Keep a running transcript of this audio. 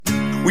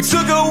We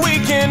took a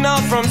weekend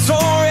off from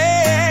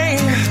touring,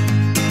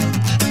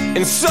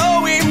 and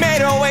so we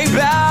made our way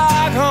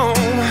back home.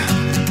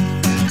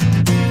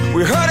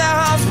 We heard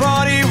our house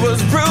party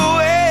was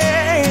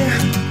brewing.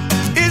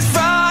 It's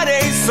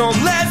Friday, so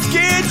let's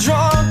get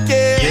drunk.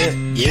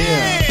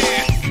 Yeah.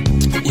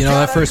 You know,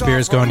 that first beer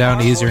is going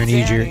down easier and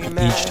easier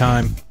each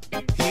time.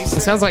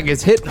 It sounds like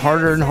it's hitting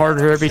harder and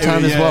harder every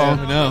time as well.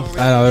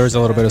 I know there was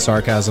a little bit of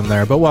sarcasm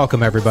there, but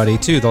welcome everybody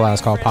to the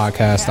Last Call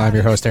podcast. I'm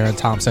your host, Aaron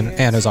Thompson,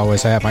 and as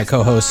always, I have my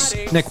co-hosts,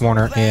 Nick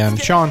Warner and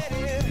Sean.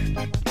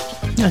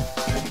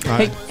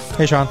 Hey.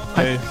 Hey, Sean.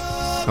 Hey.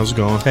 How's it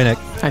going? Hey, Nick.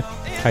 Hi.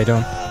 How you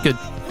doing? Good.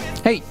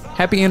 Hey,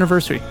 happy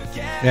anniversary.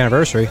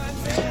 Anniversary?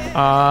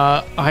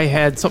 I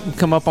had something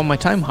come up on my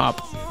time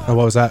hop. Oh,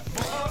 what was that?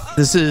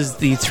 This is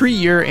the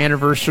 3-year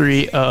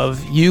anniversary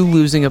of you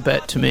losing a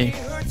bet to me.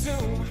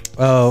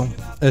 Oh,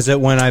 is it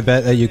when I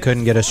bet that you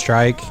couldn't get a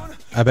strike?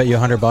 I bet you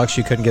 $100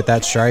 you couldn't get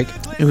that strike.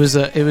 It was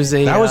a.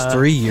 That was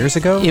 3 years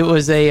ago. It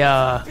was a.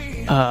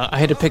 I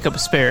had to pick up a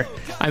spare.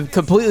 I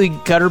completely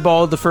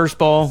gutterballed the first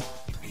ball.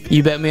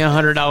 You bet me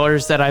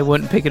 $100 that I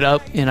wouldn't pick it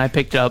up, and I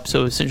picked it up.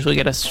 So essentially,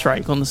 got a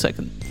strike on the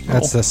second roll.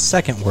 That's the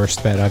second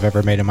worst bet I've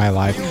ever made in my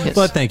life. Yes.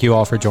 But thank you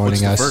all for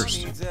joining us.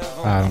 First?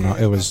 I don't know.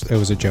 It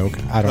was a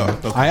joke. I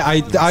don't know.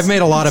 Okay. I've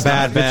made a lot of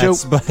bad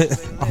bets, but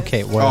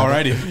okay. Well,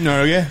 Alrighty.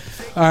 No, okay.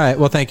 All right.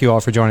 Well, thank you all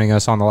for joining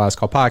us on the Last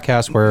Call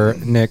podcast, where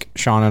Nick,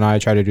 Sean, and I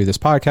try to do this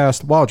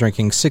podcast while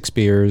drinking 6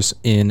 beers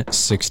in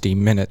 60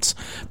 minutes.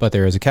 But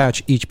there is a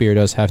catch. Each beer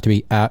does have to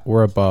be at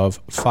or above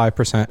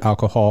 5%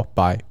 alcohol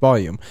by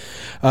volume.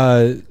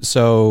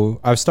 So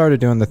I've started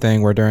doing the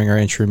thing where during our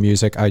intro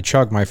music, I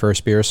chug my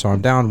first beer, so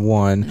I'm down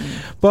 1.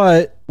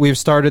 But we've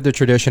started the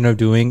tradition of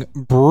doing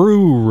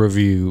brew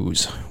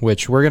reviews,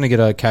 which we're going to get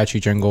a catchy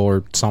jingle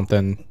or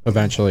something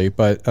eventually.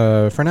 But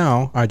for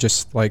now, I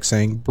just like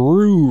saying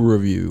brew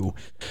review.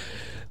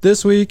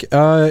 This week,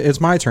 it's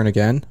my turn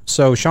again.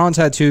 So Sean's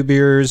had 2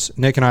 beers.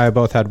 Nick and I have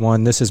both had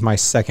 1. This is my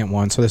second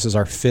one. So this is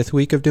our 5th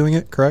week of doing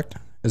it, correct?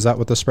 Is that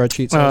what the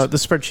spreadsheet says? The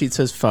spreadsheet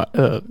says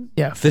 5.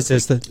 Yeah.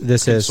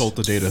 Consult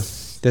the data.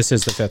 This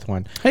is the 5th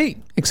one. Hey,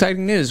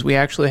 exciting news. We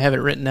actually have it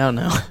written down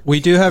now. We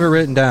do have it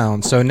written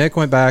down. So Nick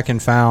went back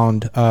and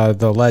found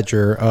the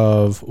ledger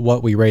of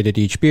what we rated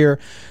each beer.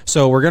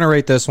 So we're going to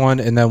rate this one,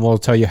 and then we'll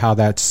tell you how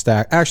that's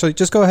stacked. Actually,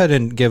 just go ahead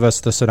and give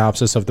us the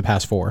synopsis of the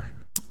past 4.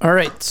 All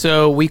right,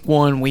 so week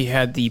 1, we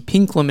had the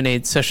Pink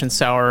Lemonade Session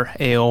Sour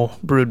Ale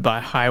brewed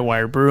by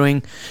Highwire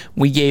Brewing.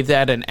 We gave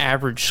that an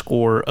average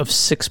score of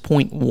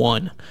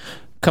 6.1.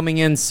 Coming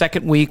in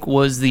second week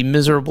was the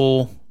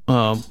miserable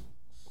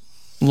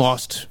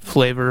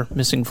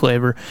missing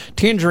flavor,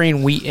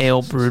 Tangerine Wheat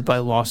Ale brewed by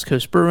Lost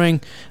Coast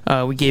Brewing.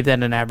 We gave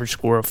that an average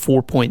score of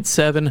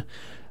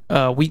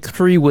 4.7. Week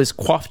 3 was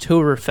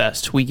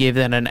Quafftoberfest. We gave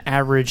that an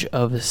average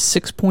of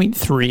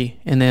 6.3.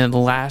 And then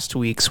last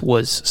week's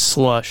was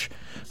Slush,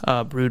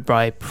 brewed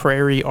by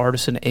Prairie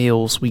Artisan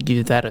Ales. We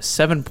gave that a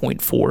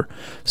 7.4.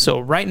 So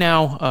right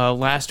now,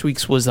 last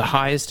week's was the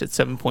highest at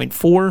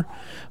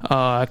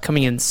 7.4.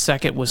 Coming in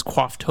second was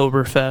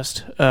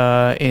Quafftoberfest.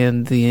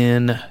 And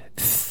then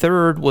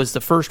third was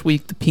the first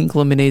week, the Pink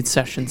Lemonade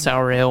Session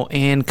Sour Ale.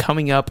 And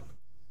coming up...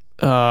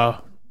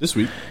 this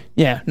week?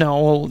 Yeah,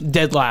 no, well,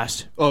 dead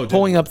last. Oh,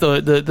 pulling up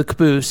the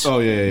caboose. Oh,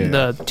 yeah.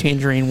 The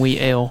Tangerine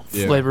Wheat Ale,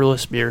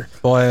 flavorless beer.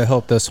 Boy, I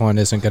hope this one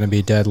isn't going to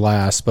be dead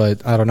last,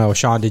 but I don't know.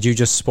 Sean, did you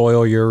just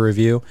spoil your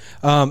review?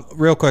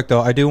 Real quick,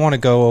 though, I do want to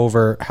go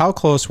over how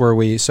close were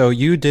we. So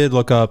you did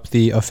look up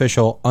the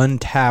official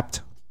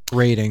Untapped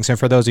ratings, and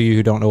for those of you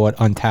who don't know what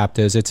Untapped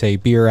is, it's a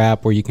beer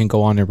app where you can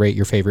go on and rate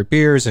your favorite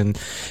beers, and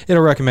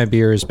it'll recommend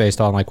beers based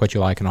on like what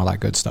you like and all that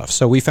good stuff.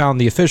 So we found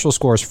the official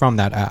scores from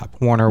that app.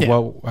 Warner,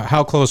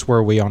 how close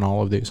were we on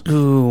all of these?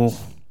 Ooh.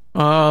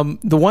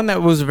 The one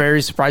that was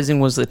very surprising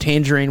was the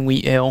Tangerine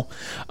Wheat Ale.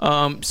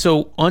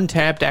 So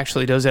Untapped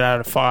actually does it out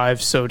of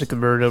 5. So to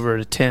convert it over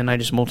to 10, I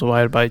just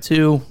multiplied it by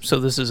 2.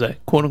 So this is a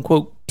quote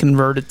unquote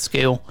converted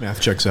scale.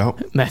 Math checks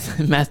out.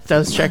 Math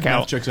does check out.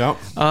 Math checks out.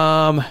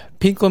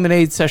 Pink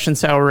Lemonade Session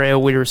Sour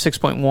Ale, we were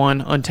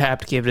 6.1.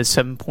 Untapped gave it a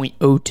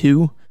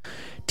 7.02.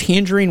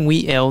 Tangerine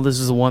Wheat Ale, this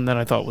is the one that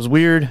I thought was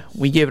weird.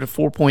 We gave it a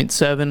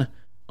 4.7.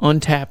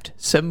 Untapped,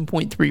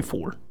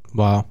 7.34.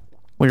 Wow.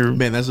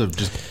 Man, that's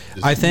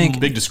I think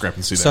big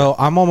discrepancy there. So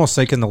I'm almost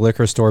thinking the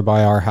liquor store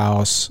by our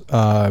house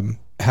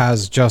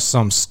has just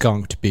some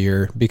skunked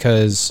beer,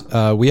 because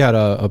we had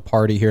a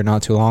party here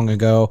not too long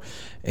ago,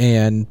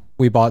 and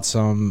we bought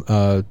some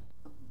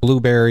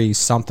blueberry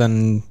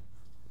something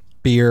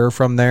beer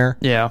from there.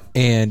 Yeah.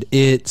 And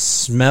it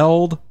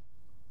smelled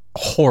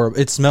horrible.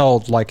 It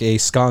smelled like a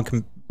skunk,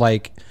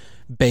 like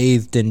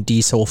bathed in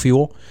diesel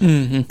fuel,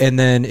 and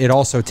then it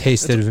also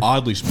tasted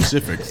oddly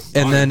specific.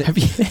 And then have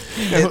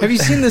you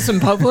seen this in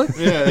public?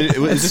 Yeah,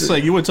 it's just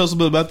like, you want to tell us a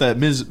bit about that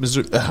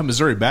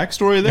Missouri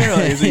backstory there?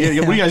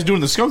 Like, what are you guys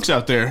doing, the skunks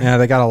out there? Yeah,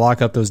 they got to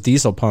lock up those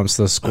diesel pumps.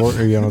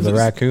 The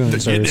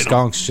raccoons or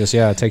skunks just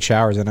take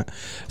showers in it.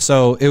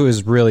 So it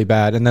was really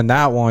bad. And then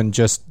that one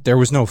there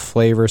was no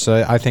flavor,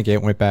 so I think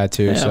it went bad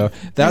too. Yeah. So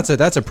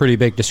that's a pretty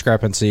big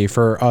discrepancy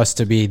for us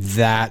to be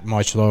that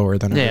much lower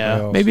than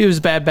everybody else. Maybe it was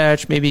a bad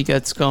batch. Maybe it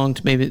got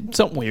skunked. Maybe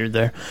something weird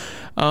there.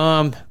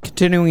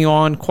 Continuing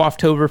on,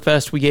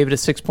 Quafftoberfest, we gave it a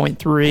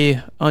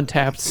 6.3.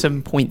 Untapped,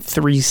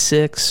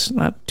 7.36.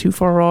 Not too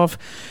far off.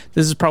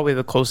 This is probably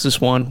the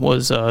closest one,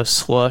 was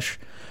Slush.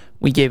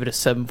 We gave it a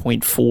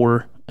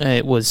 7.4.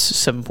 It was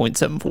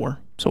 7.74.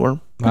 So we're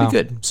pretty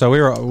good. So we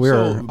were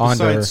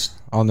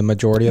on the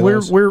majority of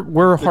those.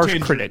 We're harsh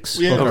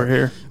critics over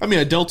here. I mean,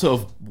 a delta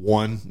of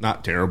 1,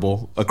 not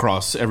terrible,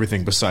 across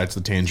everything besides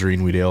the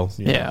tangerine wheat ale.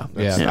 Yeah.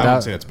 I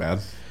would say that's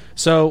bad.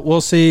 So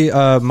we'll see.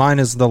 Mine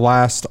is the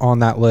last on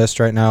that list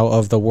right now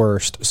of the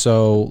worst.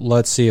 So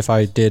let's see if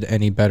I did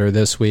any better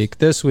this week.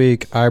 This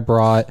week I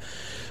brought...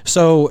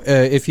 So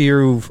if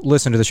you've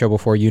listened to the show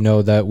before, you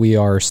know that we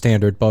are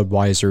standard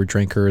Budweiser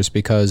drinkers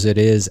because it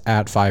is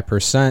at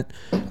 5%,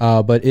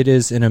 but it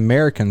is an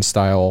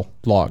American-style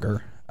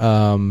lager.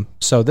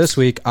 So this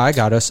week I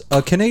got us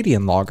a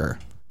Canadian lager.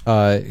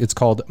 It's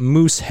called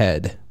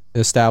Moosehead,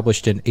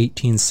 established in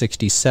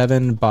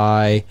 1867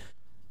 by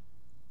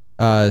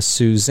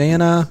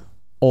Susanna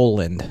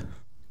Oland.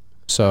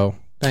 So...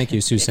 Thank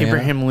you, Susanna.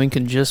 Abraham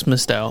Lincoln just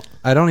missed out.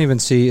 I don't even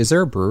see... Is there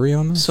a brewery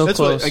on this? So that's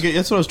close.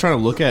 That's what I was trying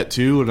to look at,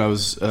 too, when I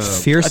was...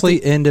 Fiercely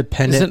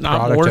independent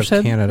product Moosehead,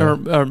 of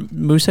Canada. Or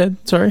Moosehead,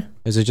 sorry?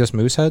 Is it just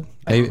Moosehead?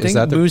 I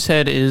think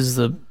Moosehead is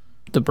the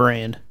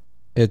brand.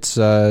 It's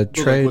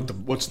trade...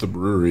 What's the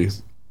brewery?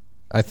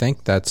 I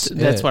think that's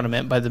what I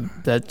meant by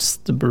that's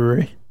the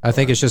brewery. I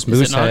think it's just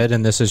Moosehead,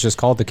 and this is just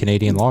called the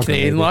Canadian Lager.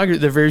 Canadian Lager,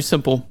 they're very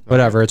simple.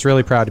 Whatever, it's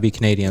really proud to be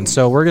Canadian.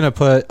 So we're going to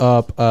put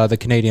up the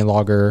Canadian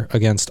Lager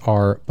against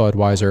our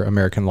Budweiser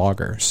American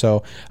Lager.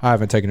 So I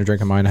haven't taken a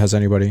drink of mine. Has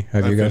anybody?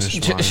 Have you guys?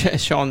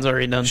 Sean's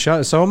already done.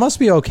 So it must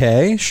be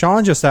okay.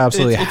 Sean just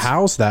absolutely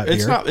housed that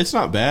beer. It's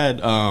not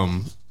bad.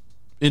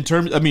 In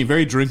terms, I mean,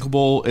 very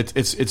drinkable. It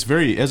has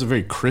a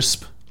very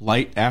crisp,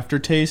 light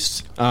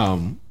aftertaste.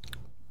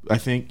 I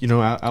think,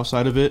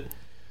 outside of it.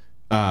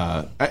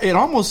 It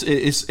almost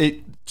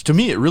to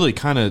me it really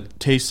kind of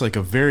tastes like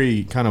a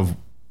very kind of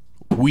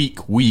weak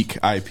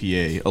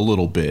IPA a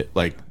little bit,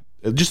 like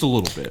just a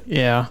little bit.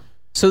 Yeah.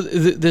 So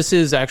this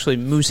is actually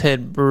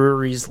Moosehead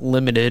Breweries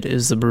Limited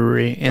is the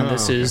brewery, and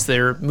this is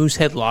their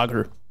Moosehead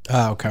Lager.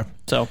 Oh, okay.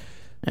 So,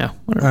 yeah.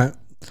 Whatever. All right.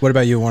 What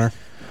about you, Warner?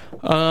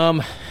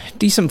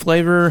 Decent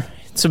flavor.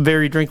 It's a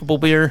very drinkable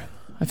beer.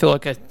 I feel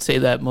like I say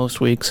that most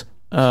weeks.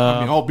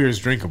 I mean, all beer is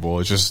drinkable.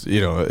 It's just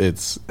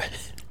it's.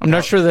 I'm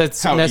not sure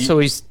that's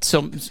necessarily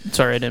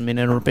sorry, I didn't mean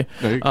to interrupt you.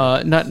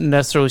 No, not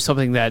necessarily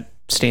something that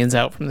stands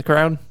out from the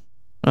crowd.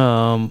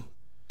 I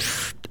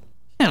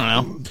don't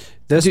know.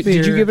 Did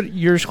you give it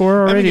your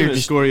score already? I mean,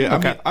 score, yeah.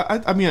 Okay.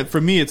 I mean,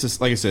 for me, it's just,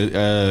 like I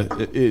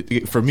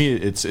said. For me,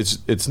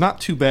 it's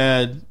not too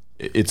bad.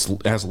 It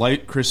has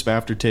light, crisp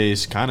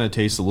aftertaste. Kind of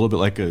tastes a little bit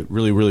like a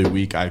really, really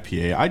weak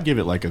IPA. I'd give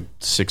it like a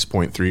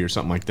 6.3 or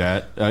something like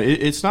that.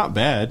 It's not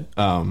bad.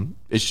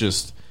 It's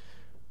just.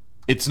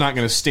 It's not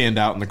going to stand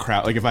out in the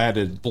crowd. Like if I had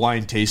to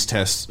blind taste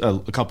test a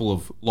couple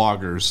of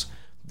lagers,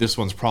 this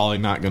one's probably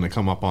not going to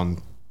come up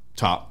on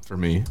top for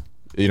me.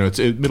 It's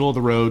middle of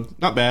the road.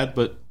 Not bad,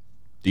 but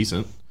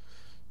decent.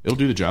 It'll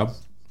do the job.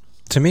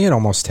 To me, it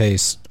almost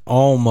tastes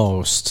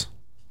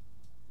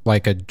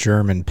like a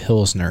German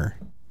Pilsner.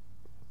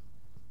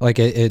 Like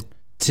it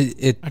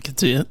I can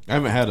see it. I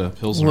haven't had a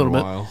Pilsner in a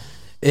while.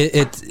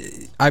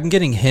 I'm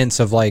getting hints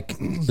of like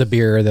the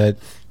beer that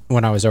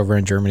when I was over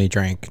in Germany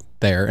drank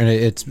there, and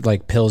it's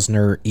like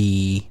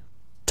Pilsner-y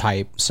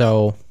type.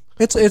 So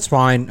it's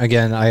fine.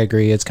 Again, I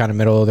agree. It's kind of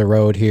middle of the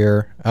road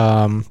here.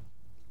 I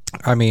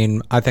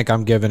mean, I think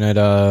I'm giving it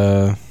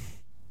I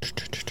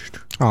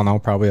don't know,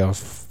 probably a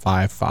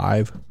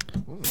 5.5.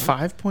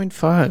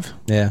 5.5.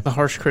 Yeah. The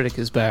harsh critic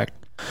is back.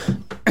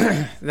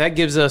 That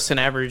gives us an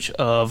average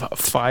of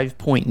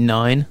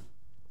 5.9.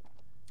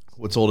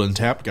 What's old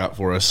Untapped got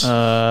for us?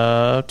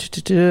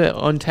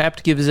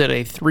 Untapped gives it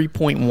a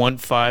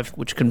 3.15,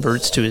 which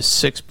converts to a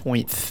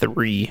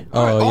 6.3.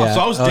 Oh, yeah. So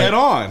I was dead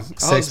on.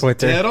 6.3.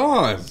 Dead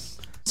on.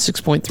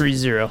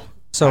 6.30.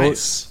 So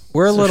nice.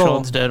 We're a little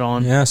Sean's dead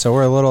on. Yeah, so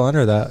we're a little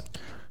under that.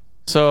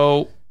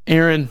 So,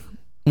 Aaron,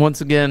 once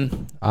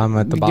again, I'm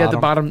at the bottom. You got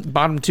the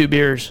bottom two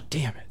beers.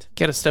 Damn it.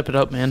 Got to step it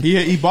up, man.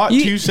 He bought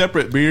two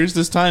separate beers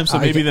this time, so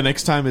maybe the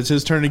next time it's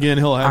his turn again,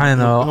 he'll have. I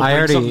know. He'll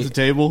bring something to the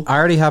table. I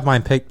already have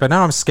mine picked, but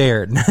now I'm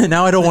scared.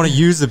 Now I don't want to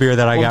use the beer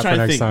that I got for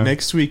next time.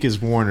 Next week is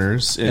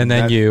Warner's, and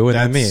then you, and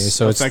then me.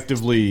 So it's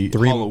effectively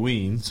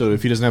Halloween. So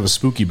if he doesn't have a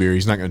spooky beer,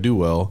 he's not going to do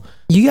well.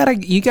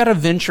 You gotta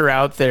venture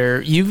out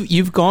there.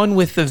 You've gone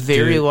with the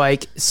very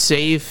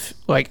safe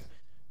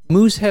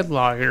Moosehead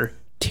Lager,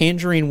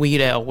 Tangerine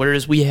Wheat Ale,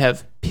 whereas we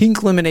have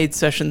Pink Lemonade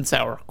Session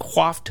Sour,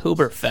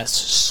 Quafftoberfest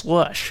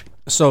Slush.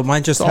 So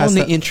mine just It's all has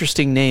in the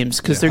interesting names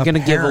because they're going to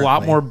give a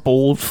lot Apparently. more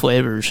bold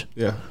flavors.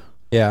 Yeah.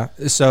 Yeah.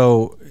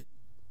 So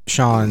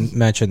Sean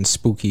mentioned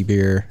spooky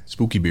beer.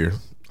 Spooky beer.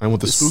 I want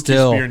the spookiest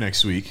Still- beer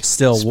next week.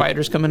 Still,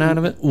 Spiders coming out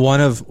of it.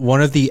 one of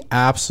the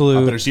I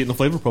absolute better see it in the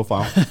flavor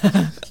profile.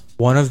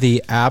 one of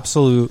the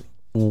absolute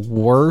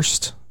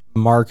worst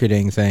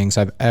marketing things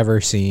I've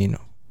ever seen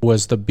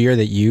was the beer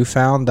that you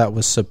found that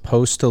was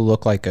supposed to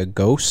look like a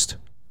ghost.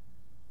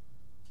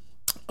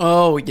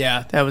 Oh,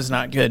 yeah. That was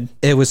not good.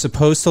 It was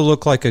supposed to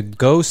look like a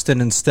ghost,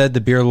 and instead the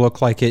beer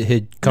looked like it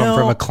had come No.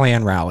 from a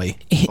Klan rally.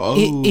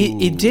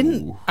 It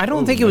didn't. I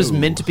don't think it was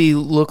meant to be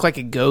look like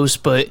a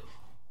ghost, but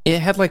it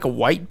had like a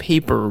white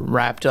paper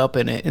wrapped up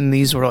in it, and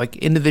these were like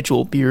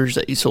individual beers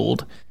that you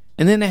sold,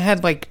 and then it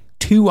had like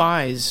two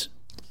eyes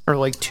or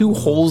like two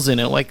holes in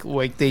it, like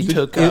they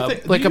took do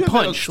like you a have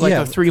punch, that- like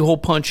yeah. a 3-hole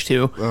punch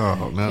too,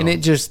 Oh, no. and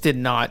it just did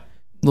not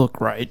look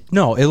right.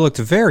 No, it looked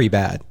very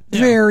bad,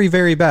 very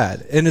very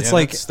bad, and it's Yeah,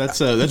 like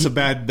that's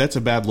a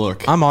bad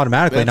look. I'm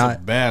automatically That's a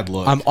not bad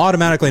look. I'm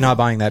automatically not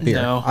buying that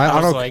beer. No, I I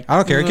was don't. like, I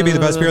don't care. It could be the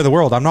best beer in the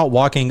world. I'm not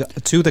walking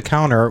to the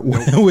counter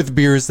with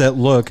beers that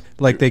look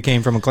like they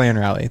came from a Klan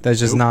rally. That's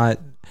just not.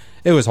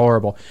 It was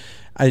horrible.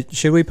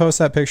 Should we post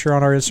that picture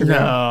on our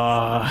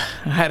Instagram?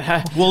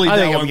 We'll leave I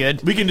that think one. I'm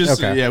good. We can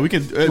just Okay. we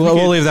can.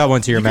 We'll leave that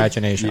one to your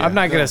imagination. I'm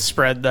not gonna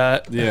spread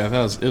that. Yeah,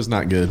 it was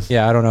not good.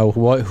 Yeah, I don't know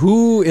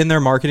who in their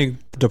marketing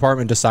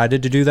department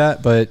decided to do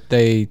that, but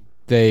they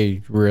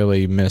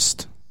really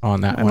missed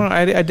on that Well, one.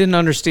 I didn't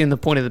understand the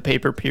point of the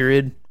paper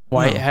period.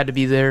 Why it had to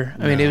be there.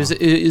 I mean, it was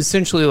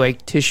essentially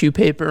like tissue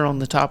paper on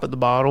the top of the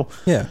bottle.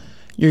 Yeah.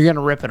 You're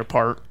gonna rip it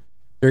apart.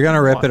 You're going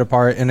to rip it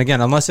apart. And again,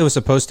 unless it was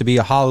supposed to be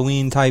a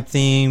Halloween type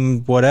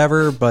theme,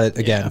 whatever. But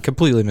again,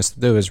 completely missed.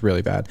 It was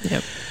really bad.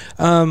 Yep.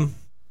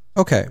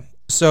 Okay.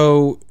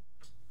 So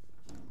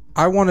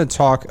I want to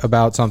talk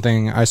about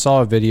something. I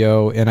saw a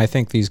video, and I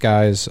think these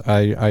guys,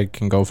 I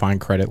can go find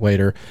credit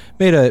later,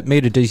 made a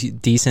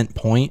decent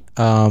point,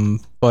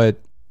 but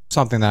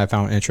something that I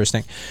found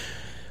interesting.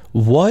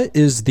 What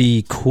is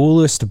the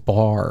coolest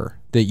bar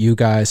that you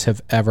guys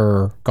have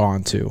ever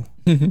gone to?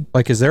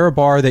 Like, is there a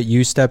bar that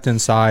you stepped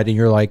inside and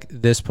you're like,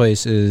 this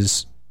place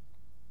is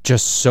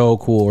just so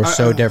cool or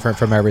so different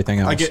from everything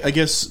else? I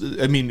guess.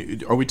 I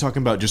mean, are we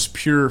talking about just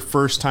pure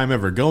first time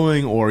ever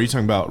going, or are you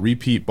talking about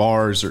repeat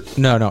bars? Or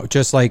No,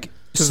 just like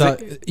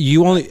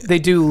you only. They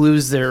do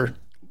lose their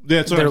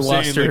that's what their I'm saying.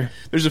 luster. Like,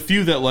 there's a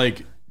few that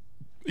like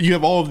you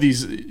have all of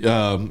these.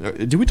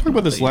 Did we talk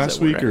about this last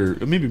that word week,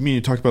 or maybe me and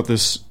you talked about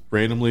this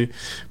randomly?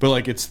 But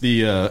like, it's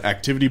the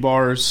activity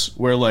bars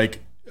where like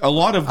a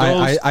lot of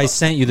those. I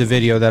sent you the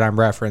video that I'm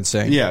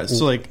referencing. Yeah,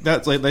 so like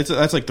that's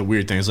like the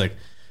weird thing. It's like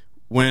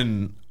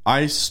when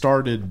I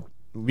started,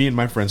 me and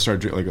my friends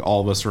started drinking, like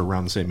all of us are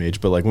around the same age,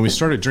 but like when we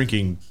started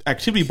drinking,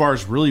 activity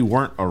bars really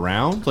weren't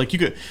around. Like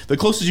the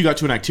closest you got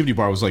to an activity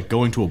bar was like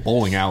going to a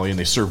bowling alley and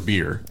they serve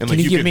beer. And Can like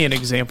you give could, me an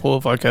example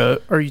of like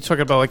a? Are you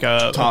talking about like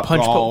a Top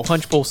punch golf.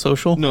 punch bowl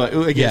social? No,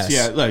 I guess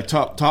Yes. yeah. Like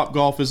Top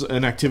Golf is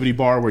an activity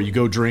bar where you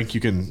go drink,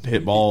 you can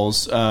hit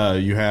balls.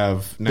 You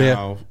have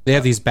now. They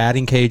have these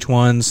batting cage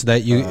ones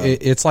that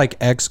it's like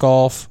X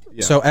Golf.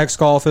 Yeah. So X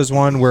Golf is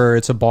one where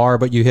it's a bar,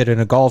 but you hit in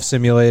a golf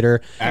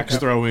simulator. Axe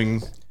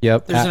throwing.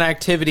 Yep. There's an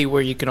activity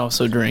where you can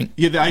also drink.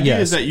 Yeah, the idea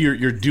Yes. is that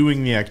you're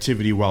doing the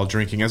activity while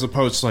drinking, as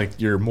opposed to like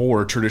your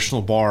more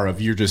traditional bar of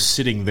you're just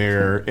sitting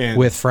there and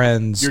with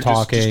friends you're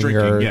talking. just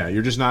drinking. Or, Yeah,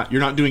 you're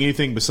not doing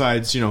anything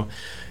besides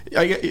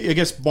I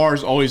guess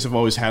bars have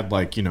always had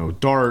like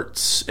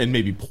darts and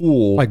maybe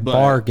pool, like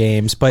bar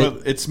games,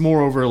 but it's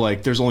more over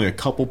like there's only a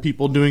couple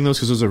people doing those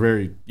because those are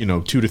very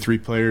 2 to 3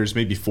 players,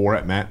 maybe 4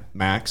 at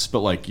max. But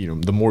like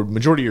the more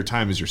majority of your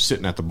time is you're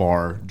sitting at the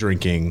bar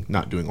drinking,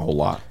 not doing a whole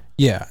lot.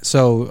 yeah.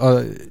 So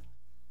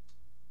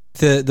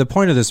the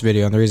point of this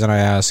video and the reason I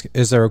ask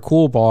is there a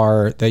cool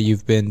bar that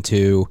you've been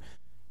to?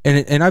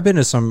 And I've been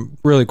to some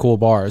really cool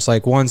bars,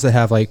 like ones that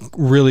have like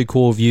really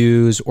cool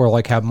views or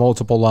like have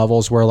multiple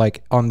levels where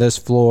like on this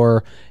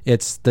floor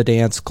it's the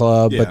dance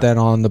club, Yeah. but then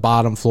on the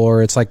bottom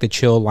floor it's like the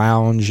chill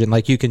lounge and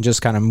like you can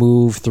just kind of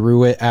move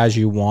through it as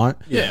you want.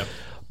 Yeah.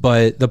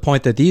 But the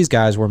point that these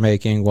guys were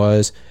making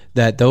was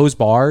that those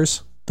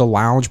bars, the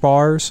lounge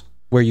bars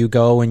where you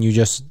go and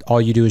all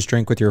you do is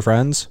drink with your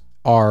friends,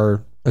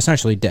 are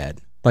essentially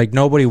dead. Like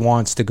nobody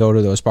wants to go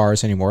to those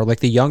bars anymore.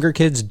 Like the younger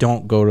kids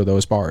don't go to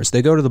those bars.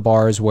 They go to the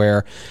bars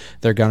where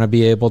they're going to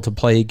be able to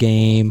play a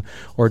game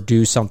or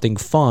do something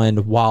fun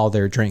while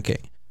they're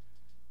drinking.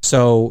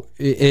 So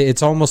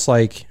it's almost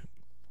like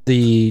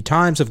the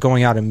times of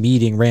going out and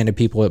meeting random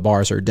people at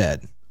bars are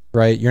dead,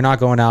 right? You're not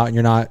going out and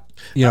you're not,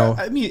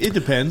 I mean, it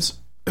depends.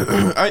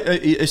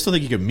 I still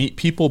think you can meet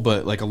people,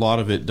 but like a lot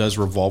of it does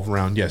revolve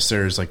around. Yes,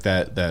 there's like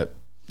that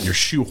you're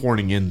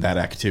shoehorning in that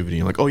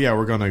activity. Like, oh yeah,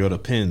 we're gonna go to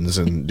pins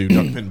and do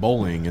duck pin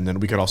bowling, and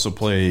then we could also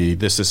play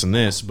this, and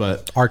this.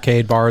 But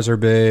arcade bars are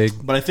big.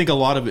 I think a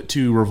lot of it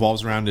too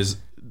revolves around is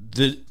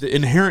the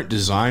inherent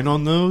design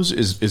on those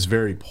is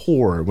very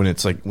poor when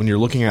it's like when you're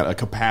looking at a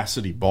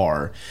capacity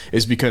bar,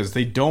 is because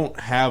they don't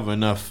have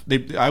enough.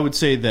 I would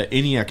say that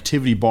any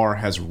activity bar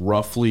has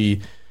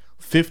roughly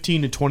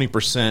 15 to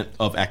 20%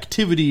 of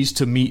activities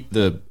to meet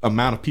the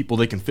amount of people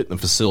they can fit in the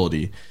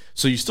facility.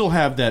 So you still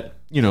have that,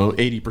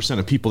 80%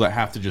 of people that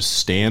have to just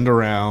stand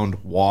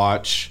around,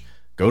 watch,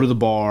 go to the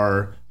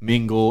bar,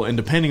 mingle, and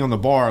depending on the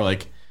bar,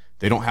 like,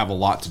 they don't have a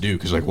lot to do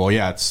because, like, well,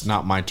 yeah, it's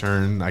not my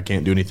turn, I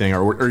can't do anything,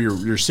 or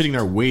you're sitting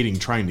there waiting,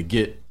 trying to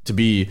get to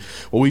be,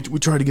 well, we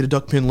tried to get a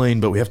duck pin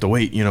lane, but we have to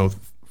wait,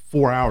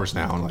 4 hours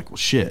now, and like, well,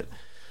 shit.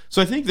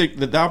 So I think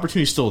that the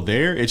opportunity is still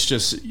there. It's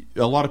just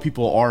a lot of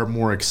people are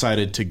more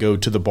excited to go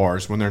to the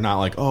bars when they're not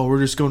like, oh, we're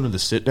just going to the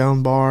sit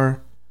down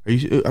bar. I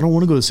don't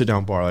want to go to the sit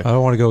down bar. Like, I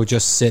don't want to go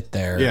just sit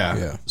there.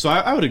 Yeah. So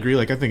I would agree.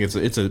 Like, I think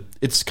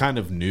it's kind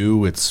of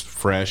new. It's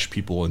fresh.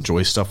 People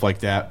enjoy stuff like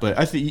that. But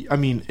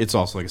it's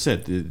also, like I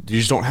said, you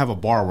just don't have a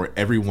bar where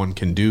everyone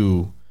can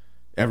do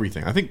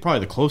everything. I think probably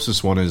the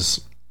closest one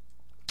is,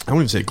 I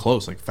won't even say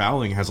close. Like,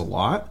 Fowling has a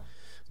lot,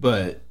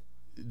 but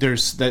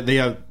there's that they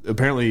have.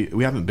 Apparently,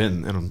 we haven't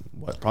been in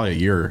probably a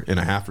year and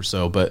a half or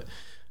so, but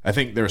I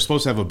think they were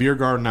supposed to have a beer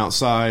garden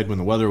outside when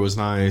the weather was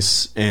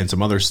nice and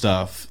some other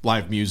stuff,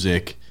 live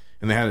music,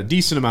 and they had a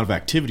decent amount of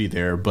activity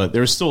there, but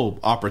there's still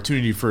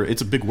opportunity for,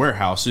 it's a big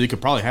warehouse, so you could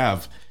probably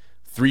have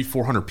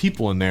 300-400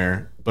 people in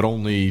there, but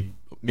only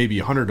maybe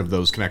 100 of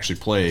those can actually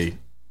play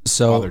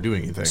while they're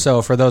doing anything.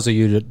 So for those of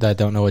you that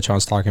don't know what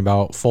Sean's talking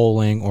about,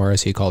 foaling, or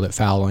as he called it,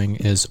 fouling,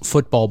 is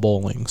football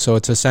bowling. So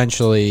it's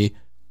essentially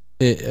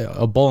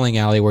a bowling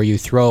alley where you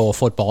throw a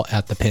football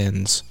at the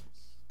pins,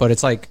 but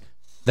it's like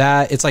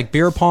that. It's like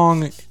beer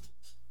pong,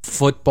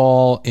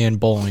 football, and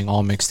bowling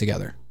all mixed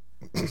together.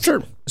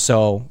 Sure.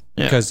 So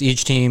because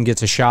each team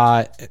gets a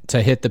shot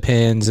to hit the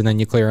pins, and then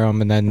you clear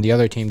them, and then the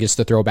other team gets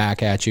to throw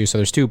back at you. So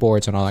there's two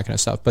boards and all that kind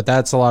of stuff. But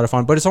that's a lot of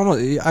fun. But it's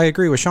almost, I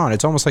agree with Sean,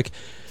 it's almost like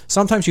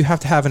sometimes you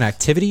have to have an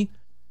activity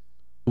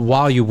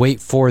while you wait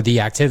for the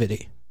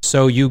activity.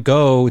 So you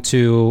go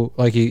to,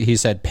 like he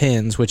said,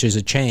 pins, which is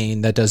a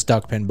chain that does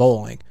duck pin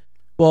bowling.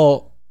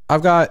 Well,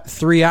 I've got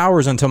 3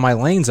 hours until my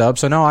lane's up,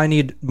 so now I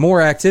need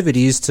more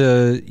activities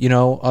to,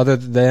 other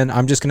than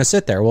I'm just going to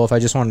sit there. Well, if I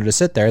just wanted to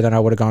sit there, then I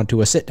would have gone to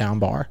a sit-down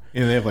bar.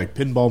 Yeah, they have like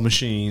pinball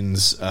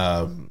machines,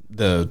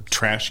 the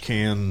trash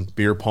can,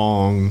 beer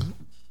pong,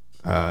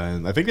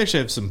 and I think they actually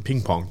have some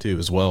ping pong too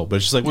as well. But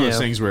it's just like one of those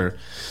things where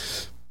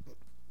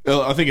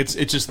I think it's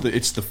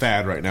the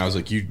fad right now. Is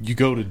like you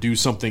go to do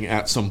something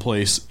at some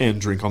place and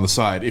drink on the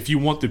side. If you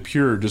want the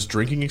pure just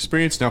drinking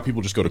experience, now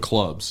people just go to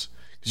clubs.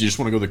 Because you just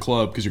want to go to the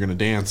club because you're going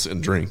to dance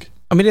and drink.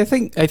 I mean, I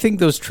think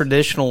those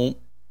traditional,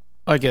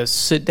 I guess,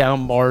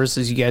 sit-down bars,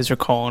 as you guys are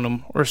calling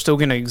them, are still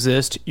going to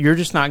exist. You're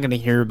just not going to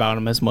hear about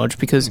them as much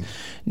because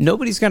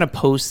nobody's going to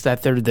post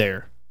that they're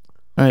there.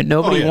 All right?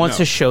 Nobody wants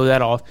to show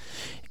that off.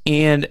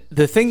 And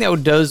the thing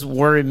that does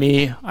worry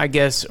me, I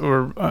guess,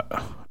 or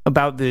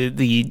about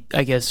the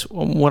I guess,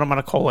 what I'm going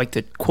to call like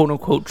the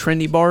quote-unquote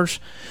trendy bars,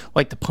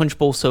 like the Punch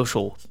Bowl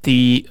Social,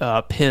 the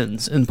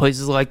Pins, and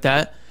places like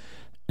that,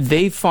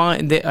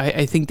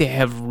 I think they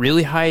have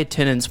really high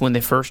attendance when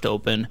they first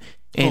open,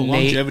 and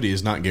longevity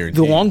is not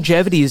guaranteed. The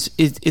longevity is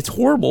it's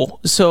horrible.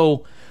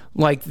 So,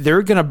 like,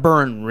 they're gonna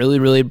burn really,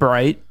 really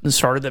bright. The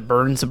starter that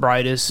burns the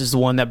brightest is the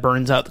one that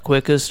burns out the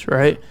quickest,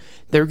 right?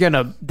 They're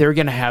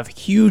gonna have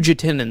huge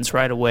attendance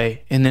right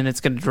away, and then it's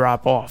gonna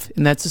drop off.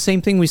 And that's the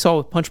same thing we saw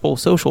with Punch Bowl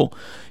Social.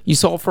 You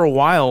saw for a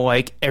while,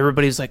 like,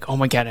 everybody's like, "Oh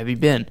my god, have you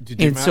been?"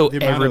 And so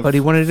everybody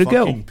wanted to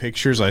go.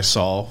 Pictures I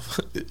saw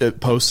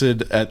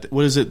posted at,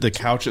 what is it, the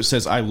couch that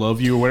says "I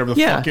love you" or whatever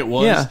the fuck it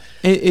was. Yeah,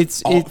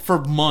 it's for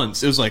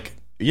months. It was like,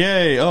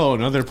 yay! Oh,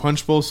 another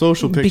Punch Bowl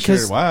Social picture.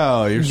 Because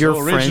wow, you're so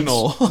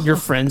original. Your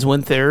friends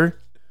went there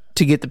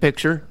to get the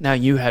picture. Now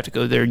you have to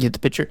go there and get the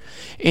picture.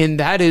 And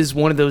that is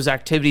one of those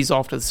activities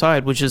off to the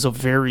side, which is a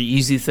very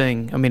easy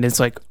thing. I mean, it's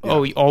like,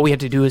 all we have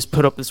to do is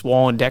put up this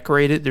wall and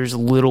decorate it. There's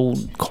little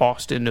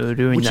cost into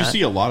doing that. Which you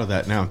see a lot of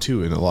that now,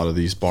 too, in a lot of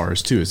these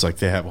bars, too. It's like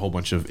they have a whole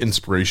bunch of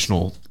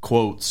inspirational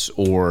quotes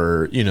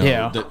or,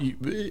 that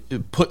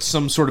you put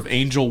some sort of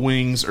angel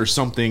wings or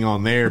something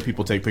on there.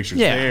 People take pictures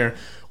there.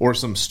 Or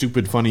some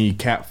stupid, funny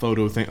cat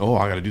photo thing. Oh,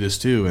 I got to do this,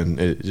 too. And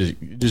it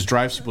just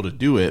drives people to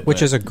do it.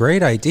 Which is a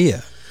great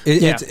idea.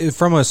 It's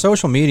from a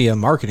social media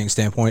marketing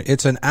standpoint,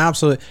 it's an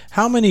absolute.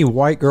 How many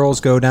white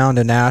girls go down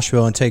to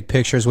Nashville and take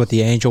pictures with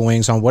the angel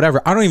wings on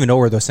whatever? I don't even know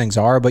where those things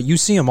are, but you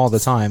see them all the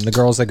time. The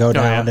girls that go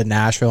down to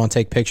Nashville and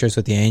take pictures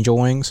with the angel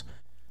wings.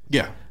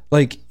 Yeah.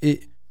 Like,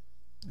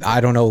 I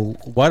don't know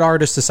what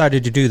artist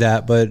decided to do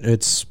that, but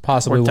it's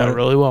possibly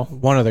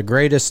one of the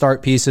greatest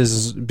start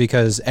pieces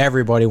because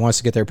everybody wants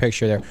to get their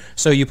picture there.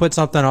 So you put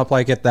something up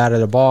like that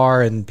at a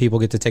bar and people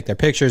get to take their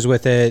pictures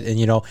with it,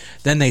 and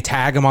then they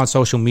tag them on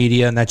social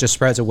media, and that just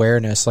spreads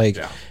awareness. Like,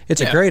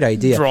 it's a great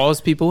idea.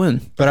 Draws people in.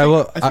 But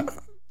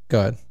go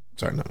ahead.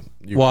 Sorry, no.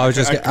 I was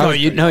just. No,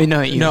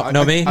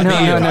 me.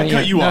 I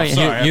cut you off.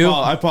 Sorry,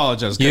 I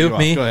apologize. Me, Go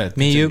ahead.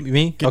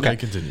 Me. Okay,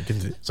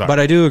 continue. Sorry, but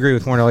I do agree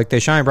with Warner. Like, they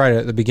shine bright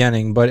at the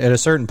beginning, but at a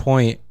certain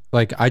point,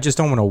 Like, I just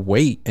don't want to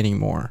wait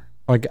anymore.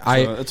 Like,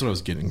 that's what I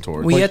was getting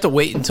toward. We have to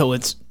wait until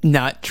it's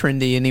not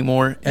trendy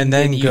anymore, and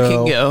then you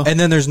can go. And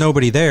then there's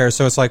nobody there,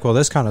 so it's like, well,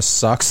 this kind of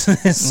sucks.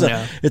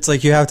 So it's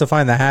like you have to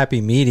find the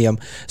happy medium.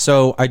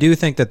 So I do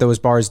think that those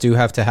bars do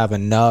have to have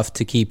enough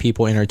to keep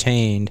people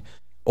entertained,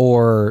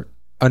 or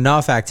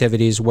enough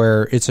activities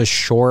where it's a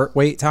short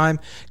wait time.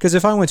 Because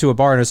if I went to a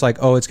bar and it's like,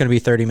 oh, it's going to be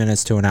 30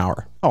 minutes to an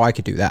hour, oh, I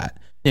could do that.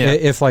 Yeah.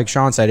 If, like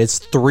Sean said, it's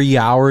 3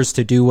 hours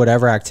to do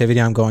whatever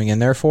activity I'm going in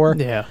there for.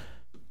 Yeah.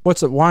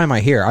 Why am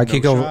I here?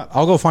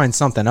 I'll go find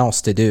something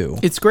else to do.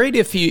 It's great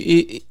if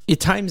it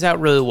times out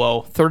really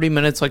well. 30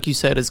 minutes, like you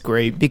said, is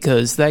great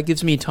because that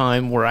gives me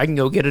time where I can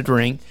go get a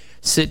drink,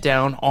 sit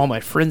down, all my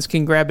friends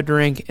can grab a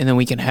drink, and then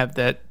we can have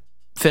that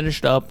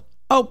finished up.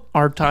 Oh,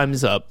 our time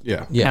is up.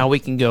 Yeah. Now we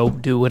can go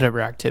do whatever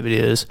activity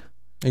it is.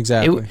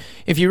 Exactly.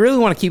 If you really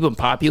want to keep them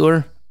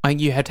popular, I think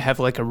you have to have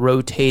like a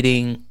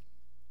rotating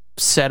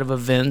set of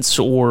events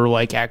or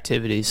like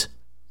activities.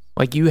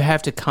 Like you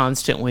have to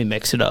constantly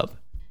mix it up.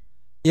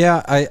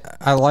 Yeah,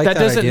 I like that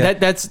idea.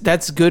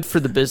 That's good for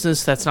the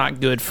business. That's not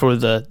good for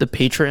the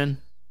patron.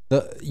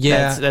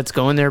 That's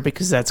going there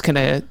because that's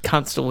gonna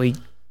constantly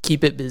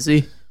keep it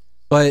busy.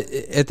 But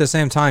at the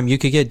same time, you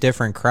could get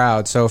different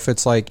crowds. So if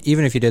it's like,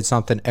 even if you did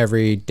something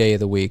every day of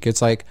the week,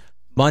 it's like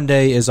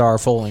Monday is our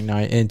bowling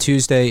night, and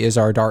Tuesday is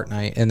our dart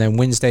night, and then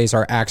Wednesday is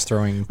our axe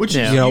throwing. Which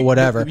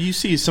whatever. You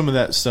see some of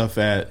that stuff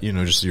at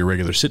just your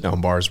regular sit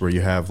down bars where you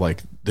have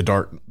like the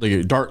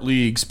dart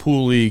leagues,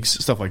 pool leagues,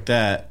 stuff like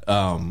that.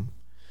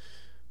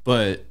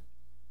 But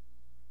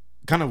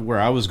kind of where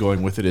I was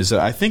going with it is that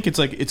I think it's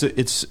like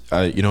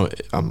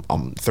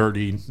I'm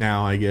 30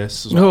 now, I guess,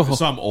 so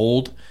I'm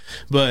old.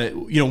 But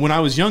when I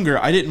was younger,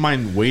 I didn't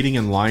mind waiting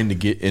in line to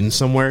get in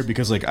somewhere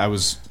because like I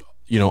was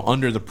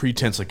under the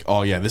pretense like,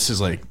 oh yeah, this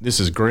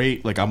is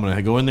great. Like I'm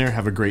gonna go in there,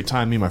 have a great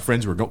time. Me and my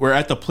friends we're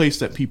at the place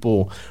that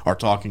people are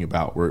talking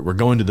about. We're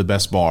going to the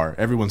best bar.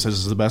 Everyone says this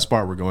is the best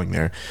bar. We're going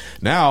there.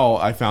 Now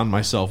I found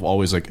myself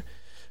always like,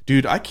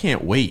 dude, I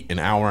can't wait an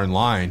hour in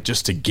line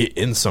just to get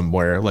in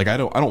somewhere. Like I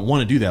don't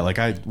want to do that. Like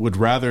I would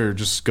rather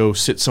just go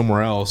sit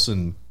somewhere else.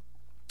 And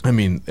I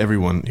mean,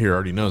 everyone here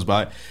already knows,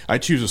 but I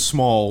choose a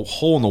small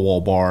hole in the wall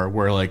bar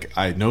where like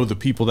I know the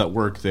people that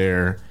work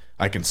there.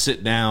 I can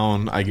sit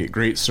down. I get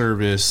great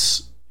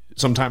service.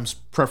 Sometimes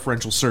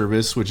preferential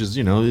service, which is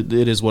it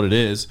is what it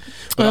is.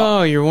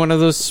 But you're one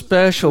of those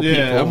special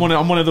people. I'm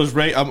one of those.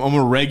 I'm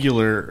a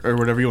regular or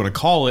whatever you want to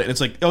call it. And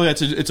it's like, oh yeah,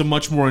 it's a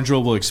much more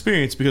enjoyable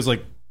experience because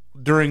like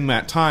during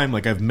that time,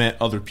 like I've met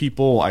other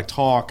people, I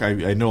talk,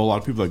 I know a lot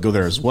of people that go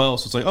there as well.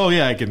 So it's like, oh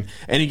yeah, I can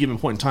any given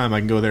point in time I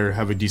can go there,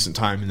 have a decent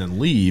time, and then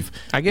leave.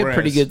 I get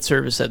pretty good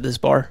service at this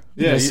bar.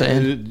 Yeah,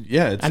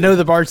 I know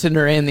the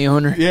bartender and the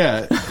owner.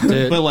 Yeah,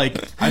 but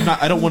like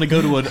I don't want to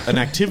go to an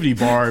activity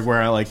bar where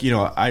I like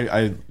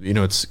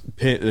it's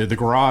the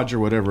garage or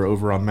whatever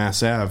over on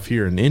Mass Ave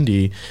here in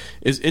Indy.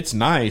 It's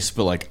nice,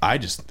 but like I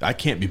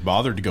can't be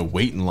bothered to go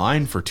wait in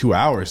line for 2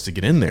 hours to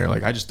get in there.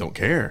 Like I just don't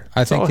care.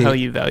 I think how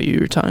you value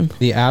your time.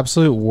 The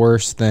absolute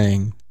worst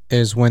thing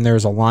is when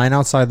there's a line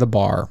outside the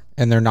bar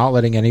and they're not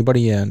letting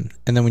anybody in,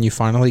 and then when you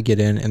finally get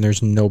in and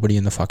there's nobody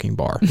in the fucking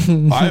bar.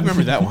 I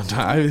remember that one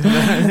time.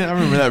 I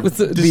remember that with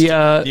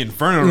the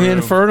Inferno Room. The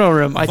Inferno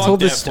Room. I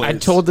told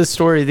this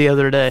story the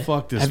other day.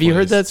 Fuck this. Have you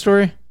heard that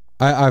story?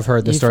 I've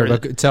heard the story,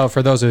 but tell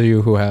for those of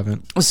you who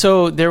haven't.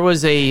 So there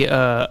was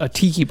a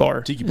tiki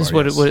bar. Tiki bar is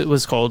what it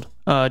was called.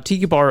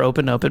 Tiki bar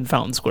opened up in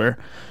Fountain Square.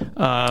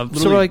 Literally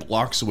so we're like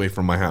blocks away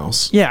from my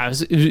house. Yeah,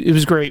 it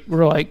was great.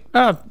 We're like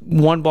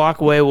 1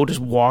 block away. We'll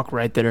just walk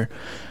right there.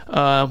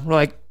 We're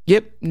like,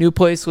 yep, new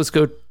place. Let's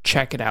go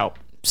check it out.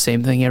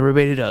 Same thing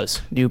everybody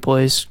does. New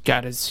place.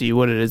 Got to see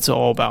what it's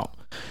all about.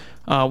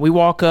 We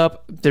walk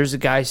up. There's a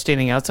guy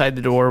standing outside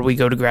the door. We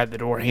go to grab the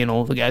door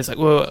handle. The guy's like,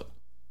 well,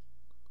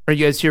 are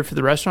you guys here for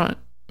the restaurant?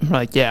 We're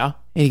like, yeah.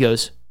 And he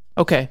goes,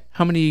 okay,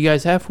 how many do you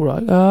guys have?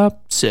 We're like,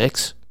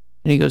 6.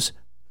 And he goes,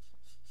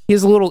 he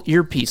has a little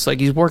earpiece,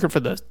 like he's working for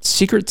the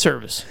Secret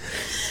Service.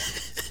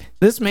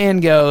 This man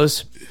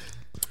goes,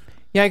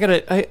 yeah,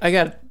 I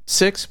got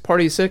 6,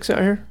 party 6 out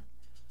here.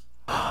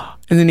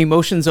 And then he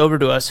motions over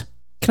to us.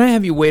 Can I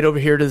have you wait over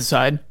here to the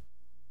side?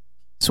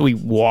 So we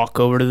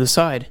walk over to the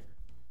side.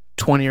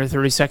 20 or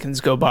 30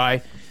 seconds go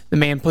by. The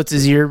man puts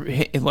his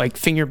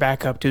finger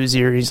back up to his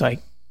ear. He's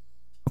like,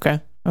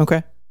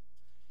 okay.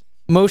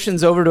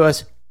 Motions over to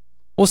us.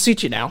 We'll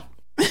seat you now.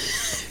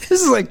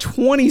 This is like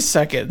 20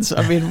 seconds.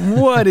 I mean,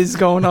 what is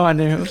going on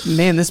there?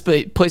 Man, this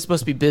place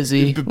must be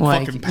busy.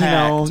 Like, fucking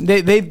packed.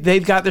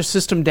 They've got their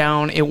system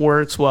down. It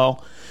works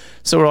well.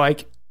 So we're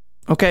like,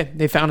 okay,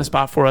 they found a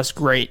spot for us.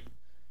 Great.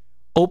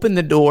 Open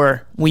the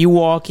door. We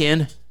walk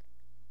in.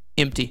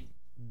 Empty.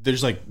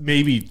 There's like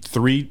maybe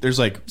 3. There's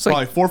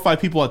probably 4 or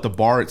 5 people at the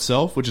bar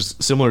itself, which is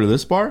similar to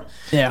this bar.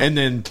 Yeah. And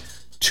then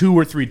 2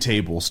 or 3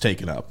 tables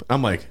taken up.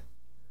 I'm like,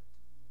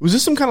 was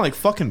this some kind of like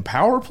fucking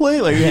power play?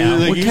 Like,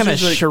 what kind of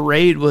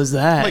charade was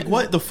that? Like,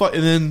 what the fuck?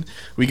 And then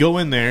we go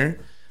in there.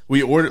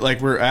 we ordered,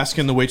 like, we're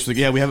asking the waitress, like,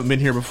 yeah, we haven't been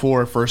here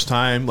before, first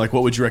time. Like,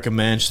 what would you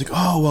recommend? She's like,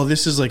 oh, well,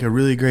 this is like a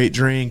really great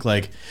drink.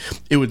 Like,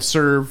 it would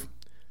serve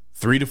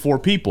 3 to 4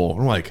 people. And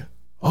I'm like,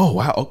 oh,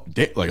 wow.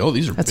 Like, oh,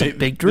 That's a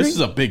big drink. This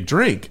is a big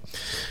drink.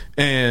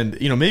 And,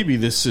 maybe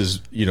this is,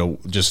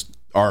 just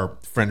our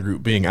friend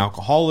group being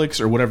alcoholics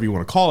or whatever you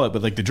want to call it.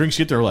 But, like, the drinks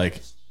get there,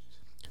 like,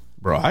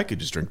 bro, I could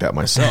just drink that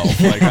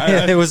myself. Like,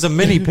 it was a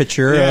mini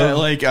pitcher. Yeah,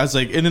 like, I was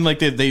like, and then, like,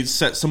 they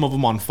set some of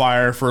them on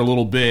fire for a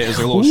little bit as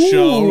a little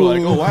show. We're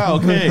like, oh, wow,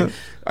 okay.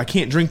 I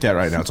can't drink that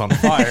right now. It's on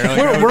fire.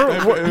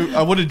 Like,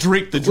 I would have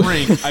drank the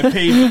drink. I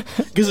paid,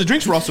 because the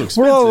drinks were also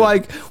expensive. We're all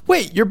like,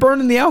 wait, you're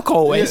burning the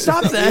alcohol away.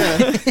 Stop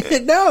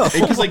that. No.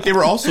 Because, like, they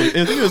were also, I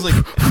think it was, like,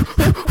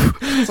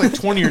 it's like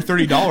 $20 or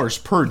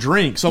 $30 per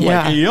drink. So I'm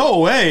like,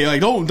 yo, hey,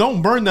 like,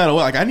 don't burn that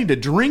away. Like, I need to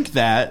drink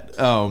that.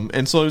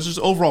 And so it was just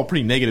overall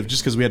pretty negative,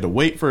 just because we had to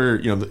wait for,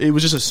 it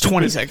was just a stupid,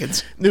 20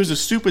 seconds. There was a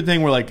stupid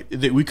thing where, like,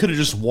 we could have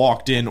just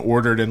walked in,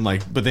 ordered, and,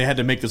 like, but they had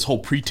to make this whole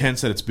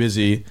pretense that it's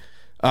busy.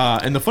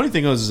 And the funny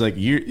thing is like,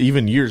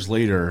 even years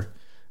later,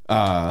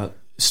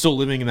 still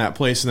living in that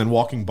place and then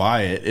walking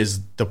by it,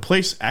 is the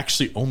place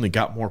actually only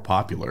got more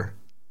popular.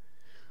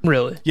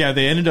 Really? Yeah,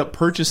 they ended up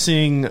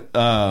purchasing.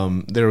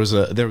 There was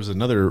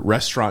another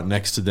restaurant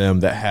next to them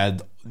that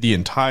had the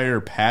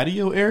entire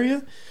patio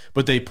area,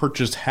 but they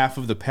purchased half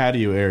of the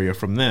patio area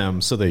from them,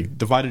 so they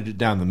divided it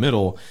down the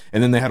middle,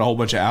 and then they had a whole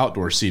bunch of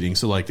outdoor seating.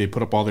 So, like, they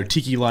put up all their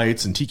tiki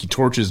lights and tiki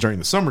torches during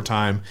the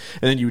summertime,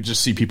 and then you would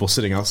just see people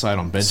sitting outside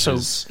on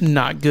benches. So,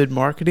 not good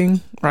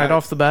marketing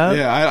off the bat.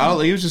 Yeah,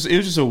 it was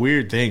just a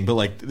weird thing, but,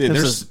 like,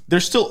 they're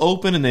still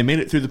open, and they made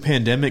it through the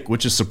pandemic,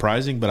 which is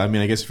surprising. But I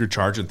mean, I guess if you're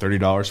charging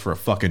 $30 for a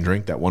fucking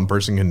drink that one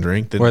person can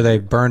drink, then where they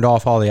burned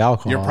off all the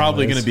alcohol, you're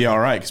probably going to be all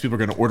right, because people are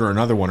going to order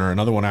another one or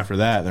another one after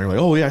that. And they're like,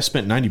 oh yeah, I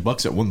spent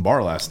 $90 at one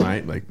bar last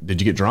night. Like, did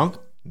you get drunk?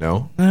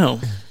 No. Oh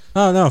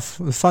no,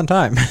 fun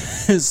time.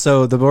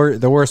 So the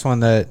worst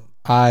one that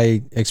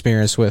I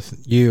experienced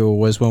with you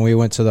was when we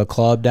went to the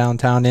club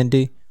downtown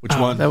Indy. Which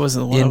one? That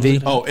wasn't the one.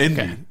 Envy. Oh,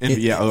 Envy. Okay.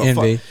 Envy. Yeah. Oh,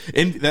 Envy.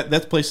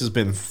 That place has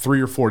been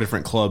 3 or 4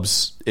 different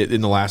clubs in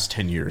the last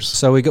 10 years.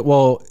 So we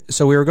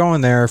were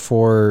going there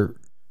for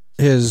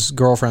his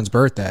girlfriend's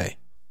birthday,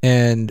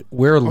 and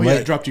we're late. Yeah,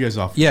 I dropped you guys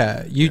off.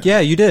 Yeah, you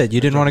did.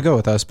 You didn't want to go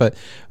with us, but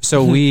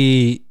so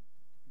we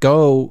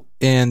go,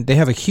 and they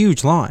have a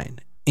huge line,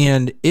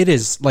 and it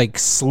is like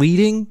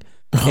sleeting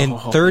and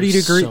 30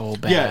 degrees. So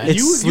bad. Yeah, It's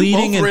you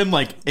sleeting both were and- in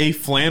like a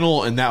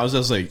flannel, and that was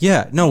just like,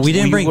 Yeah, no, we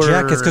didn't bring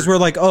jackets because we're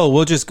like, oh,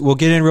 we'll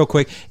get in real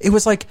quick. It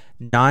was like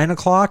 9:00,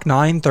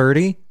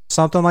 9:30,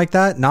 something like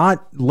that.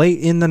 Not late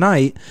in the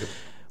night,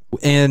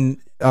 and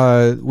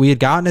we had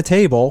gotten a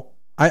table.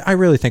 I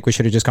really think we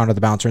should have just gone to the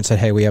bouncer and said,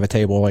 hey, we have a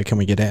table. Like, can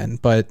we get in?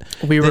 But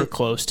we were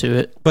close to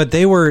it. But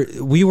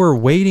we were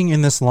waiting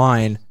in this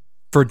line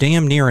for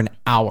damn near an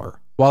hour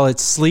while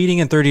it's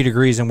sleeting and 30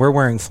 degrees, and we're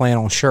wearing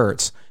flannel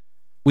shirts.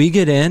 We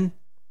get in.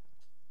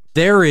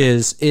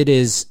 It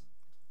is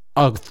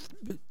a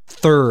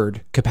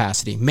third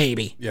capacity,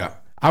 maybe. yeah.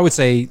 I would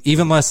say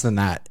even less than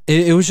that.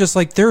 It was just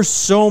like, there's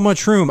so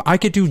much room. I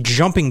could do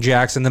jumping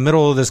jacks in the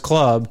middle of this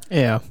club.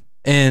 Yeah.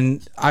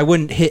 And I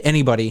wouldn't hit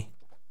anybody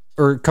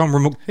or come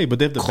remote. Hey, but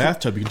they have the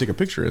bathtub you can take a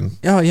picture in.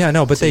 Oh yeah,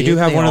 no, but they do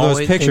have one of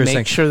those pictures. They make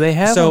things. sure they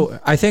have So them.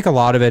 I think a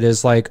lot of it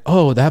is like,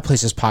 oh, that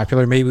place is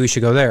popular. Maybe we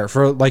should go there.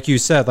 For like you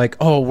said, like,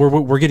 oh,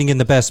 we're getting in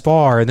the best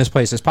bar and this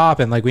place is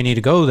popping. Like, we need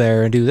to go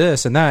there and do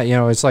this and that. You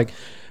know, it's like,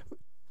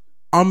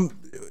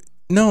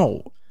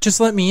 no, just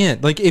let me in.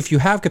 Like, if you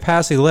have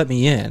capacity, let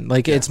me in.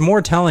 Like, it's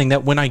more telling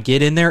that when I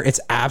get in there, it's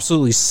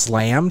absolutely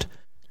slammed.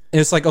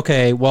 It's like,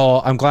 okay,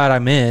 well, I'm glad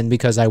I'm in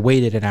because I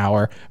waited an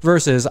hour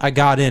versus I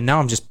got in. Now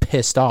I'm just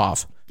pissed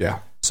off. Yeah.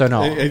 So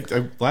no.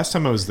 Last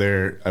time I was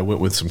there, I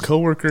went with some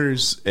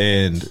coworkers,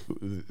 and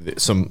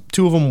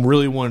two of them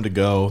really wanted to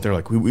go. They're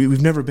like,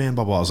 we've never been,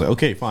 blah, blah. I was like,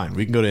 okay, fine.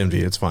 We can go to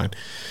Envy. It's fine.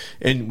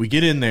 And we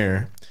get in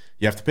there.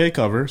 You have to pay a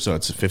cover, so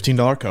it's a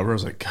 $15 cover. I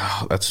was like,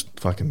 God, that's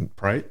fucking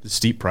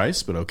steep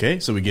price, but okay.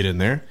 So we get in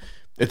there.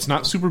 It's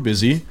not super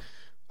busy.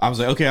 I was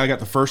like, okay, I got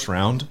the first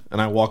round,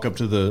 and I walk up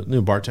to the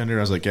new bartender.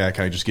 I was like, yeah,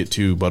 can I just get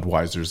 2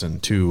 Budweisers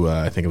and 2,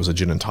 I think it was a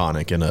gin and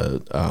tonic and a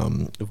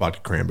vodka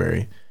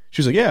cranberry. She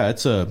was like, yeah,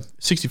 it's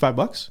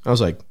 $65. I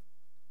was like,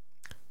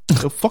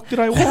 the fuck did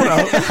I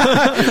want?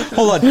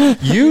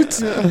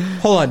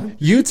 Hold on.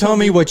 You tell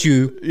me what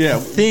you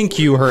think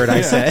you heard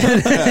I said.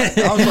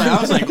 Yeah.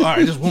 I was like, all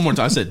right, just one more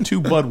time. I said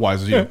 2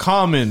 Budweisers,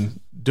 common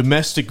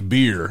domestic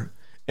beer,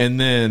 and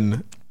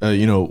then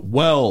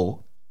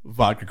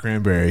vodka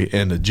cranberry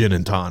and a gin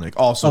and tonic,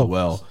 also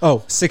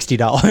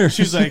 $60.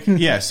 She's like,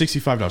 yeah,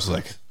 $65. I was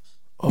like,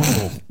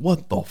 oh,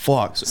 what the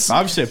fuck? So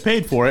obviously I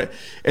paid for it,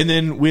 and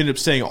then we ended up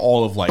staying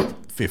all of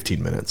like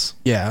 15 minutes.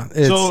 Yeah.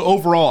 So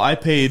overall I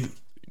paid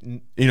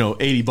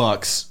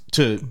 $80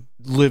 to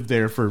live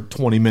there for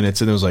 20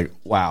 minutes, and it was like,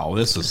 wow,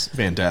 this is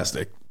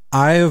fantastic.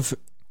 I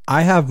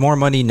have more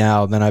money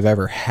now than I've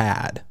ever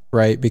had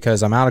right?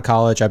 Because I'm out of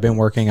college, I've been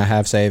working, I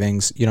have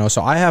savings, you know,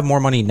 so I have more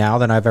money now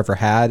than I've ever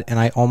had, and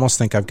I almost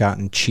think I've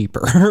gotten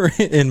cheaper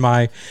in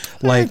my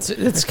like.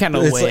 It's kind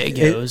of the way it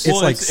goes.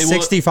 It's like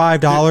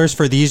 $65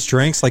 for these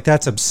drinks. Like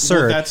that's absurd.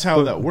 Well, that's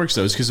how that works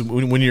though. Is because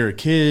when you're a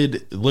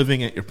kid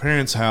living at your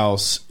parents'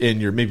 house and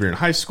maybe you're in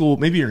high school,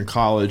 maybe you're in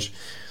college,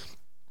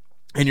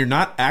 and you're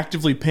not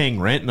actively paying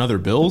rent and other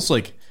bills,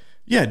 like.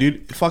 Yeah,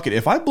 dude, fuck it.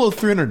 If I blow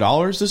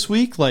 $300 this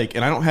week, like,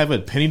 and I don't have a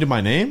penny to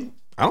my name,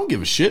 I don't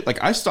give a shit. Like,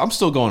 I'm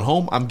still going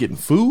home. I'm getting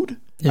food.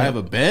 Yeah. I have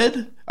a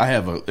bed.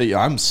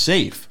 I'm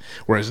safe.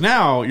 Whereas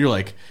now you're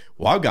like,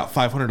 well, I've got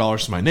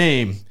 $500 to my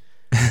name.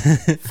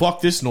 Fuck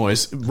this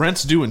noise.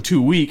 Rent's due in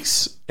 2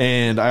 weeks,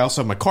 and I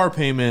also have my car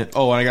payment.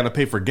 Oh, and I got to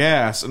pay for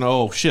gas. And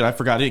oh shit, I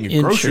forgot to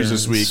get groceries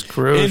this week.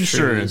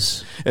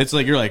 Insurance. It's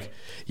like you're like,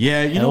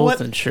 yeah, you know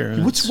what?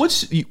 Insurance.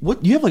 What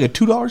you have like a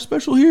 $2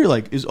 special here?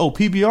 Like is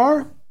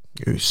PBR?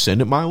 You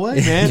send it my way,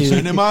 man.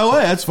 Send it my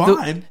way. That's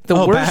fine. The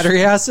worst,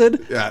 battery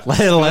acid? Yeah.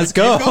 Let's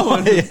go.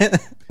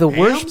 The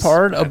worst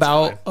part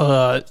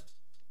about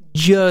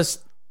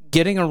just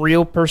getting a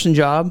real person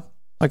job,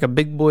 like a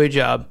big boy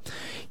job,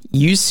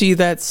 you see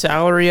that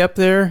salary up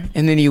there,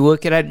 and then you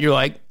look at it, you're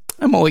like,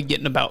 I'm only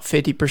getting about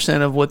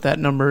 50% of what that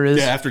number is.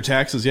 Yeah, after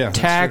taxes, yeah.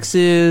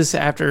 Taxes,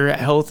 after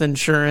health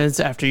insurance,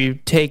 after you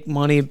take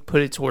money,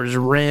 put it towards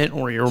rent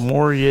or your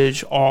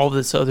mortgage, all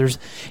this others.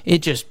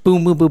 It just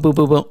boom, boom, boom, boom,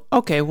 boom, boom.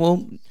 Okay,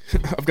 well,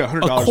 I've got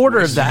 $100. A quarter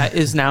of that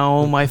is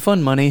now my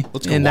fun money,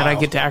 and that I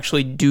get to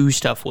actually do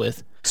stuff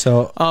with.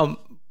 So,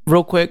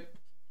 real quick,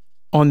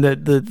 on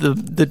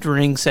the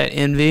drinks at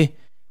Envy,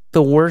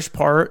 the worst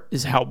part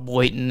is how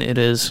blatant it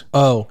is.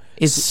 Oh,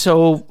 it's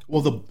so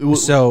well.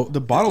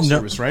 The bottle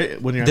service,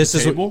 right? When you're at the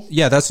table,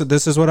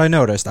 this is what I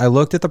noticed. I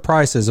looked at the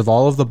prices of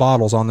all of the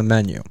bottles on the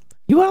menu.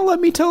 You want to let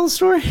me tell the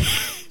story?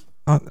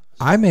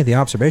 I made the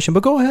observation,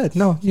 but go ahead.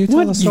 No, you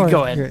tell the story.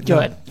 Go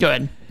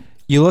ahead.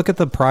 You look at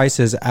the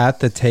prices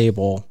at the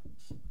table.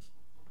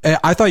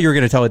 I thought you were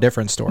going to tell a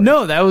different story.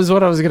 No, that was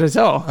what I was going to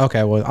tell.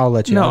 Okay, well, I'll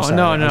let you. No.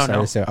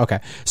 Okay,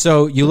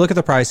 so you look at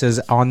the prices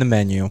on the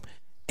menu.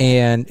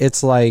 And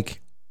it's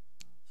like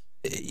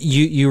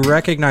you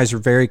recognize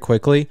very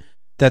quickly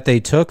that they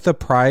took the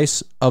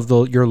price of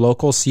your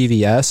local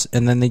CVS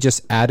and then they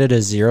just added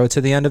a 0 to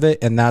the end of it,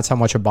 and that's how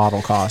much a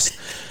bottle cost.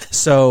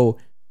 So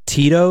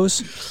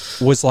Tito's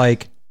was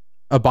like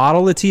a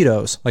bottle of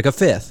Tito's, like a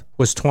fifth,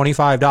 was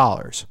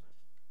 $25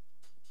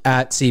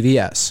 at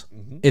CVS.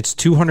 Mm-hmm. It's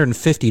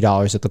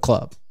 $250 at the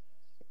club.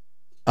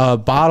 A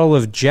bottle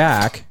of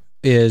Jack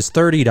is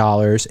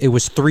 $30. It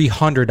was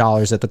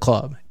 $300 at the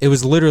club. It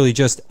was literally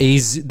just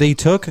they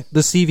took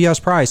the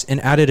CVS price and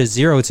added a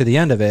 0 to the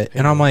end of it.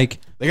 And I'm like,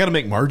 they got to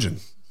make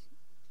margin.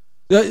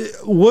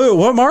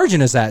 What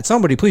margin is that?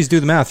 Somebody please do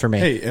the math for me.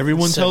 Hey,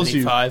 everyone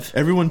 75.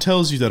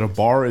 tells you that a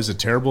bar is a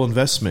terrible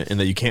investment and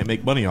that you can't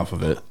make money off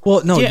of it.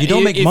 Well, no, you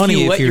don't make money if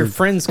you if let your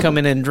friends come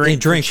in and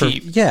drink for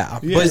cheap.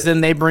 Because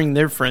then they bring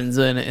their friends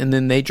in and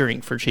then they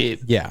drink for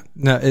cheap. Yeah.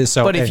 No,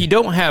 so, but if you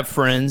don't have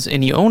friends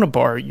and you own a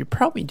bar, you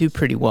probably do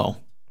pretty well.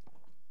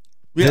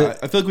 Yeah,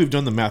 I feel like we've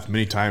done the math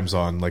many times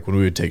on like when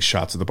we would take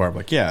shots at the bar. I'm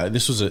like, yeah,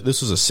 this was a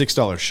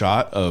 $6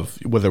 shot of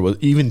whether it was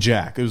even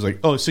Jack. It was like,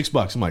 oh,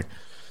 $6. I'm like,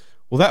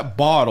 well, that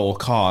bottle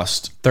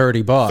cost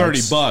 $30.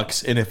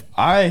 $30, and if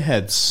I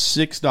had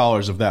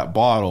 $6 of that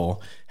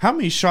bottle, how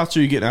many shots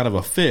are you getting out of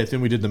a fifth?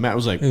 And we did the math. It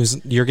was like,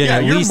 you're getting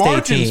at least 18. Your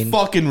margin's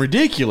fucking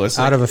ridiculous.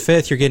 Out of a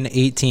fifth, you're getting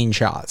 18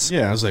 shots.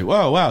 Yeah, I was like,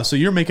 wow. So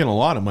you're making a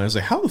lot of money. I was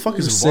like, how the fuck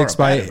is a bar a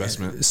bad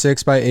investment?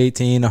 6 by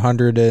 18,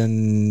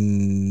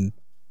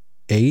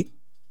 108,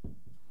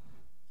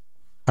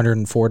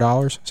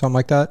 $104, something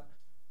like that.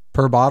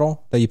 Per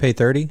bottle that you pay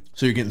 $30,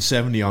 so you're getting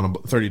 $70 on a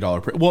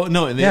 $30. Well,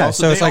 no, and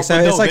so it's like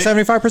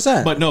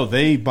 75%. But no,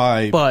 they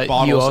buy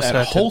bottles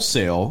at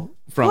wholesale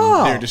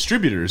from their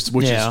distributors,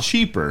 which is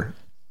cheaper.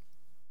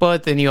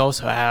 But then you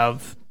also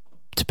have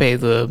to pay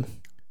the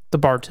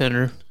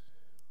bartender.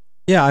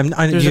 Yeah,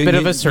 there's a bit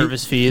of a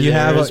service fee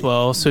there as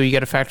well, so you got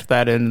to factor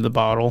that into the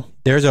bottle.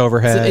 There's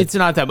overhead. It's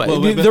not that much.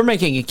 They're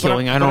making a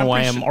killing. I don't know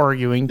why I'm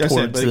arguing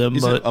towards them.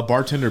 But a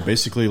bartender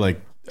basically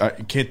like.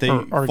 Can't they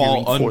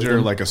fall under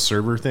like a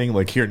server thing,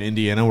 like here in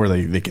Indiana, where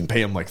they can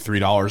pay them like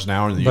 $3 an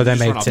hour, and but they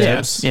make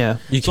tips? Yeah,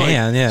 you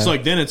can. So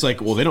like then it's like,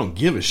 well, they don't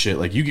give a shit.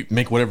 Like you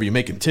make whatever you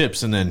make in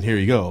tips, and then here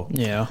you go.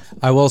 Yeah,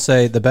 I will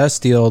say the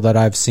best deal that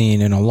I've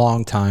seen in a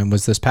long time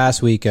was this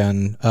past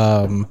weekend.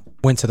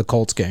 Went to the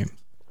Colts game,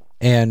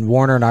 and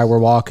Warner and I were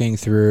walking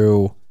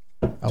through.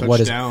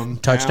 Touchdown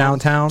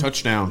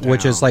Town,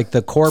 which is like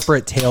the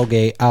corporate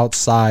tailgate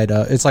outside.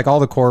 It's like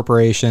all the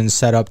corporations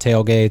set up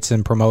tailgates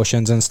and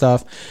promotions and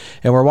stuff.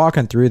 And we're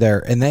walking through there,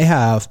 and they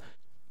have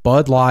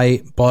Bud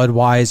Light,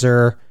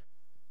 Budweiser.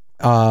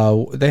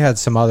 They had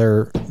some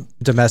other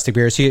domestic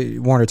beers.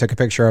 Warner took a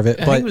picture of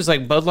it. I think it was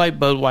like Bud Light,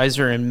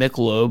 Budweiser, and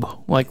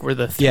Michelob. Like were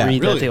the three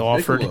that they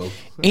offered.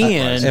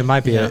 And it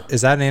might be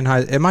is that an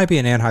Anheuser? It might be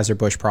an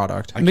Anheuser-Busch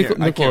product. I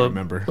can't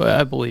remember.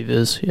 I believe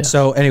is. Yeah.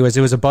 So, anyways,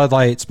 it was a Bud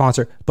Light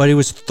sponsor, but it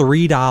was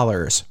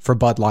 $3 for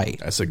Bud Light.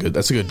 That's a good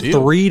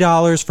deal.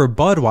 $3 for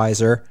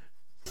Budweiser,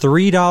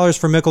 $3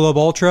 for Michelob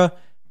Ultra,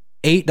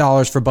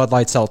 $8 for Bud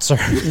Light Seltzer.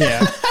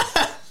 Yeah.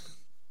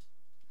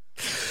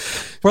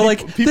 We're like,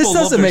 People this love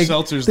doesn't their make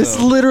seltzers, this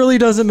though. literally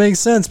doesn't make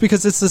sense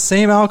because it's the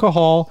same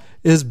alcohol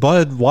as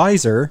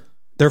Budweiser.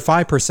 They're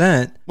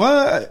 5%.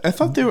 Well, I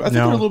thought they were. I think they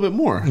were a little bit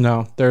more.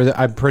 No,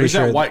 I'm pretty Is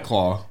sure. that White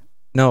Claw?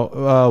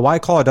 No,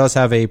 White Claw does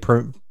have a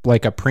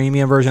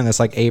premium version that's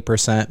like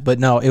 8%, but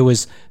no, it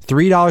was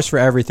 $3 for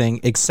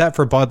everything except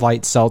for Bud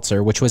Light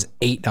Seltzer, which was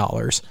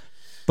 $8.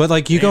 But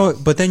like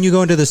then you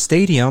go into the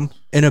stadium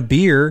and a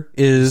beer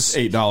is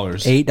 $8. $8.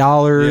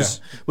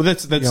 Yeah. Well,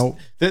 that's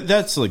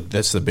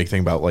that's the big thing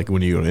about like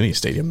when you go to any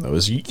stadium though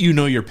is you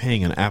know you're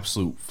paying an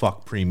absolute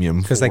fuck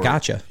premium Because they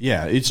got you.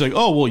 Yeah, it's like,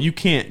 oh well, you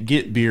can't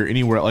get beer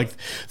anywhere. Like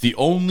the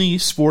only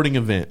sporting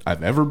event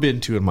I've ever been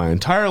to in my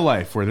entire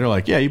life where they're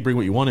like, yeah, you bring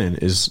what you want in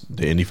is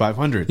the Indy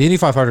 500. The Indy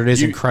 500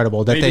 is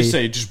incredible. That They just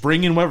say just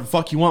bring in whatever the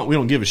fuck you want. We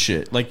don't give a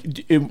shit. Like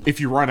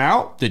if you run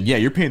out, then yeah,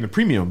 you're paying the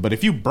premium. But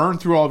if you burn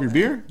through all of your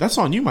beer, that's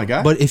on you, my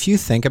guy. But if you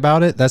think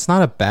about it, that's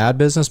not a bad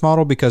business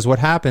model because what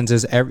happens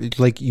is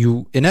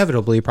you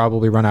inevitably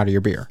probably run out of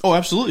your beer. Oh,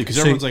 absolutely, because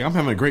everyone's like, I'm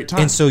having a great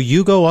time. And so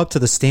you go up to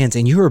the stands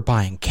and you are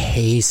buying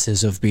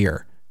cases of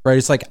beer, right?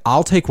 It's like,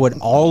 I'll take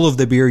all of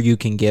the beer you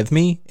can give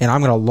me and I'm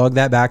going to lug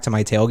that back to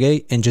my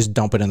tailgate and just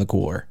dump it in the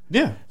cooler.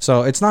 Yeah.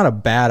 So it's not a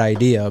bad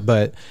idea,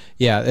 but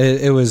yeah,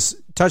 it was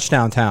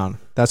Touchdown Town.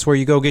 That's where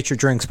you go get your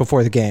drinks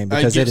before the game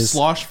because get it is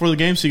sloshed for the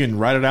game so you can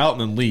write it out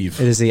and then leave.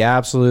 It is the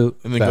absolute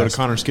And then best. go to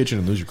Connor's Kitchen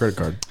and lose your credit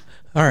card.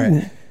 All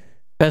right.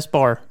 Best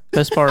bar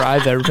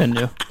I've ever been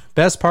to.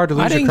 Best bar to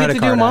lose I your didn't credit get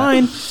to card do at.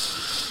 mine.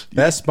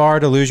 Best bar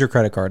to lose your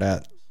credit card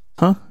at.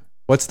 Huh?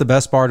 What's the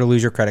best bar to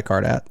lose your credit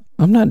card at?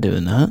 I'm not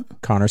doing that.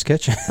 Connor's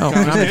Kitchen. Oh,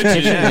 Connor's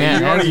Kitchen.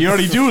 Yeah, You're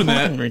already doing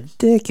that. fucking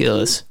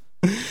ridiculous.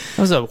 That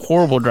was a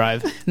horrible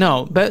drive.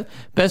 No,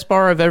 best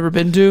bar I've ever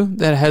been to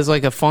that has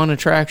like a fun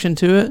attraction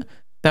to it.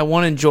 That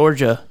one in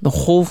Georgia, the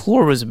whole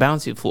floor was a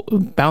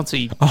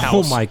bouncy house.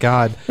 Oh my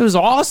God. It was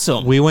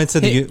awesome. We went to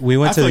I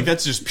feel like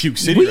that's just Puke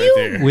City right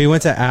there. we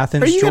went to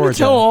Athens, Are you going to Georgia.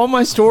 tell all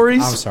my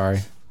stories? I'm sorry.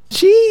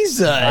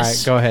 Jesus. All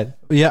right, go ahead.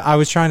 Yeah, I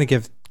was trying to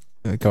give.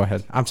 Go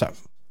ahead. I'm sorry.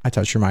 I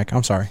touched your mic.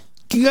 I'm sorry.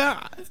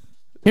 God.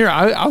 Here,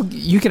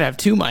 you can have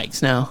 2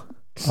 mics now.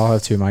 I'll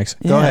have 2 mics.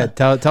 Go Yeah. ahead.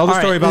 Tell the All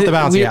story right, about the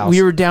bouncy house.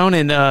 We were down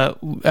in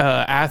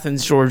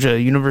Athens, Georgia,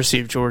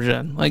 University of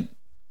Georgia. Like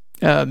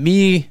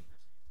me,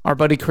 our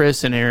buddy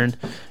Chris, and Aaron,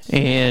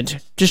 and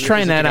just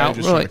trying that out.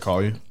 Just We're trying like, to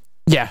call you.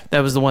 yeah,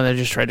 that was the one that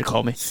just tried to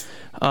call me.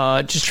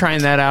 Just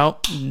trying that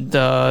out,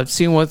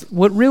 seeing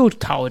what real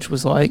college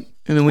was like,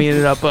 and then we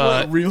ended up.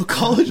 Real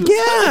college?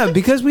 Yeah,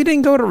 because we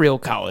didn't go to real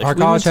college. Our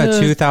We college went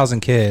had to- 2,000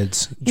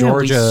 kids. Yeah, we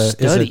Georgia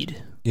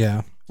studied.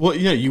 Yeah. Well,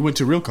 yeah, you went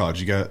to real college.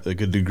 You got a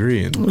good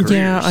degree in careers.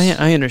 Yeah,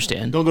 I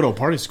understand. Don't go to a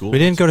party school. We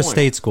didn't go to What's the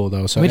state school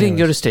though. So We didn't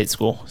go to state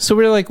school. So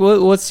we were like, well,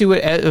 let's see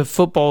what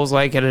football is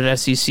like at an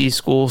SEC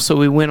school. So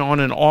we went on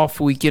an off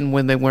weekend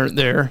when they weren't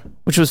there,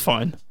 which was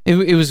fun.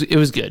 It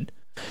was good.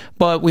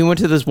 But we went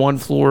to this one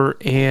floor,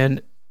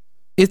 and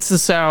it's the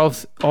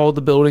South. All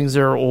the buildings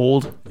there are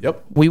old. point?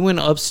 Yep. We went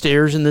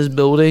upstairs in this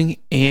building,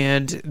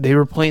 and they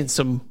were playing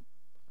some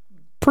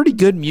pretty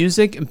good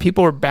music, and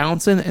people were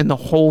bouncing, and the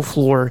whole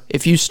floor,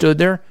 if you stood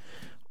there,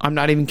 I'm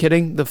not even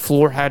kidding, the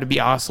floor had to be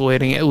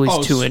oscillating at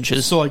least 2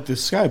 inches. So like the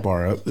Sky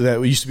Bar up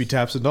that used to be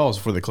Taps and Dolls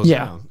before they closed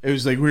Yeah. down. It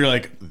was like we were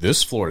like,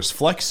 this floor is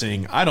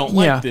flexing. I don't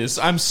like Yeah. this.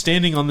 I'm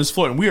standing on this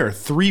floor, and we are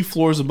 3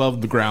 floors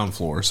above the ground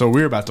floor. So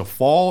we're about to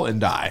fall and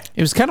die.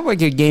 It was kind of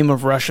like a game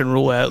of Russian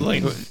roulette.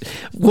 Like,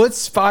 what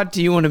spot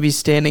do you want to be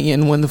standing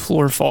in when the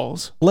floor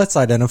falls? Let's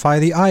identify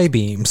the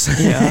I-beams.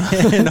 Yeah.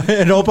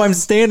 and hope I'm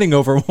standing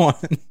over one.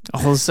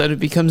 All of a sudden, it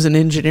becomes an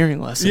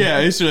engineering lesson. Yeah,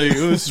 it's like,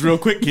 this is real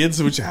quick, kids.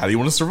 How do you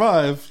want to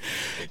survive?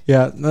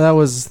 Yeah, that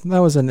was an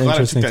Glad I took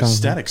interesting that time.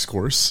 statics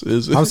course.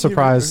 I'm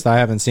surprised I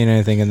haven't seen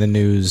anything in the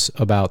news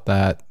about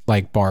that,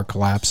 like bar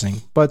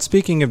collapsing. But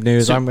speaking of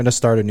news, I'm going to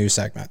start a new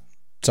segment.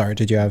 Sorry,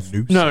 did you have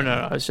news?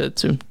 No, I said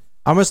soon.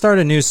 I'm going to start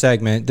a new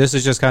segment. This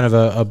is just kind of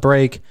a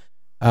break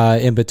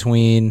in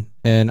between.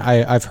 And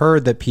I've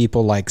heard that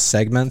people like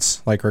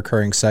segments, like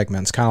recurring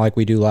segments, kind of like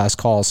we do last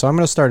call. So I'm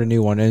going to start a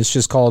new one, and it's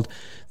just called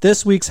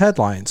This Week's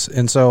Headlines.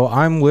 And so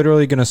I'm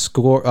literally going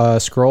to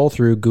scroll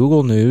through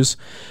Google News,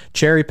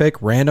 cherry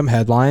pick random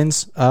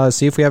headlines,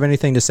 see if we have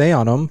anything to say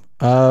on them,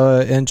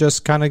 and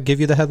just kind of give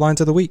you the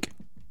headlines of the week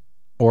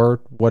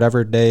or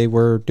whatever day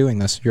we're doing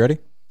this. You ready?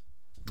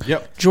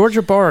 Yep.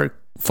 Georgia bar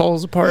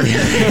falls apart.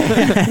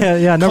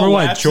 Yeah, number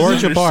one, Collapses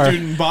Georgia under bar.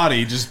 student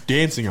body just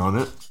dancing on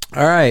it.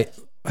 All right.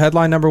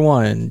 Headline number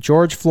one,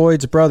 George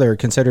Floyd's brother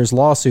considers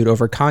lawsuit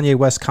over Kanye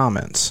West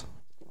comments.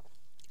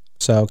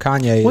 So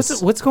Kanye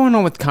is... What's going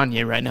on with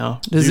Kanye right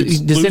now? Does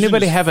Dude's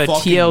anybody losing have a his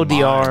fucking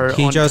TLDR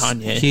mind. on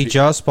Kanye? He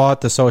just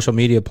bought the social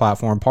media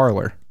platform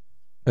Parler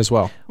as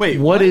well. Wait,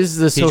 What is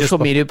the just social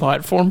bu- media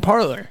platform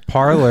Parler?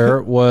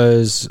 Parler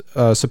was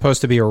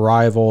supposed to be a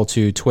rival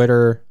to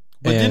Twitter.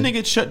 But didn't and- they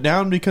get shut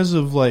down because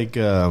of like?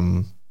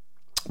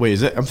 Wait,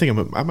 is that?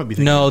 I might be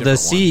thinking. No, of a the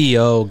different one.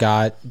 CEO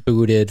got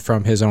booted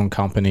from his own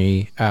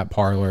company at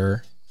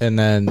Parler. And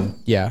then,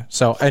 yeah.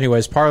 So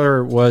anyways,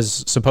 Parler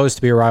was supposed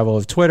to be a rival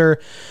of Twitter,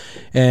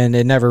 and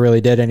it never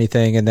really did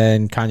anything. And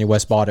then Kanye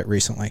West bought it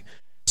recently.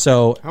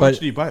 So, How much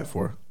did he buy it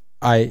for?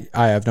 I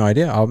have no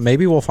idea.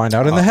 Maybe we'll find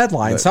out in the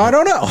headline. So I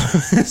don't know.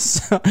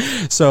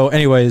 so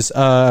anyways,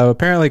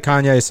 apparently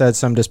Kanye said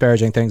some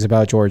disparaging things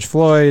about George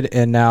Floyd,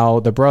 and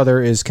now the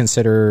brother is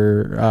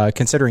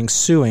considering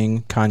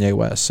suing Kanye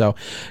West. So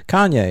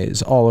Kanye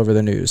is all over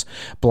the news.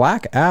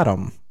 Black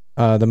Adam,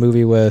 the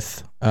movie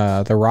with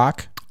The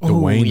Rock,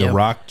 Dwayne The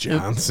Rock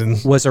Johnson,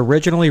 was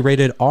originally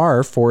rated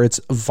R for its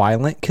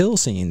violent kill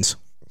scenes.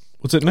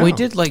 What's it now? We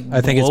did like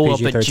I think it's blow up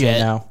a PG-13 jet.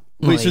 now.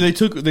 Wait, so they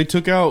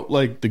took out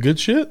like the good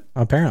shit?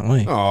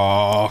 Apparently.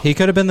 Oh, He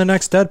could have been the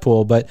next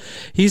Deadpool, but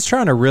he's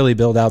trying to really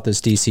build out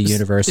this DC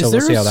universe, so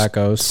we'll see how that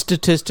goes.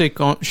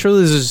 Statistic on surely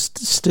there's a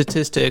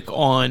statistic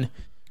on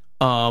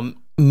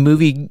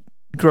movie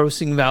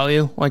grossing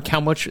value, like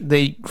how much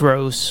they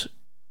gross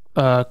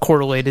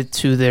correlated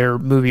to their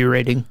movie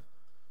rating.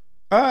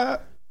 no,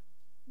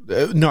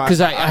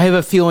 Because I have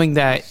a feeling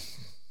that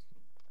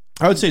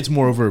I would say it's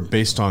more over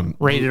based on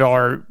rated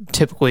R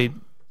typically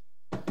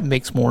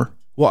makes more.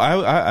 Well,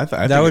 I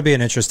think That would be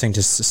an interesting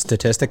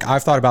statistic.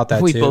 I've thought about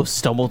that We too. both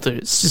stumbled through. I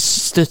would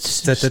say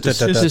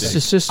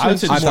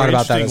the I thought more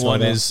about that interesting as well, one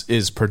though.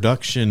 is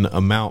production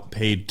amount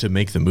paid to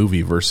make the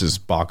movie versus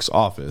box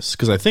office.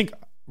 Because I think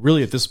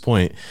really at this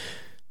point,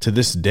 to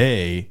this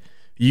day,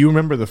 you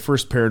remember the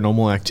first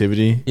Paranormal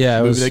Activity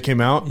movie that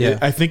came out? Yeah.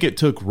 I think it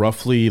took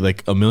roughly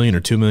like $1 million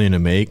or $2 million to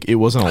make. It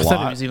wasn't a I lot.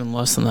 thought it was even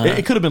less than that.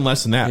 It could have been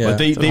less than that, Yeah. but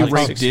they Like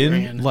raked in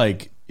 $6,000.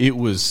 like it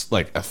was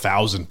like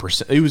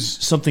 1,000%. It was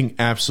something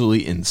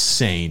absolutely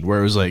insane. Where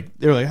it was like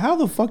they were like, "How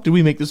the fuck did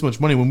we make this much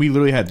money when we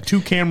literally had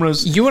 2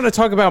 cameras?" You want to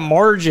talk about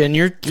margin?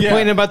 You're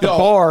complaining about the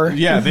bar.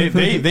 Yeah,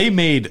 they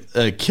made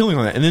a killing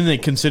on that, and then they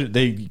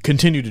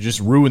continued to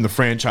just ruin the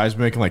franchise,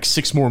 making like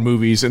 6 more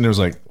movies. And there's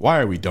like, why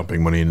are we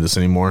dumping money into this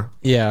anymore?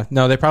 Yeah,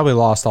 no, they probably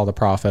lost all the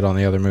profit on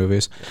the other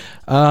movies.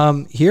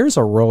 Here's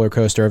a roller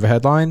coaster of a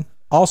headline,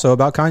 also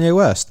about Kanye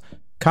West.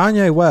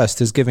 Kanye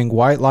West is giving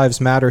White Lives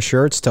Matter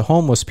shirts to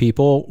homeless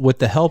people with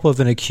the help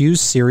of an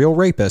accused serial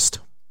rapist.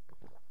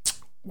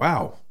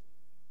 Wow,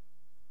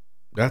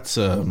 that's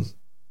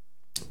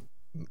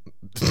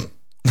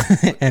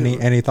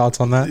Any thoughts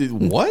on that?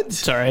 what?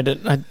 Sorry,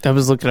 I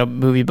was looking up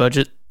movie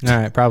budget. All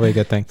right, probably a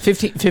good thing.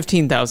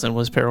 15,000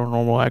 was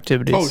Paranormal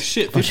Activities. Oh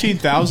shit,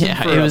 15,000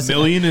 Yeah, for it a was-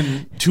 million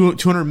and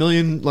 200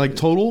 million like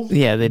total.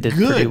 Yeah, they did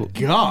pretty. Good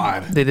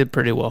God. They did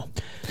pretty well.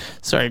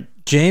 Sorry.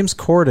 James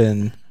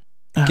Corden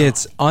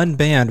gets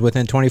unbanned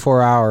within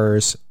 24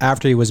 hours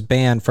after he was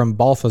banned from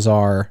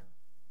Balthazar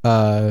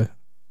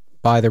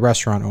by the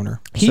restaurant owner.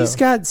 He's So-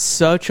 got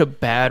such a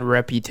bad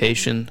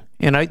reputation,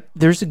 and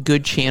there's a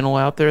good channel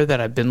out there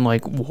that I've been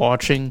like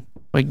watching,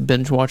 like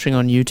binge watching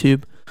on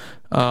YouTube.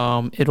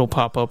 It'll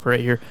pop up right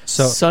here.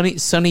 So- Sunny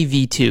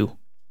V2.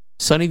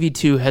 Sunny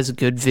V2 has a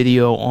good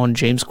video on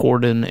James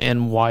Corden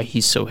and why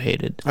he's so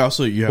hated.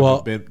 Also, you have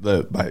Well- been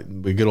by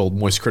the good old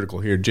Moist Critical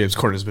here. James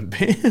Corden has been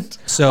banned.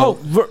 So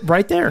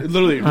Right there.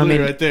 Literally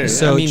right there.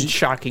 So- I mean,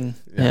 shocking.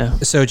 Yeah.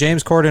 So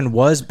James Corden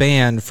was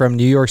banned from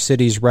New York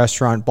City's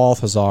restaurant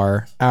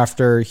Balthazar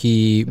after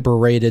he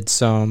berated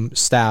some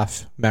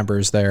staff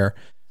members there.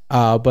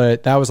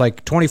 But that was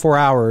like 24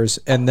 hours,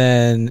 and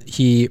then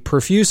he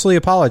profusely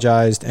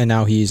apologized, and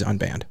now he's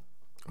unbanned.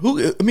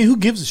 Who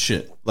gives a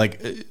shit?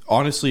 Like,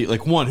 honestly,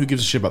 like, one, who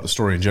gives a shit about the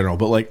story in general?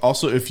 But, like,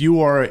 also, if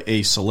you are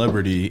a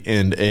celebrity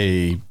and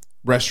a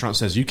restaurant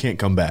says you can't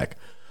come back,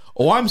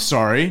 oh, I'm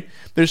sorry.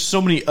 There's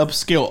so many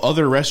upscale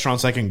other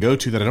restaurants I can go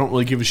to that I don't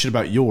really give a shit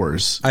about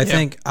yours. I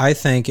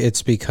think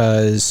it's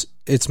because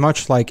it's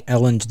much like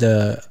Ellen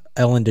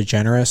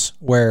DeGeneres,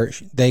 where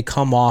they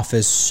come off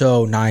as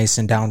so nice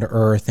and down to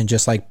earth and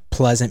just like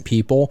pleasant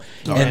people,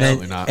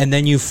 absolutely not. and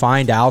then you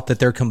find out that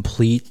they're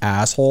complete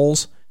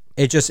assholes.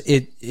 It just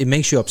it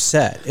makes you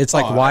upset. It's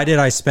like, why did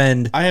I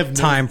spend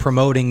time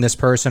promoting this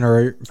person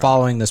or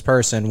following this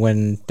person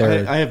when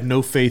they're? I have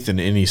no faith in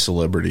any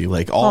celebrity.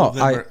 Like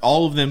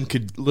all of them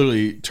could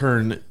literally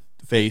turn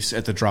face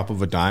at the drop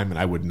of a dime, and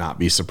I would not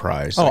be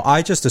surprised.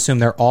 I just assume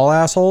they're all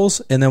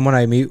assholes, and then when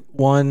I meet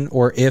one,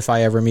 or if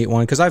I ever meet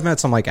one, because I've met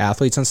some like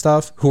athletes and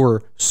stuff who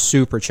are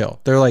super chill.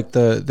 They're like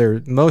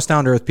they're most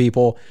down to earth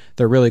people.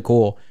 They're really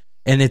cool.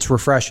 And it's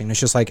refreshing. It's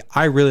just like,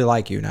 I really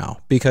like you now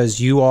because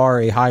you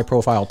are a high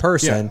profile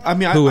person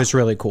who is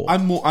really cool.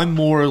 I'm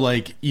more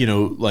like,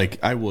 like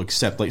I will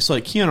accept like, so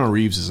like Keanu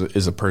Reeves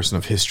is a person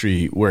of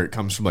history where it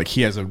comes from, like,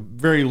 he has a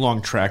very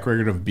long track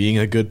record of being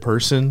a good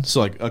person.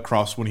 So like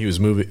across when he was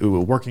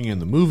working in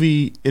the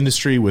movie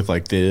industry with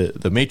like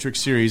the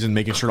Matrix series and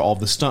making sure all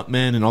the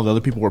stuntmen and all the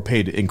other people were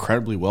paid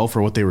incredibly well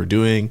for what they were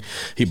doing.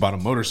 He bought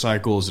him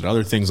motorcycles and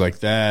other things like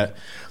that.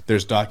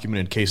 There's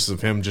documented cases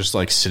of him just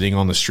like sitting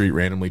on the street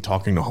randomly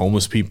talking to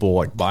homeless people,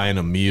 like buying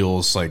them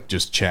meals, like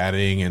just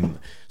chatting. And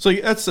so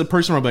like, that's the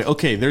person where I'm like,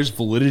 okay, there's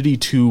validity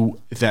to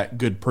that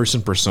good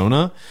person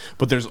persona,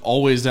 but there's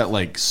always that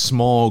like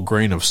small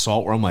grain of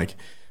salt where I'm like,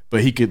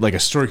 but he could, like, a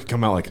story could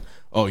come out like,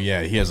 oh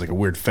yeah, he has like a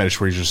weird fetish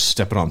where he's just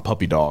stepping on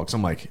puppy dogs.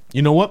 I'm like,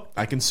 you know what?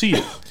 I can see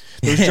it.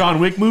 Those John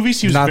Wick movies,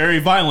 he was very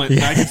violent.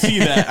 I can see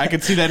that. I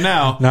can see that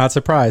now. Not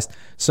surprised.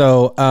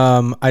 So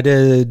I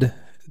did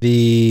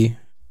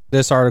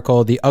this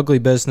article, The Ugly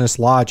Business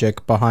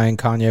Logic Behind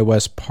Kanye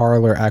West's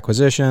Parler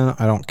Acquisition.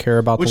 I don't care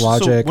about the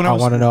logic. I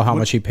want to know how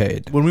much he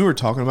paid. When we were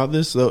talking about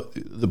this,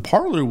 the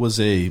Parler was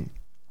a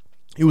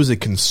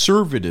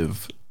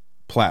conservative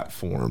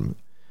platform.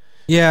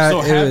 Yeah,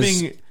 so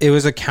it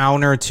was a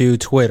counter to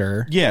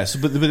Twitter. Yes,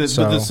 but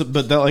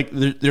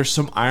there's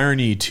some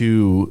irony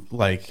to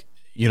like,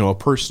 you know, a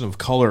person of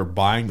color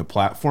buying the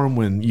platform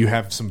when you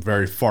have some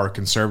very far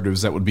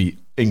conservatives that would be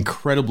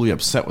incredibly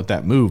upset with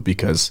that move,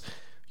 because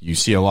you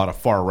see a lot of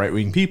far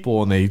right-wing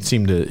people and they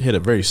seem to hit a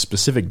very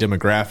specific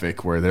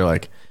demographic where they're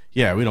like,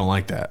 yeah, we don't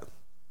like that.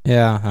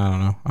 Yeah, I don't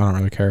know. I don't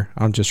really care.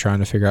 I'm just trying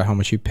to figure out how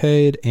much he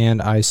paid,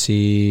 and I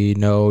see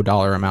no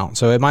dollar amount.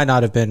 So it might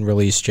not have been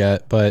released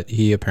yet, but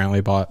he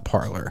apparently bought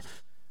Parler.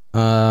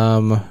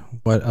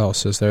 What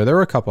else is there? There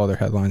were a couple other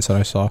headlines that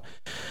I saw.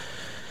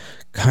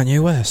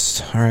 Kanye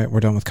West. All right,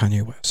 we're done with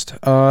Kanye West.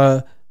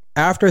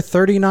 After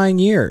 39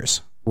 years,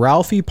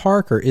 Ralphie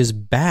Parker is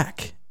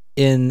back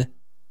in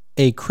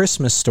A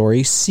Christmas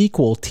Story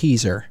sequel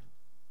teaser.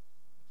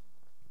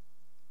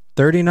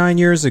 39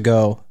 years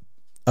ago,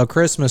 A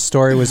Christmas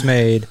Story was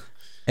made,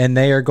 and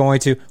they are going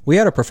to... We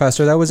had a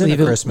professor that was in A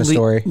Christmas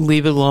Story.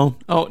 Leave it alone.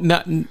 Oh,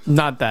 not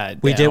that.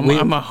 I'm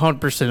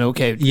 100%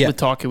 okay with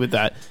talking with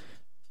that.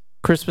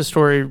 Christmas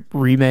Story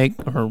remake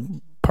or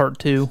part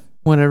 2,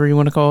 whatever you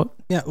want to call it.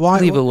 Yeah, well,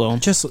 leave it alone.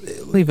 Just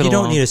leave it alone. You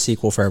don't need a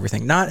sequel for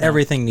everything. Not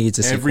everything needs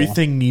a sequel.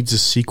 Everything needs a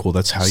sequel.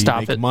 That's how you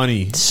make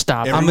money.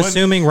 Stop it. I'm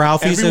assuming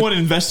Everyone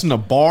invest in a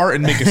bar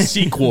and make a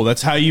sequel.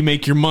 That's how you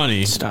make your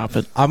money. Stop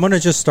it. I'm going to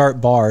just start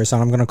bars,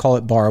 and I'm going to call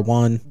it Bar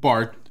 1.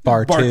 Bar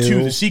 2,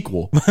 the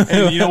sequel.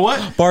 And you know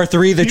what? Bar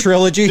 3, the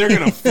trilogy. They're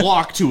going to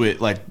flock to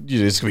it. Like,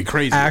 it's going to be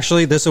crazy.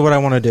 Actually, this is what I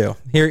want to do.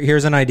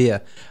 Here's an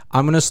idea.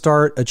 I'm going to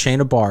start a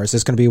chain of bars.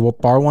 It's going to be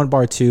Bar 1,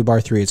 Bar 2,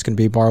 Bar 3. It's going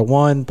to be Bar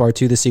 1, Bar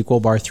 2, the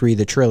sequel, Bar 3,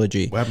 the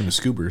trilogy. What happened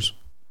to Scoobers?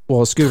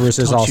 Well, Scoobers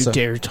is also...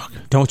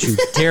 Don't you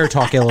dare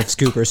talk ill of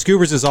Scoobers.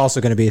 Scoobers is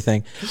also going to be a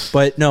thing.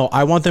 But no,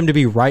 I want them to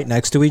be right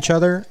next to each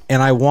other,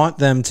 and I want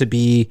them to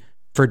be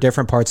for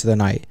different parts of the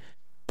night.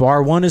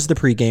 Bar 1 is the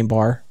pregame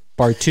bar.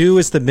 Bar 2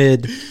 is the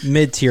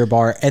mid-tier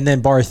bar, and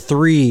then Bar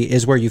 3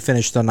 is where you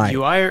finish the night.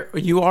 You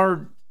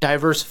are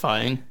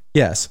diversifying.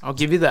 Yes. I'll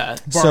give you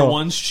that. Bar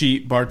 1's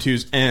cheap, Bar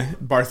 2's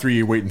Bar 3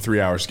 you're waiting 3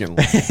 hours getting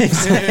lunch.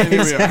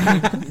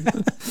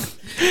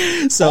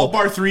 So all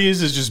Bar 3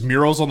 is just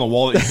murals on the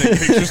wall that you take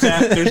pictures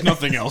at. There's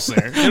nothing else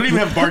there. They don't even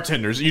have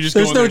bartenders. You just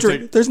there's no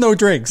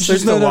drinks.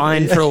 There's no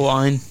line for a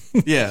wine.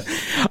 Yeah.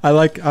 I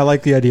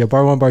like the idea.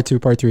 Bar 1, Bar 2,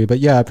 Bar 3. But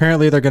yeah,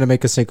 apparently they're going to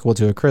make a sequel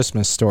to A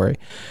Christmas Story.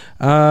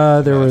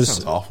 That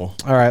sounds awful.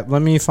 All right,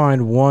 let me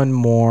find one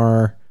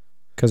more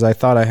because I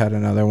thought I had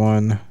another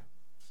one.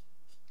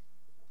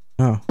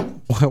 Oh,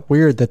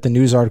 weird that the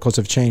news articles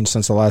have changed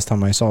since the last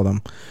time I saw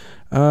them.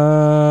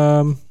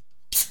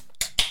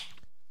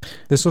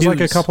 This was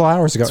like a couple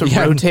hours ago. It's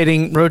a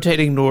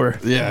rotating door.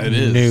 Yeah, it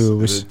is.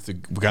 News. We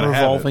gotta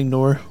revolving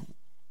door.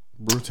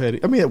 Rotating.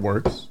 I mean, it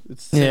works.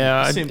 It's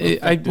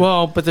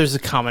but there's a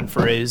common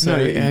phrase. No,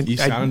 you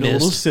sounded a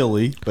little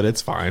silly, but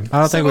it's fine. I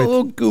don't think a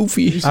little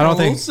goofy. You sound a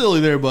little silly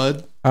there,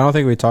 bud. I don't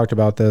think we talked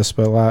about this,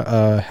 but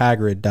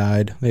Hagrid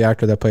died. The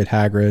actor that played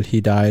Hagrid,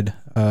 he died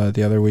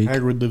the other week.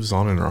 Hagrid lives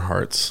on in our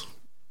hearts.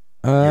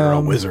 You're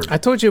a wizard. I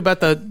told you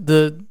about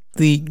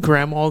the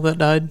grandma that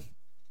died.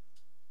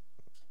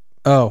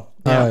 Oh,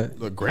 yeah.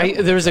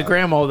 There was a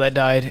grandma that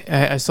died.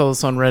 I saw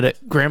this on Reddit.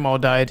 Grandma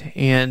died,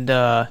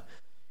 and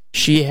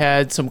she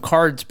had some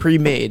cards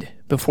pre-made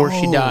before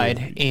she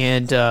died.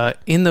 And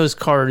in those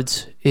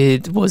cards,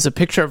 it was a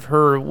picture of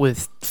her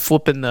with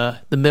flipping the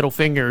middle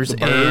fingers.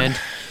 And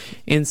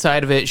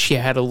inside of it, she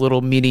had a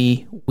little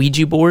mini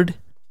Ouija board,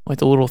 like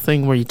the little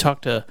thing where you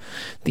talk to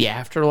the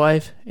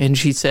afterlife. And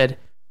she said,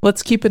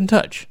 "Let's keep in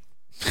touch."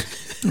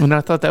 And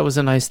I thought that was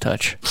a nice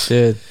touch.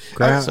 Dude,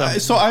 Grandma's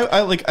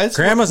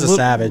a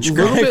savage.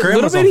 Little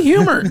bit of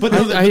humor, but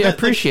I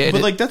appreciate it.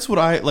 But like that's what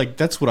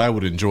I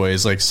would enjoy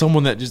is like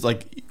someone that just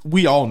like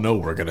we all know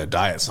we're gonna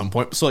die at some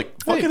point. So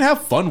like fucking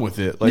have fun with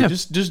it. Like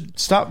just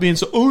stop being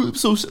so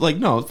like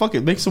no fuck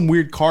it. Make some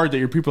weird card that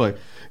your people are like.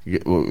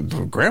 Well,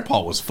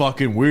 Grandpa was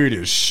fucking weird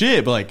as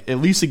shit, but like at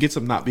least it gets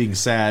them not being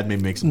sad,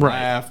 maybe makes them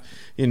laugh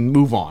and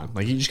move on.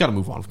 Like you just got to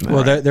move on from that.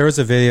 Well, there was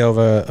a video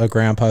of a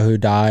grandpa who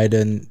died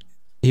and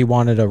he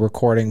wanted a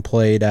recording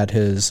played at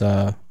his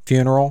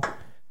funeral,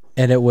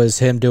 and it was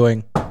him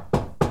doing,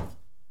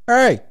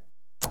 "Hey,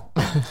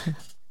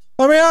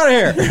 let me out of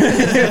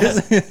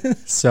here."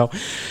 So,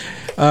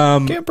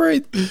 can't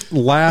breathe.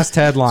 Last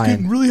headline. It's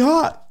getting really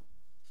hot.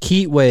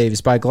 Heat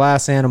Waves by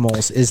Glass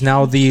Animals is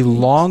now the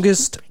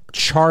longest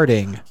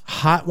charting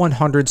Hot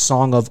 100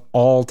 song of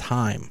all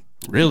time.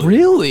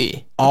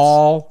 Really?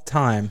 All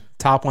time.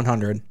 Top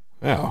 100.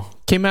 Wow.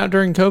 Came out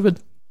during COVID.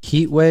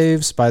 Heat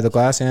Waves by the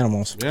Glass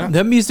Animals. Yeah.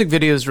 That music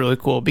video is really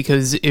cool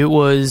because it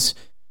was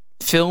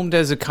filmed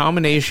as a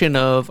combination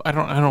of I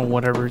don't know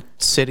whatever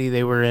city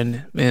they were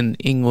in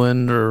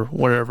England or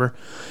whatever.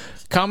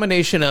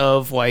 Combination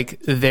of like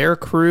their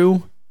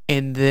crew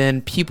and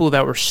then people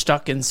that were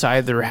stuck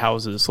inside their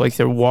houses. Like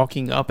they're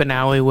walking up an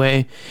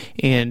alleyway,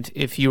 and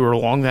if you were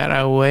along that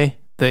alleyway,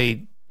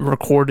 they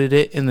recorded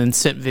it and then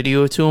sent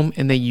video to them,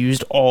 and they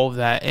used all of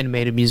that and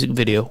made a music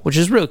video, which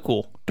is really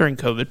cool during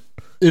COVID.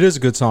 It is a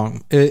good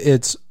song.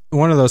 It's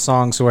one of those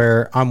songs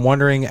where I'm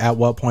wondering at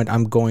what point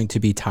I'm going to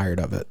be tired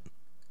of it.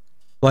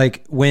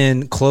 Like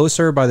when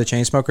Closer by the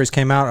Chainsmokers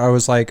came out, I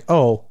was like,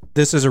 oh,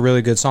 this is a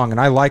really good song. And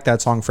I liked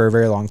that song for a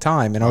very long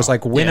time. And I was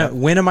like, when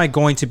am I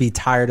going to be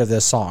tired of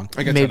this song?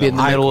 Maybe in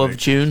the middle of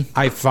June.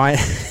 I find...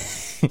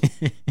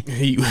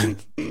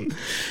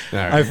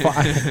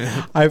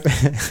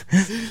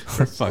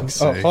 For fuck's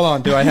sake. Oh, hold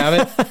on. Do I have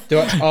it? I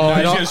just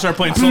gotta start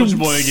playing Soulja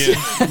Boy again.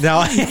 No,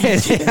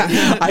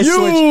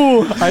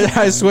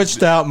 I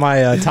switched out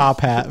my top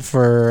hat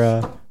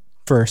for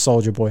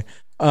Soulja Boy.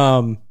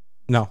 No,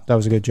 that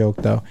was a good joke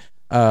though.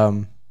 I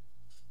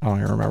don't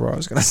even remember what I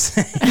was gonna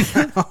say.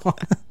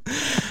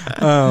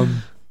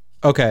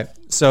 Okay,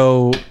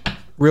 so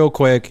real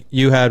quick,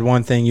 you had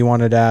one thing you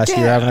wanted to ask.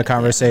 You're having a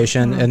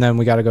conversation, and then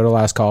we got to go to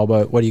last call.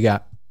 But what do you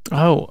got?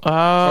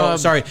 Oh,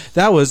 sorry,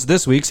 that was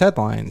this week's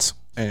headlines.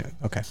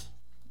 Okay.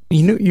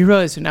 You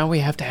realize now we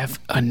have to have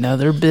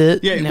another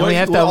bit. Yeah, now we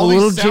have to have a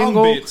little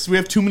jingle. Bits. We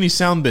have too many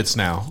sound bits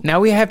now. Now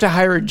we have to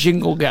hire a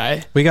jingle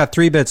guy. We got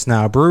 3 bits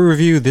now: brew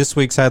review, this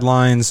week's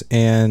headlines,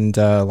 and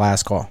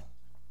last call.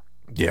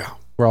 Yeah,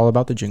 we're all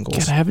about the jingles.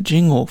 Gotta have a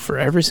jingle for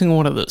every single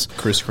one of those.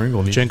 Chris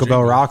Kringle needs Jingle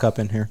Bell Rock up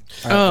in here.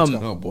 Right,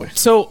 oh boy!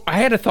 So I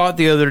had a thought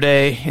the other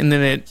day, and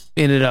then it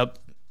ended up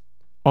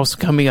also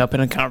coming up in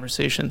a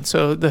conversation.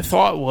 So the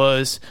thought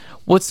was,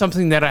 what's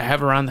something that I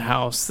have around the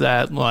house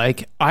that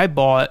like I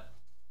bought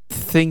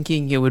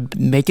thinking it would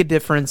make a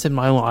difference in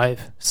my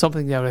life,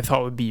 something that I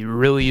thought would be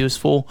really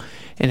useful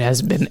and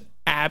has been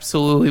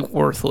absolutely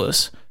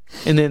worthless.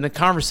 And then the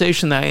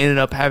conversation that I ended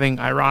up having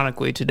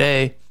ironically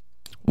today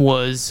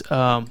was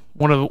one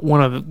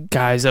of the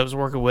guys I was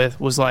working with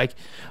was like,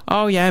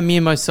 oh yeah, me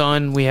and my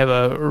sons have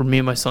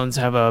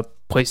a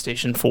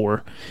PlayStation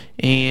 4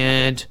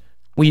 and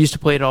we used to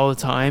play it all the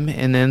time,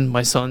 and then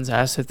my sons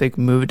asked if they could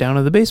move it down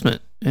to the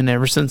basement, and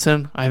ever since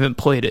then I haven't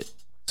played it.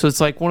 So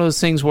it's like one of those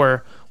things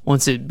where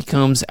once it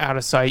becomes out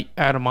of sight,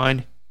 out of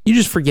mind, you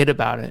just forget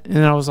about it.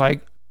 And I was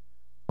like,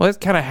 well, that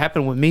kind of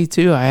happened with me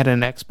too. I had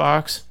an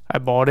Xbox. I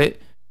bought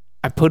it.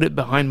 I put it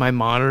behind my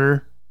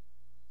monitor.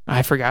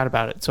 I forgot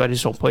about it. So I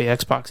just don't play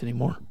Xbox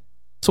anymore.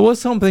 So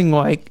what's something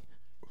like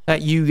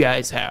that you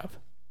guys have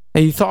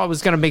that you thought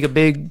was going to make a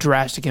big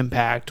drastic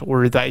impact,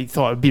 or that you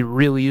thought would be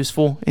really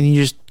useful and you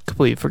just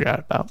completely forgot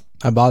about?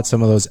 I bought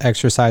some of those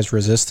exercise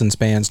resistance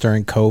bands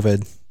during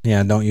COVID.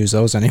 Yeah, don't use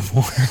those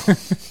anymore.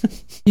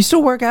 You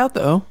still work out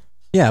though.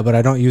 Yeah, but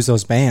I don't use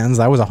those bands.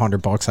 That was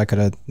 $100 I could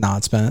have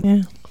not spent.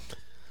 Yeah,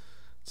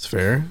 it's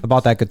fair. I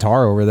bought that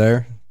guitar over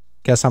there.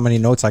 Guess how many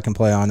notes I can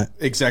play on it?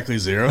 Exactly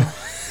 0.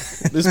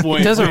 This boy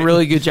he does a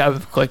really good job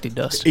of collecting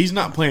dust. He's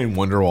not playing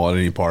Wonderwall at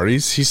any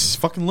parties. He's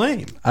fucking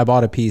lame. I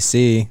bought a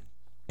PC.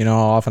 You know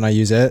how often I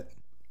use it?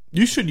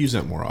 You should use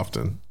it more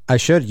often. I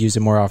should use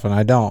it more often.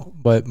 I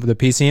don't. But the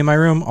PC in my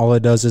room, all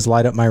it does is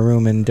light up my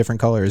room in different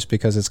colors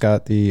because it's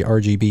got the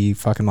RGB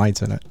fucking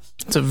lights in it.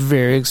 It's a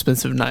very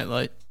expensive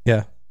nightlight.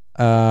 Yeah.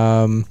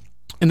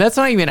 And that's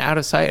not even out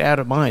of sight, out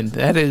of mind.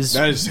 That is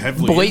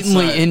heavily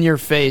blatantly inside. In your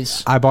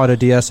face. I bought a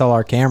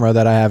DSLR camera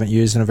that I haven't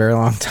used in a very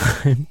long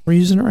time. We're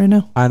using it right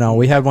now. I know.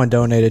 We had one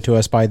donated to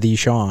us by the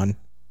Sean.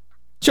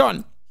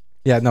 Sean.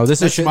 Yeah, no,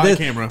 this is my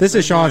camera. This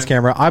is Sean's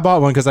camera. I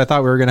bought one because I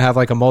thought we were going to have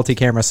like a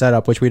multi-camera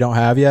setup, which we don't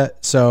have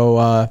yet.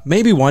 So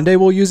maybe one day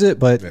we'll use it,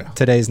 but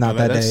today's not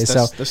that day.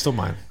 That's still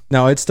mine.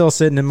 No, it's still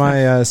sitting in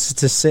my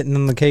just sitting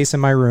in the case in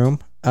my room.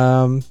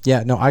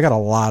 Yeah, no, I got a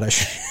lot of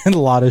shit, a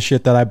lot of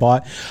shit that I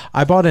bought.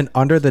 I bought an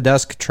under the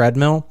desk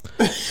treadmill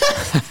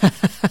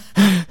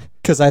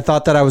because I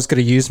thought that I was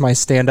going to use my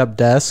stand up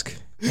desk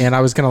and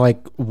I was going to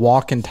like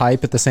walk and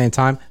type at the same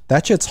time.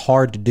 That shit's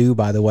hard to do,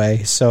 by the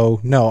way. So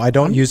no, I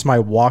don't use my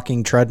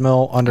walking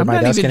treadmill under my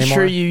desk anymore. I'm not even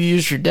sure you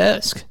use your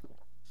desk.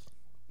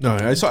 No,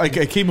 I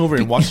came over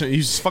and watched it.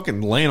 He's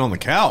fucking laying on the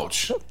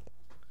couch.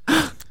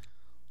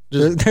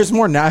 There's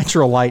more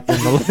natural light in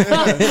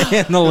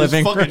the in the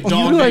living room.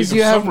 You realize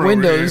you have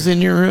windows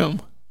in your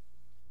room.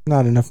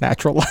 Not enough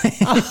natural light.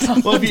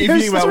 Well, if you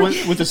think about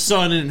with the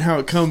sun and how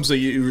it comes, so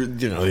you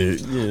know.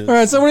 Yeah. All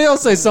right, somebody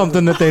else say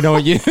something that they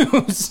don't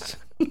use.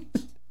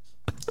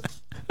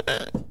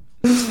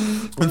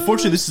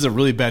 Unfortunately, this is a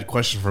really bad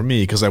question for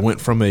me because I went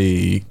from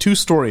a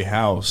 2-story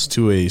house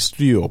to a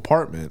studio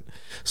apartment.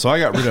 So I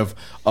got rid of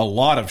a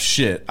lot of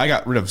shit. I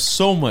got rid of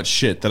so much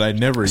shit that I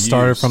never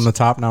started from the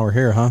top. Now we're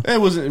here, huh? It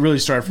wasn't really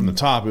started from the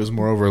top. It was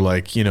more over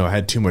like, I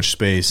had too much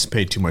space,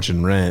 paid too much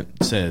in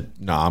rent. Said,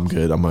 nah, I'm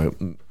good. I'm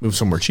gonna move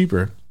somewhere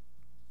cheaper.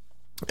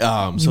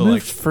 So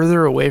moved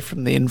further away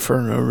from the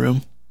Inferno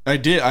room. I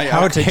did.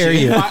 How dare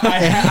you?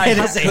 It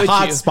is a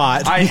hot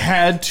spot. I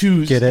had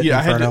to get it. Yeah,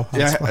 I had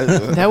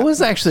Inferno. to. That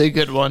was actually a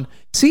good one.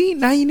 See,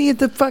 now you need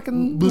the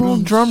fucking little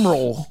drum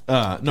roll.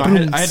 No,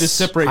 I had to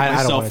separate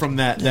myself from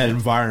that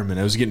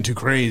environment. It was getting too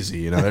crazy.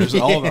 You know, there's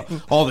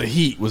all the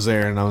heat was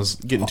there, and I was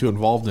getting too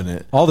involved in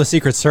it. All the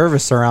Secret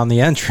Service around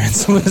the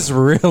entrance was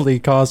really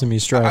causing me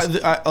stress.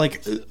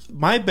 Like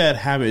my bad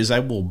habit is I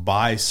will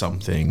buy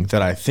something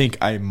that I think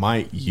I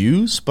might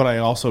use, but I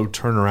also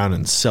turn around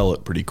and sell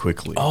it pretty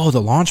quickly. Oh,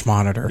 the launch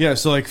monitor. Yeah,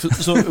 so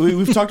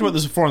we've talked about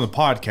this before on the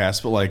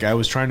podcast, but like I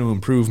was trying to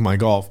improve my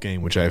golf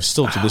game, which I have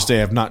still to this day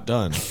have not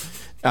done.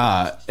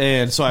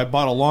 And so I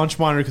bought a launch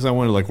monitor because I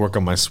wanted to like work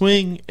on my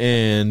swing,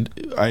 and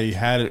I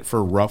had it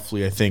for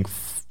roughly I think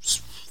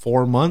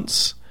 4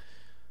 months,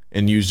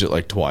 and used it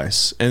like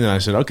twice. And then I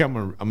said, okay,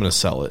 I'm gonna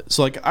sell it.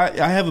 So like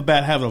I have a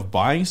bad habit of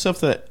buying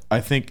stuff that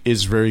I think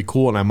is very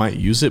cool and I might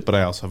use it, but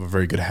I also have a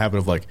very good habit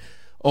of like,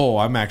 oh,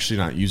 I'm actually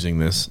not using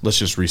this. Let's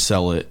just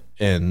resell it.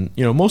 And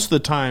you know, most of the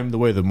time, the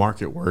way the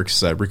market works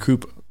is I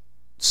recoup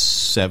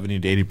 70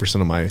 to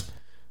 80% of my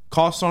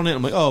costs on it.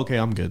 I'm like, oh, okay,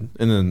 I'm good,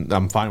 and then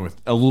I'm fine with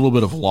a little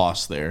bit of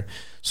loss there.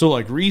 So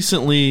like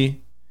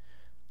recently,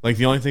 like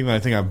the only thing that I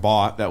think I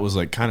bought that was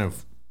like kind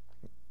of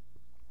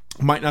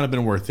might not have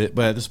been worth it,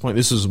 but at this point,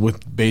 this is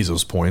with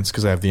Bezos points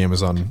because I have the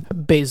Amazon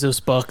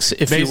Bezos bucks,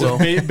 if you will.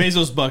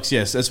 Bezos bucks,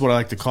 yes, that's what I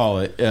like to call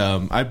it.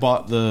 I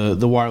bought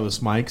the wireless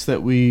mics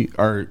that we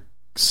are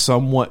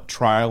somewhat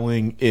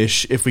trialing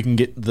ish if we can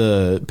get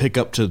the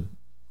pickup to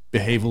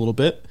behave a little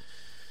bit.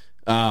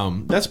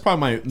 That's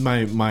probably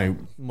my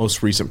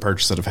most recent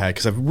purchase that I've had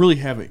because I really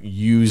haven't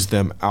used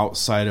them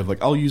outside of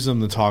like I'll use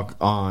them to talk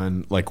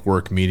on like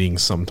work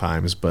meetings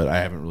sometimes, but I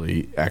haven't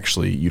really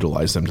actually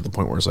utilized them to the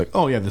point where it's like,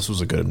 oh yeah, this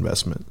was a good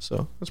investment.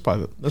 So that's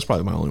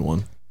probably my only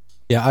one.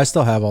 Yeah, I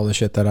still have all the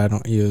shit that I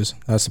don't use.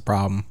 That's the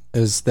problem.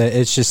 Is that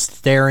it's just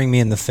staring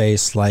me in the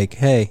face like,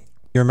 hey,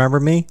 you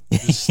remember me?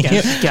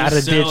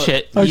 Gotta ditch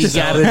it. You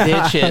gotta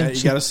ditch it. Yeah,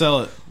 you gotta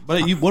sell it.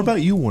 But what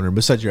about you, Warner?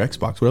 Besides your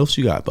Xbox, what else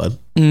you got, bud?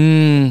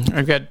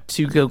 I've got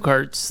 2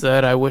 go-karts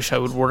that I wish I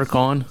would work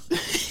on.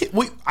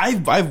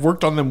 I've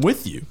worked on them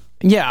with you.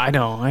 Yeah, I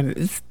know.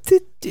 If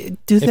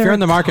you're in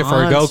the market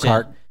for a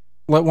go-kart,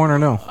 let Warner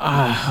know.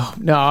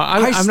 No,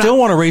 I still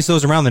want to race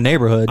those around the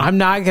neighborhood. I'm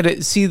not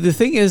gonna see. The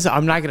thing is,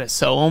 I'm not gonna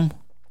sell them.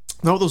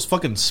 No, those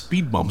fucking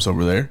speed bumps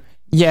over there.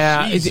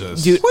 Yeah,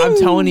 dude, Woo! I'm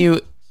telling you,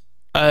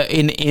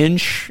 an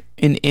inch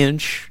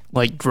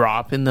like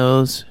drop in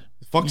those.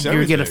 Fucks You're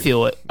everything. gonna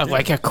feel it. Yeah.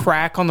 Like a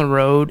crack on the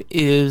road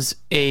is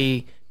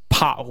a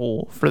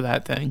pothole for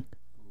that thing.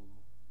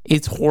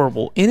 It's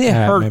horrible, and it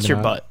hurts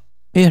your butt.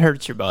 It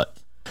hurts your butt.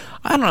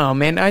 I don't know,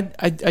 man.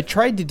 I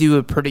tried to do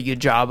a pretty good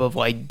job of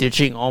like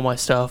ditching all my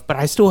stuff, but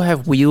I still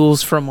have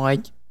wheels from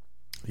like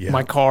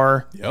my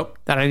car. Yep.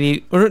 That I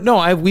need. Or no,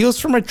 I have wheels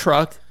from my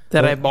truck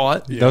that I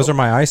bought. Yep. Those are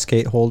my ice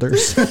skate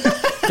holders.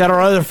 That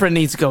our other friend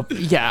needs to go.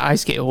 Yeah,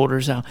 ice skate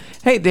holders now.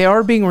 Hey, they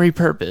are being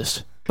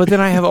repurposed. But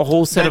then I have a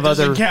whole set of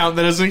other. That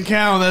doesn't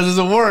count. That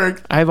doesn't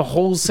work. I have a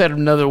whole set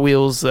of other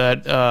wheels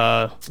that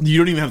you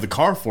don't even have the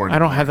car for it. I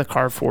don't have the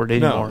car for it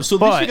anymore. No. So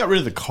at least you got rid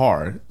of the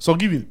car. So I'll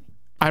give you.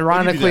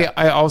 Ironically,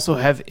 I also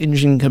have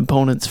engine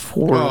components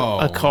for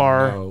a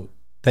car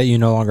that you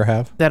no longer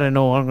have. that I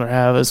no longer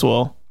have as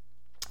well.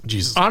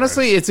 Jesus.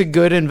 Honestly, Christ. it's a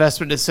good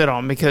investment to sit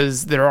on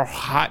because they're a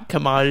hot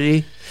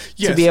commodity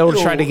to be able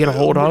to try to get a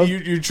hold of.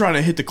 You're trying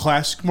to hit the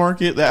classic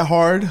market that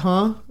hard,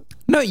 huh?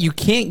 No, you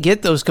can't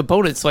get those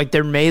components. Like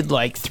they're made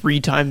like 3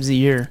 times a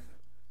year.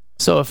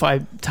 So if I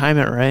time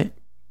it right,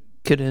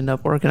 could end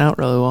up working out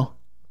really well.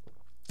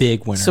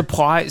 Big winner.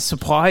 Supply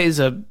is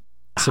a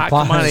hot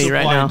commodity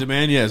right now. And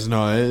demand, yes,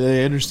 no,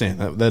 I understand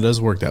that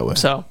does work that way.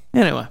 So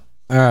anyway,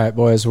 all right,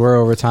 boys, we're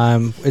over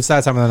time. It's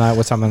that time of the night.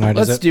 What time of the night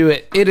is it? let's do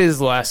it. It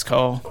is last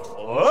call.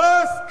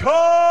 Last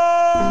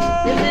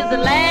call! This is the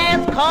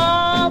last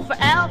call for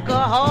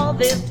alcohol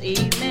this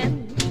evening.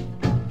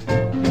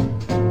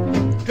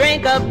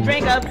 Drink up,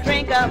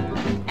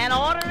 and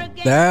order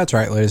again. That's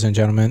right, ladies and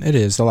gentlemen. It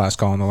is the Last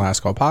Call on the Last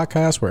Call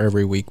podcast, where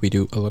every week we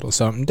do a little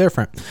something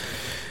different.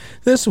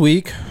 This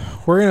week,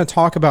 we're going to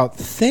talk about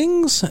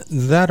things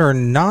that are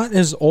not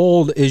as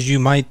old as you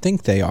might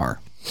think they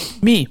are.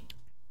 Me.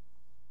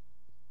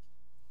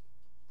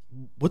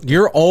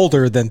 You're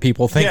older than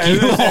people think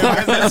you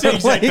are. That's the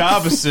exact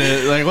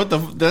opposite. Like, what the?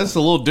 That's a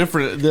little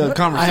different. The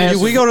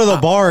conversation. We go to the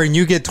bar and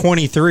you get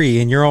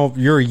 23, and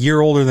you're a year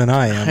older than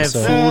I am. I have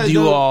fooled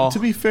you all. To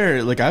be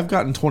fair, like I've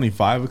gotten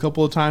 25 a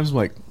couple of times. I'm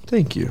like,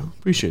 thank you,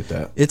 appreciate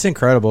that. It's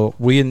incredible.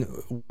 When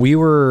we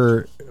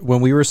were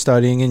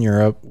studying in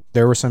Europe,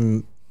 there were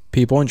some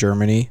people in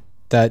Germany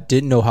that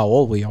didn't know how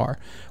old we are.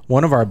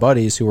 One of our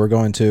buddies who were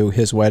going to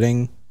his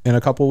wedding in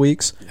a couple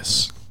weeks.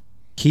 Yes.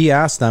 He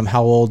asked them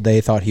how old they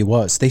thought he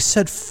was. They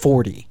said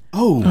 40.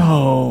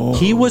 Oh.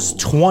 He was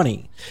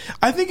 20.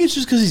 I think it's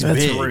just because he's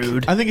big.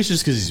 rude. I think it's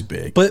just because he's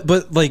big.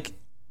 But like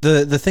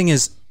the thing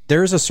is,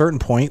 there's a certain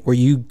point where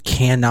you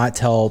cannot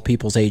tell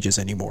people's ages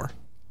anymore.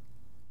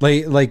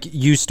 Like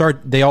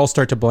they all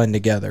start to blend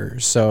together.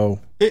 So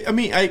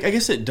I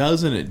guess it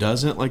does and it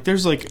doesn't. Like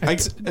there's like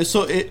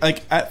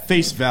at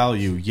face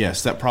value,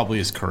 yes, that probably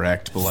is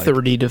correct. But like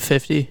 30 to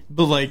 50.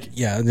 But like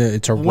yeah,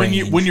 it's a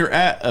range. when you're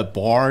at a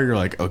bar, you're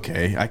like,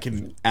 okay, I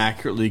can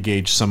accurately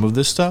gauge some of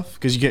this stuff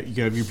because you get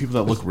your people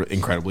that look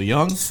incredibly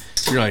young.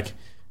 You're like,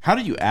 how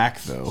do you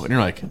act though? And you're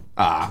like,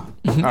 all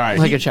right,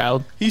 Like a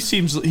child. He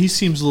seems a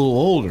little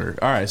older.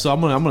 All right, so I'm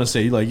gonna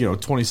say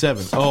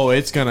 27. Oh,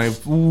 it's gonna.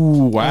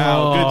 Ooh,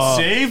 wow, good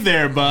save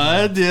there,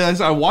 bud. Yeah,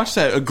 I watched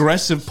that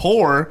aggressive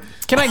pour.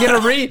 Can I get a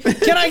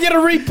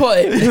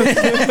replay?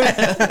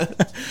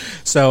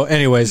 So,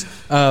 anyways,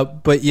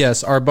 but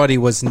yes, our buddy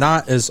was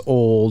not as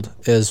old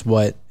as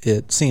what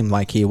it seemed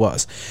like he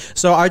was.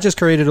 So I just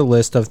created a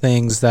list of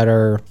things that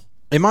are,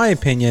 in my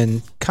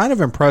opinion, kind of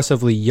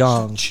impressively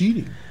young.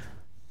 Cheating.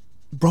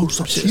 Bro,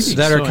 stop cheating.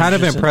 That are kind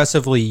of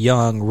impressively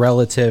young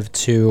relative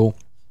to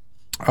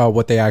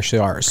what they actually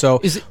are.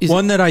 So is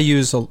one that I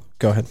use.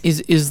 Go ahead.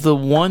 Is the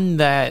one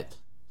that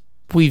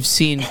we've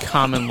seen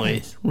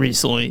commonly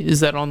recently? Is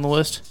that on the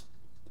list?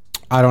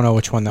 I don't know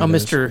which one that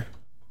is.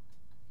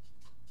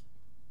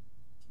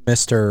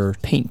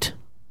 Mr. Paint.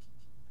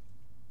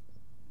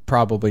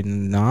 Probably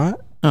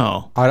not.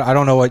 Oh, I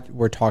don't know what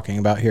we're talking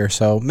about here.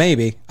 So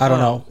maybe I don't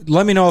know.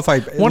 Let me know if I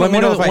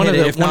hit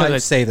it. If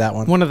not, save that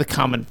one. One of the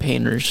common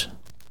painters.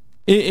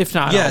 If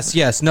not,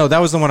 yes. No, that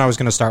was the one I was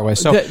going to start with.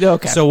 So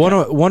okay. So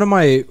one of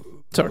my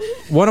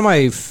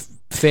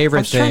favorite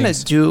I was things. trying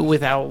to do it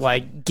without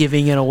like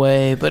giving it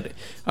away, but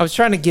I was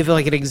trying to give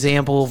like an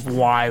example of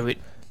why.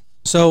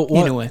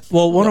 Anyway,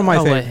 one of my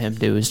I'll let him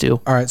do his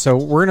deal. All right, so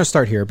we're going to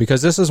start here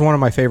because this is one of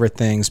my favorite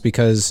things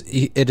because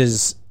it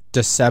is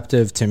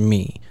deceptive to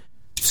me.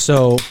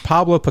 So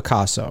Pablo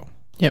Picasso.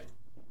 Yep.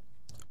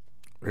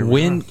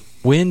 When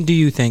do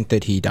you think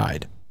that he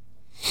died?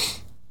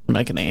 I'm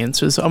not going to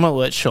answer this. I'm going to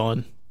let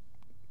Sean,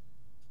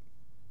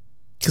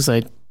 because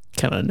I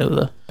kind of know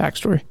the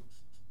backstory.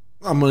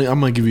 I'm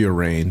gonna give you a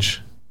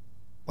range,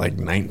 like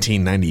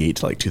 1998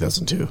 to like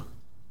 2002.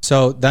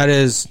 So that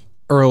is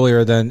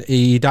earlier than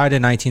he died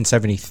in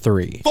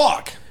 1973.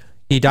 Fuck.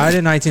 He died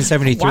in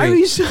 1973. Why are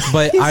you so,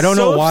 but I don't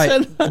know why.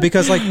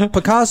 Because like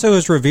Picasso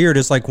is revered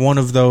as like one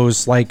of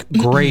those like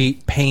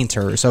great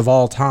painters of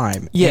all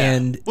time. Yeah.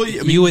 And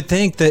you would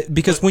think that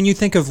because when you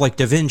think of like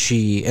Da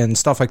Vinci and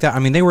stuff like that, I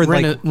mean they were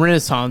like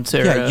Renaissance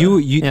era.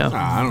 Yeah,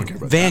 I don't care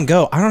about Van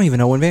Gogh. I don't even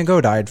know when Van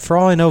Gogh died. For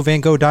all I know,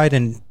 Van Gogh died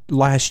in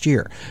last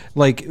year,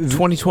 like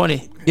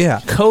 2020.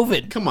 Yeah,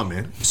 COVID. Come on,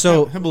 man.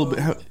 So have a little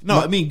bit.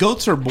 I mean,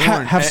 goats are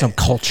born. Have some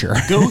culture.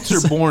 Goats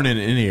are born in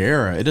any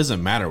era. It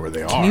doesn't matter where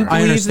they are. Can you I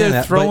believe understand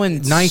they're that, throwing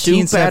but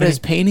soup at his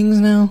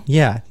paintings now?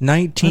 Yeah,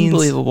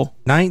 Unbelievable.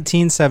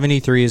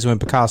 1973 is when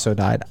Picasso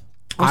died.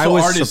 I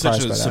was art is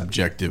surprised such by a that.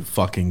 subjective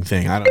fucking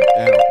thing. I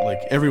don't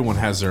like. Everyone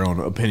has their own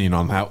opinion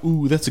on how.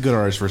 Ooh, that's a good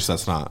artist versus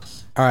that's not.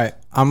 All right,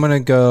 I'm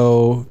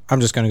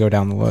just gonna go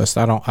down the list.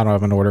 I don't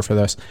have an order for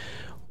this.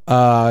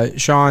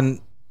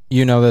 Sean,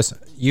 you know this.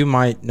 You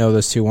might know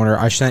this too, Warner.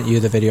 I sent you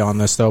the video on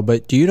this though.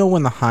 But do you know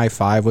when the high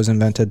five was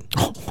invented?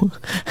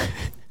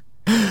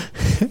 I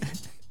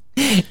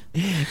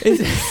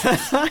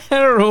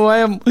don't know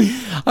why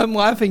I'm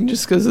laughing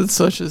just because it's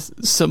such a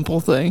simple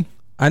thing.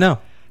 I know.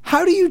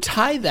 How do you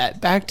tie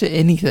that back to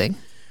anything?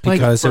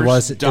 Because it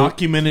was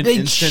documented.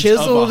 They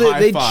chiseled it.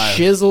 They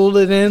chiseled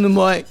it in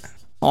like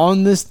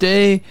on this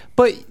day.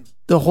 But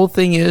the whole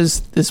thing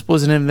is, this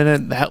wasn't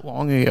invented that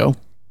long ago,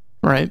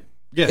 right?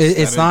 Yes,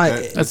 it's not.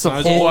 That's the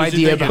whole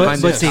idea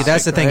behind. But see,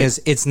 that's the thing is,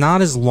 it's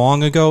not as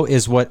long ago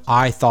as what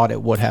I thought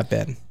it would have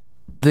been.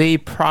 They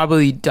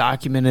probably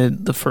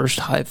documented the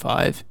first high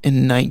five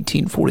in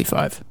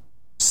 1945.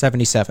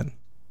 77.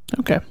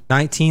 Okay.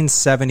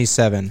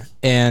 1977.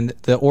 And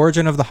the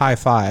origin of the high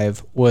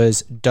five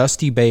was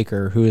Dusty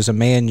Baker, who is a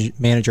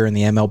manager in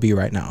the MLB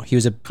right now. He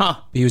was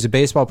a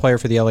baseball player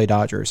for the LA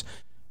Dodgers.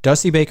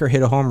 Dusty Baker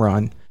hit a home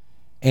run,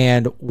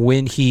 and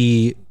when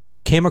he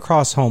came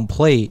across home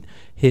plate,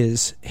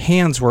 his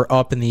hands were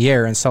up in the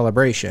air in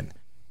celebration.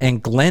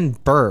 And Glenn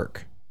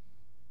Burke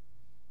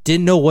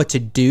didn't know what to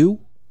do,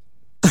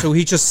 so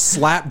he just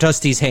slapped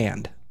Dusty's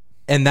hand.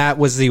 And that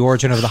was the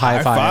origin of the high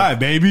five. High five,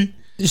 baby.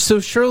 So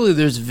surely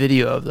there's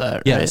video of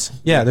that, yes. right?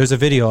 Yeah, there's a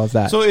video of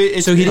that. So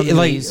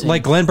he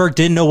like Glenn Burke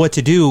didn't know what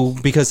to do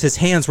because his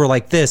hands were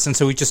like this, and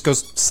so he just goes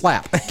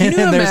slap. Can you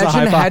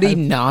imagine had he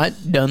not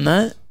done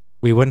that?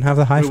 We wouldn't have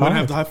the high We five. wouldn't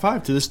have the high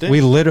five to this day.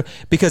 We literally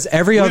because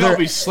every We'd other all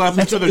be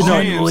slapping each other's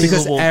hands.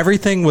 because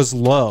everything was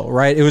low,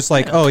 right? It was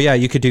like, oh yeah,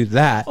 you could do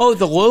that. Oh,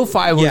 the low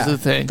five was the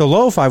thing. The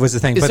low five was the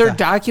thing. Is there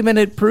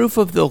documented proof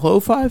of the low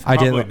five?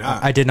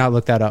 I did not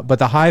look that up. But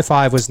the high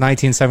five was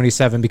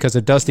 1977 because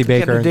of Dusty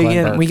Baker and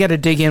Glenn Burke. We got to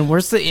dig in.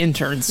 Where's the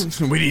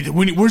interns? we need.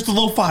 Where's the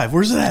low five?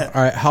 Where's it at?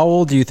 All right. How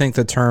old do you think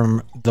the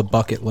term the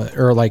bucket list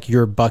or like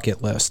your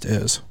bucket list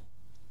is?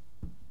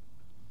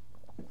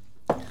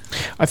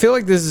 I feel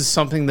like this is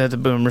something that the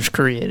boomers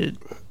created.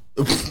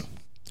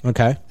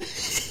 Okay.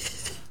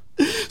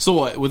 So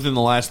what? Within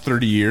the last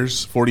 30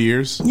 years, 40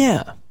 years?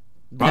 Yeah.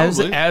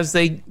 Probably. As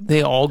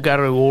they all got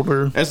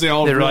older, As they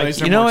all they're realized like,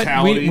 their you know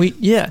mortality.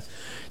 what,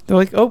 they're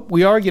like, oh,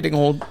 we are getting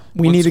old.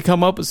 We need to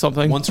come up with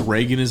something. Once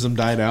Reaganism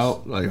died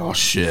out, like, oh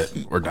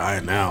shit, we're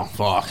dying now.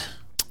 Fuck.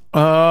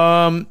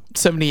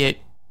 78.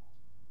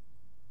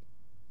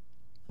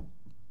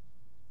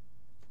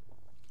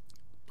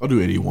 I'll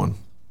do 81.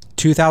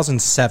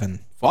 2007.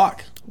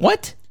 Fuck.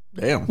 What?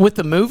 Damn. With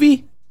the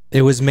movie?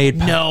 It was made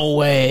No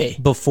way.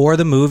 before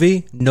the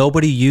movie.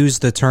 Nobody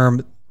used the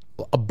term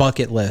a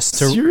bucket list.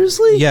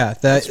 Seriously? Yeah,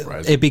 that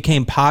surprising. it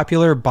became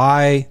popular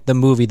by the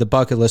movie The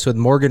Bucket List with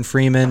Morgan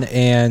Freeman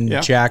and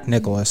Yeah. Jack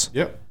Nicholas.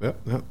 Yep.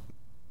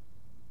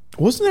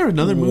 Wasn't there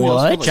another movie? What?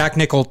 Also, like, Jack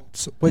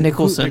Nicholson.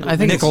 Nicholson. I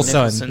think it's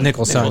Nicholson.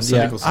 Nicholson.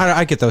 Yeah, Nicholson.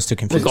 I get those two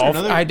confused. Golf.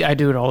 another- I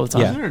do it all the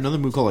time. Wasn't there another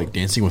movie called like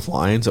Dancing with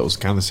Lions that was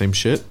kind of the same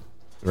shit?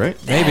 Right?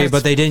 Maybe,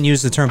 but they didn't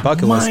use the term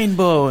bucket list. Mind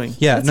blowing.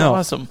 Yeah, That's no.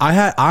 awesome.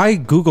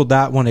 I googled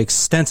that one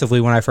extensively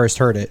when I first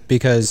heard it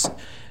because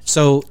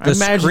the I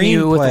imagine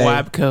you with a screenplay-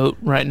 lab coat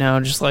right now,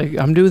 just like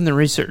I'm doing the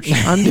research.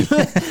 I'm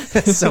doing.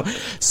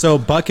 so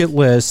bucket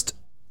list.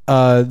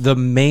 The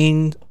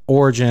main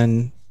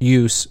origin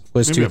use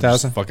was Maybe I'm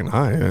just 2000, fucking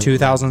high.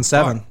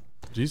 2007. Fuck.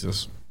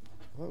 Jesus.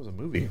 That was a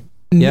movie.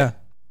 Yeah.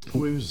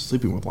 Who was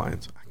Sleeping with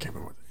Lions? I can't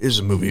remember. It was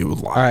a movie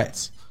with lions. All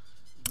right.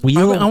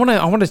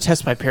 I want to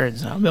test my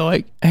parents now. Be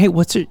like, hey,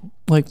 what's it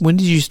like? When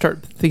did you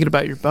start thinking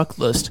about your bucket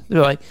list? They're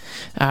like,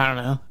 I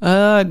don't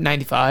know,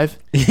 95.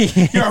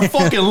 You're a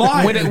fucking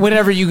liar.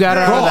 Whenever you got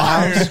out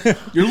of the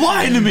house. You're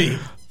lying to me.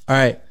 All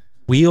right.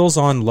 Wheels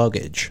on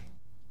luggage.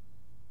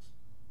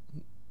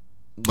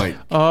 Like,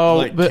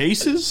 but-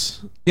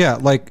 cases? Yeah,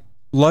 like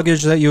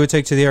luggage that you would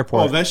take to the Oh,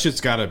 airport. that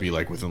shit's got to be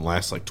like within the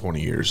last like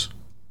 20 years.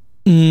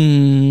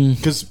 Mm.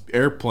 Because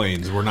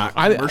airplanes were not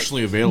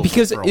commercially available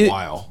because for a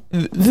while.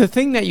 The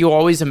thing that you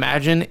always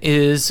imagine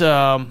is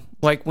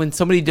like when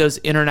somebody does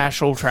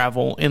international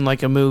travel in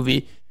like a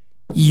movie,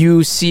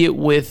 you see it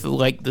with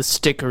like the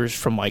stickers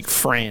from like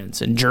France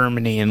and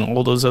Germany and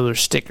all those other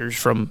stickers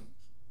from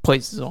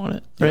places on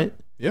it, right?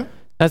 Yeah.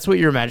 That's what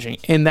you're imagining.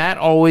 And that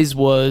always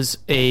was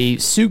a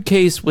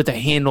suitcase with a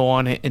handle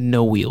on it and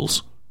no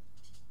wheels.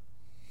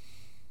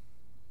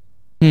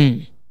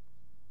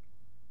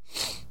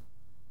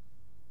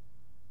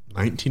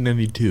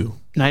 1992.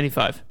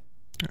 95.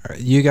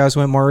 You guys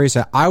went more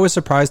recent. I was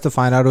surprised to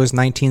find out it was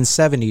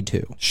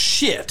 1972.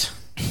 Shit.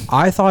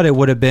 I thought it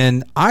would have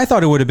been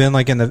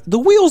like in the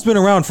wheel's been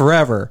around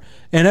forever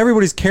and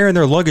everybody's carrying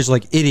their luggage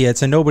like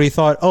idiots and nobody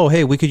thought, oh,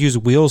 hey, we could use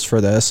wheels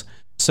for this.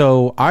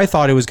 So I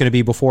thought it was going to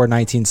be before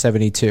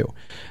 1972.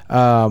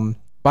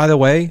 By the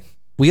way,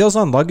 wheels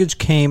on luggage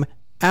came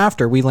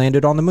after we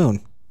landed on the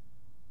moon.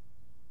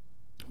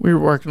 We were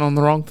working on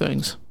the wrong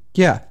things.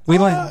 Yeah, we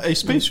A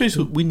space race,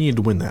 we needed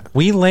to win that.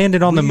 we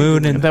landed on the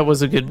moon and That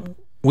was a good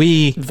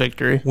we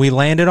victory.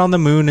 landed on the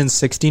moon in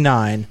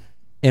 69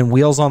 and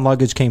wheels on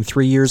luggage came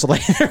 3 years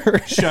later.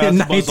 Shout out in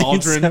to Buzz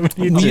Aldrin.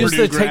 1972. We used the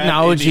Purdue grad,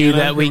 technology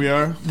Indiana, that here we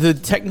are. the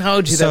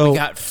technology that So, we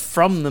got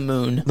from the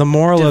moon. The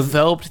moral of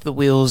developed the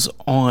wheels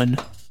on.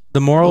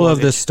 of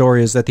this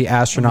story is that the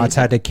astronauts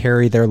had to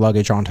carry their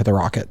luggage onto the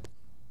rocket.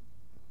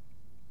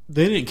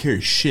 They didn't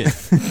carry shit.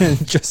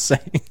 Just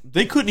saying.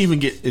 They couldn't even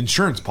get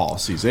insurance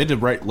policies. They had to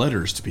write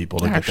letters to people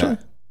to Actually? get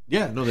that.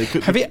 Yeah, no, they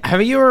couldn't.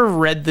 Have you ever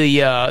read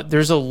the?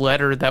 There's a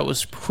letter that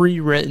was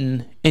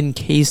pre-written in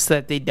case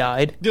that they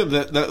died. Yeah,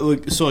 that's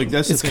It's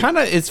the thing. kind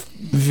of it's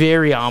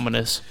very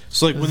ominous.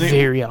 So like when they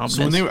very ominous.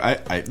 So when they were,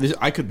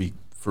 I could be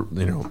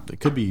they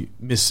could be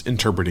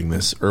misinterpreting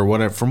this or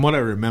whatever. From what I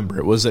remember,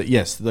 it was that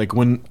yes, like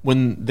when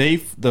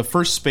the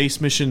first space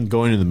mission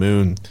going to the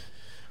moon,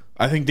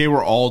 I think they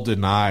were all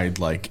denied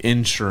like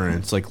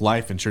insurance, like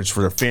life insurance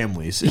for their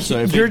families. And so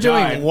if You're they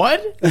doing died,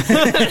 what?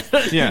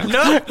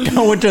 yeah,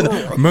 Going to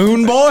the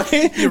moon, boy.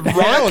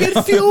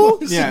 Rocket fuel?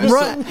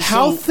 Yeah,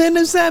 How thin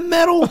is that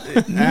metal?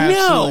 Absolutely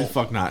No.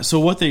 fuck not. So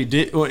what they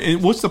did,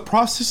 and what's the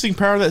processing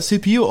power of that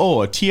CPU?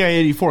 Oh, a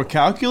TI-84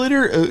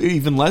 calculator?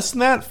 Even less than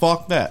that?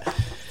 Fuck that.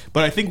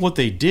 But I think what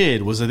they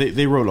did was that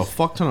they wrote a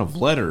fuck ton of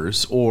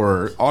letters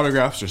or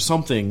autographs or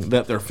something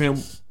that their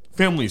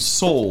families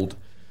sold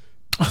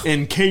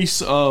in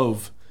case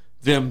of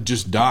them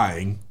just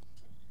dying.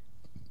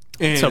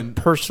 And It's a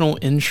personal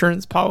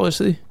insurance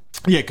policy.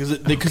 yeah, because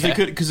they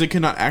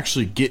could not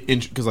actually get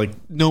because like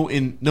no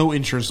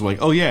insurance is like,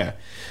 oh yeah,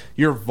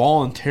 you're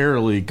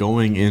voluntarily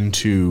going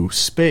into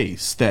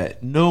space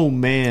that no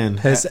man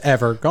Has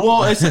ever gone.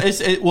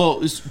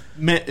 Well,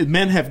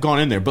 men have gone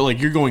in there, but like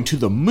you're going to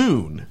the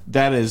moon.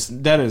 That is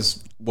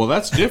well,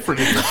 that's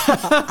different.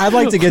 I'd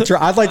like to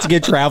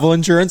get travel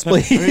insurance,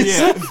 please.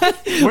 Yeah.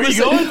 Where are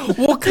you going?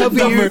 We'll cover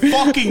The you.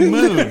 fucking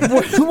moon.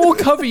 We'll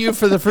cover you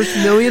for the first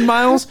 1,000,000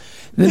 miles.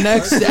 The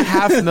next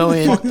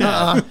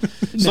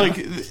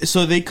 500,000.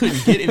 So they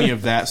couldn't get any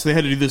of that. So they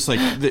had to do this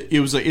it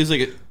was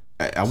like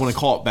I want to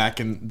call it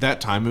back in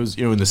that time. It was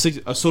in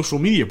a social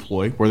media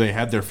ploy where they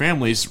had their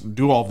families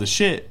do all this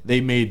shit. They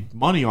made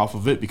money off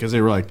of it because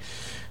they were like,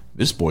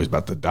 this boy's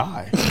about to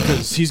die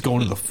because he's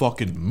going to the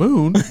fucking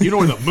moon. You know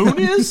where the moon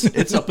is?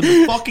 It's up in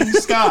the fucking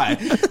sky.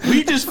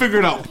 We just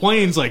figured out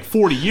planes like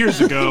 40 years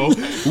ago.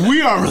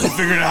 We aren't really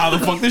figuring out how the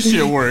fuck this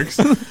shit works.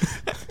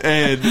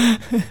 And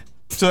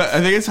so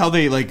I think it's how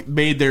they like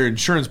made their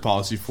insurance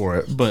policy for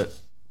it. But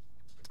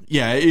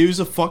yeah, it was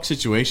a fuck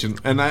situation.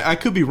 And I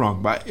could be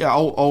wrong, but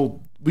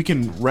we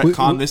can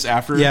retcon this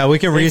after. Yeah, we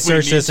can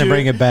research this and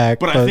bring it back.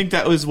 But I think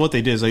that was what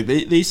they did. Is like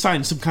they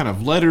signed some kind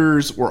of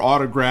letters or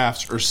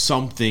autographs or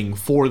something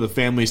for the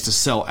families to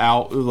sell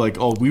out. Like,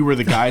 oh, we were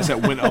the guys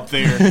that went up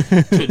there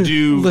to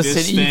do this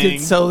Listen, thing. you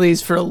could sell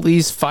these for at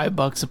least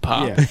 $5 a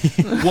pop. Yeah.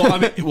 Well, I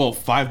mean,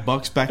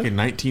 $5 back in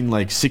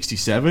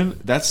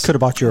 1967. That's could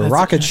have bought you a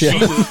rocket ship.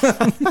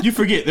 You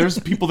forget there's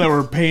people that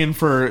were paying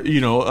for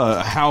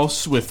a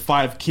house with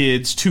 5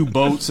 kids, 2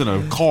 boats, and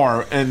a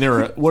car, and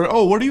they're what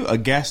are you? A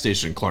gas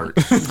station clerk.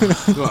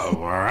 Oh,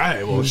 all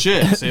right. Well,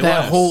 shit. Say That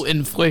less. whole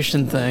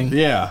inflation thing.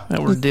 Yeah.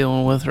 That we're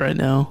dealing with right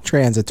now.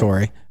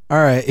 Transitory. All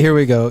right, here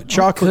we go.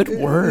 Chocolate. Good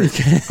word.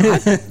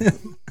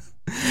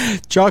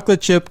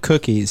 Chocolate chip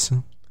cookies.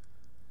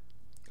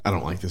 I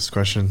don't like this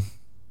question.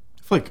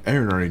 I feel like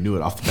Aaron already knew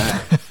it off the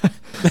bat.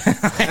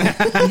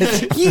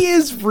 He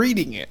is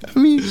reading it. I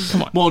mean,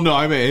 come on. Well, no,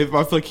 I mean, I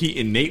feel like he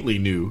innately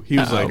knew. He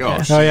was like, okay.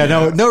 oh, shit. Oh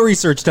yeah, no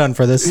research done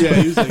for this. Yeah,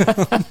 he was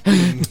like,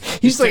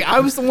 He's like, I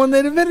was the one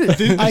that invented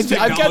it. I've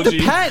got the technology.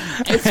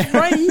 patent. It's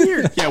right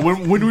here. yeah,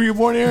 when were you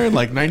born, Aaron?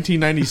 Like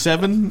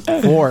 1997?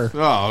 4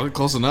 Oh,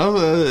 close enough.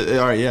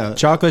 All right, yeah.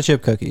 chocolate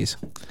chip cookies.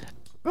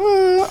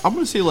 I'm going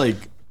to say like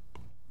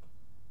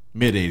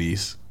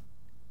mid-80s.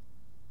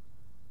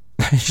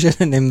 I should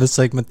have named the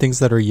segment things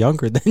that are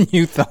younger than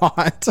you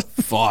thought.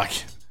 Fuck.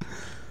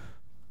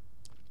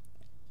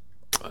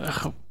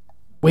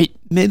 Wait,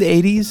 mid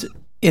 80s,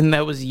 and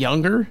that was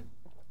younger.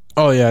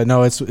 Oh yeah,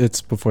 no,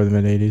 it's before the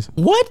mid 80s.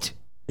 What?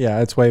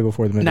 Yeah, it's way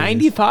before the mid 80s.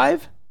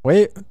 95?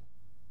 Wait.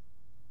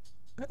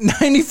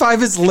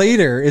 95 is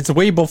later. It's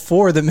way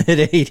before the mid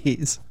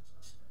 80s.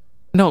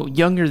 No,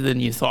 younger than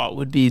you thought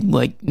would be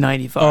like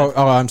 95.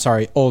 Oh, I'm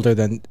sorry. Older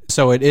than.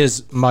 So it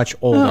is much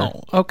older.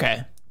 Oh,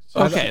 okay.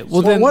 Okay.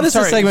 Well, then what is the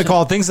sorry, segment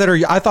called? Things that are.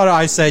 I thought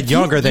I said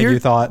younger than You're- you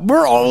thought.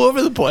 We're all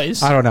over the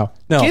place. I don't know.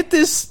 No. Get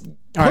this.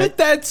 All Put right.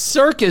 that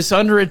circus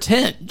under a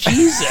tent.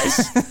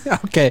 Jesus.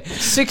 Okay.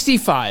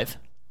 65.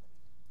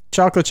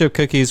 Chocolate chip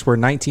cookies were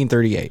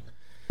 1938.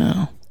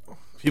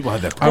 People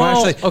had that I'm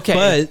Well, actually okay.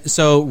 But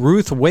so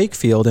Ruth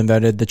Wakefield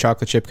invented the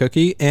chocolate chip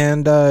cookie,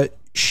 and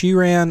she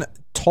ran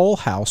Toll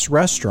House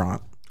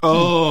Restaurant.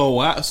 Oh,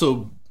 wow.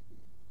 So,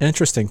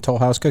 Interesting, Toll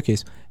House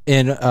cookies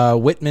in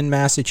Whitman,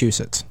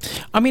 Massachusetts.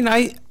 I mean,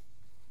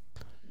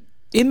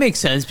 it makes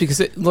sense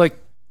because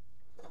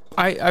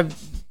I've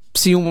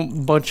seen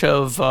a bunch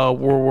of World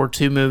War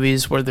II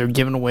movies where they're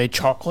giving away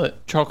chocolate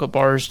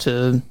bars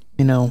to,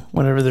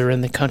 whenever they're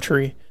in the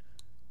country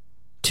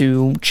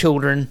to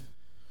children.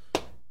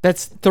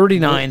 That's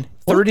 39.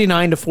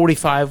 39 to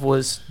 45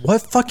 was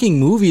What fucking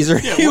movies are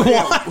you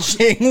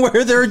watching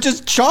where they're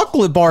just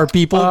chocolate bar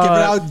people giving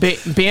out?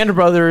 Band of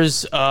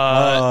Brothers.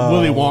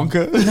 Willy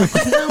Wonka.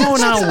 No,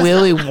 not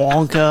Willy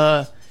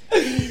Wonka.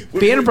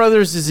 Band of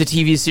Brothers is a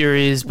TV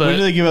series, but When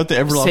do they give out the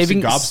everlasting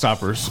Saving-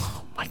 gobstoppers?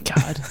 oh my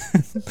god,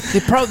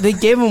 they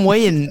gave them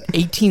away in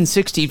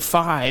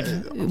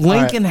 1865.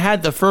 Lincoln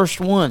had the first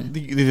one.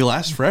 They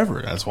last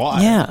forever. That's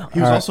why. Yeah.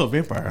 He was also a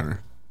vampire hunter.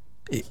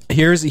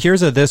 Here's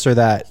a this or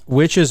that.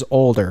 Which is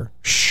older,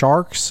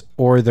 Sharks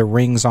or the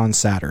rings on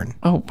Saturn?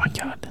 Oh my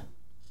god.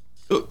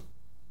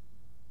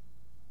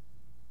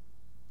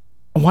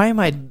 Why am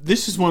I?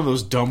 This is one of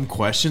those dumb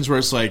questions where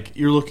it's like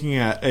you're looking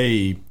at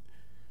a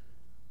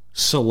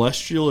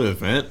celestial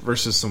event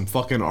versus some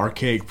fucking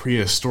archaic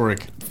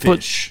prehistoric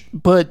fish.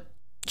 But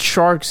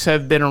sharks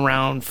have been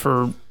around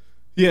for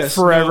Yes,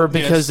 forever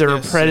because they're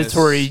a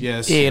predatory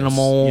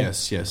animal.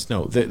 Yes.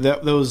 No,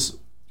 those.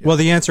 Well,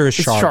 the answer is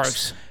It's sharks.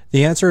 sharks.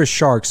 The answer is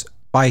sharks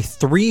by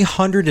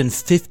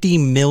 350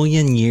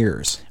 million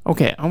years.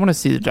 Okay, I want to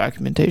see the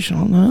documentation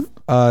on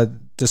that.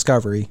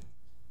 Discovery.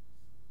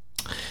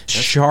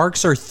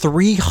 Sharks are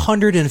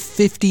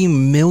 350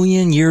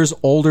 million years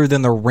older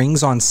than the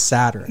rings on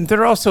Saturn.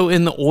 They're also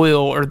in the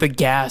oil or the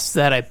gas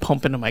that I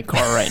pump into my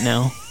car right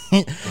now.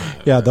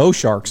 Yeah, those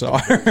sharks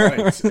are.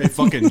 Right. Hey,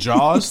 fucking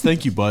Jaws.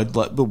 Thank you, bud.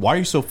 But why are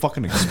you so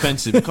fucking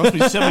expensive? It cost me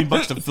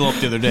 $70 to fill up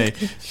the other day.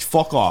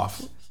 Fuck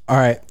off. All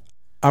right,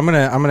 I'm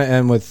gonna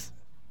end with.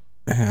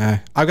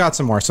 I've got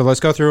some more, so let's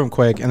go through them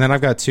quick, and then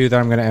I've got 2 that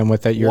I'm gonna end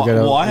with that you're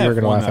gonna I have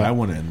gonna one laugh that at. I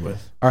want to end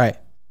with. All right,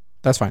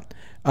 that's fine.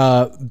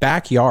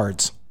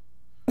 Backyards,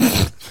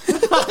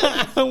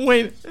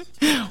 Wait,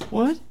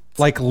 what?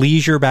 like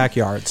leisure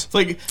backyards. It's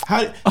like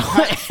how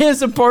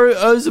As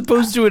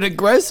opposed to an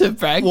aggressive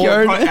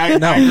backyard.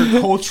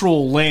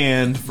 agricultural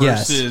land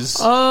versus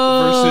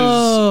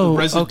Oh,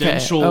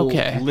 residential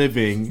okay.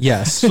 living.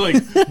 Yes. So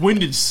like when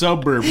did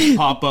suburbs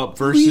pop up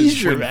versus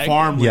Leisure when backyard.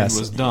 farmland Yes.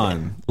 was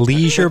done?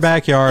 Leisure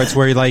backyards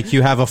where like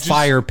you have a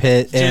fire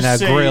pit and a just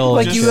say, grill.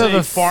 Like just you have say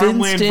a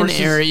farmland fenced-in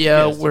versus-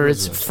 area yes, where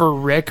it's for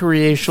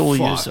recreational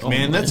use Fuck, only.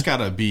 man, that's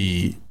gotta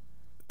be.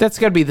 That's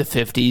got to be the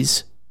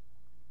 50s.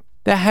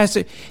 That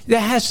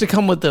has to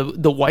come with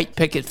the white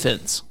picket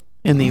fence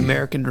in the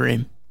American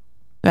dream.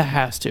 That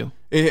has to.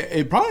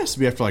 It probably has to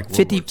be after like World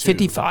 50, War II.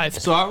 55.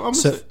 So I'm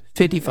So- gonna say-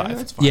 55. Yeah,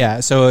 that's fine. Yeah,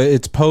 so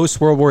it's post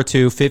World War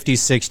II, 50s,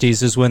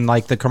 60s is when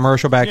like the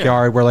commercial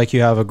backyard where like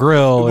you have a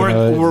grill.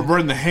 We're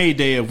in the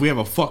heyday of we have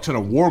a fuck ton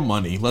of war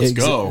money. Let's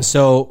go.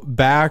 So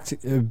back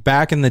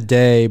in the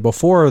day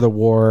before the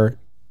war,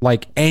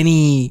 like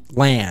any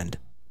land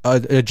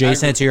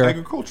adjacent to your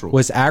agricultural.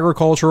 was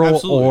agricultural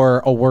Absolutely. or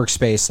a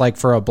workspace, like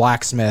for a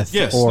blacksmith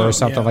or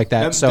something like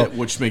that.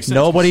 Which makes sense.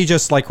 Nobody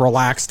just like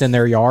relaxed in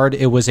their yard.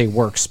 It was a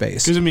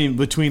workspace. Because I mean,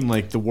 between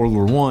like the World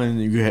War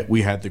I,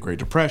 we had the Great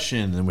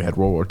Depression, and we had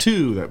World War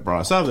II that brought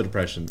us out of the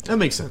Depression. That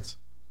makes sense.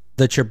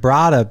 The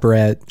ciabatta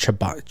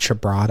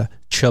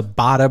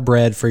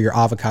bread for your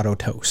avocado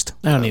toast.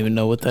 I don't even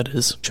know what that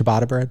is.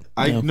 Ciabatta bread.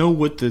 I know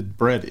what the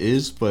bread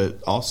is,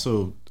 but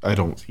also I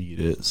don't eat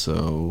it.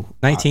 So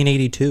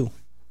 1982.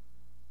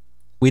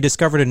 We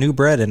discovered a new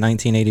bread in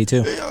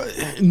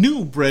 1982.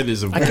 new bread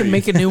is a. I can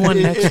make a new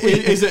one next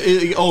week.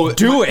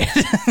 Do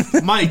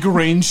it. My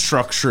grain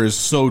structure is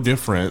so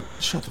different.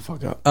 Shut the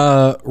fuck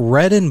up.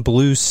 Red and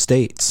blue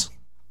states.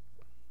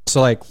 So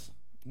like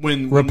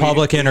When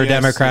Republican or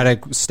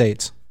Democratic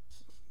states.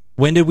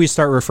 When did we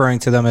start referring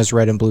to them as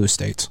red and blue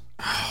states?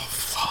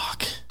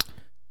 Fuck.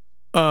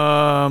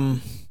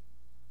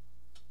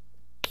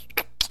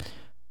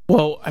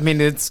 Well, I mean,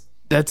 that's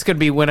going to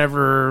be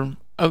whenever.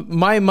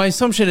 My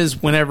assumption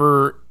is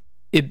whenever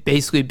it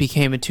basically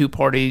became a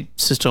two-party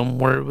system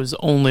where it was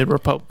only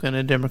Republican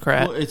and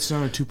Democrat. Well, it's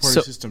not a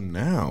two-party system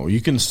now.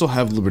 You can still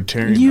have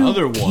libertarian You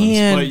other ones,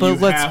 can, but you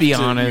let's have be to-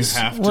 you honest.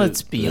 have to-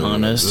 Let's be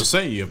honest. Just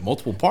say you have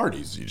multiple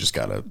parties. You just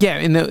gotta. Yeah,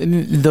 and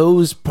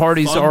those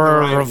parties fund are the a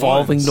right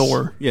revolving ones.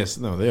 door. Yes,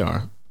 no, they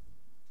are.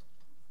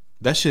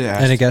 That shit.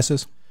 Any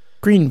guesses?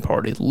 Green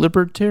Party,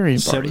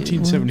 Libertarian Party.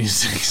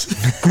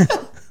 1776.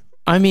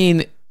 I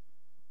mean,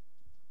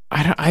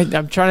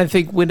 I'm trying to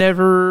think when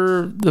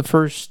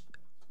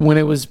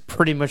it was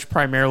pretty much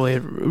primarily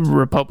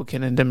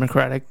Republican and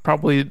Democratic,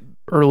 probably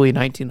early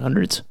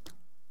 1900s.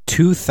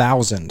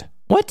 2000.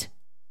 What?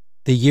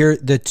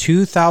 The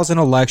 2000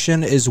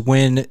 election is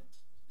when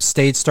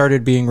states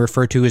started being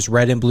referred to as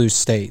red and blue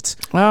states.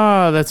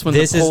 Ah, that's when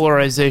This the is-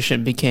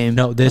 polarization became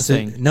No, this a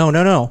is thing.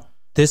 no.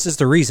 This is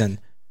the reason,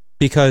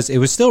 because it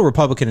was still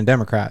Republican and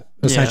Democrat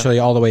essentially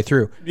all the way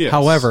through. Yes.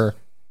 However,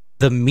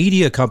 the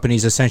media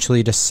companies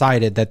essentially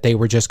decided that they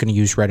were just going to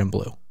use red and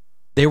blue.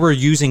 They were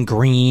using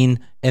green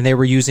and they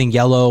were using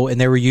yellow and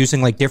they were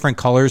using like different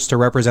colors to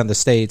represent the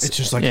states. It's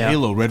just like Yeah.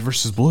 Halo, red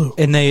versus blue.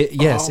 And they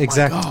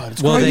exactly. God,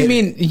 it's Well, Oh, they,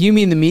 you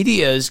mean the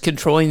media is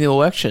controlling the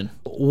election?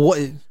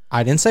 what?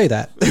 I didn't say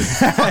that.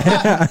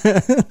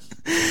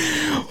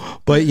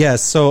 But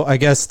yes, so I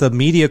guess the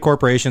media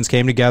corporations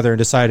came together and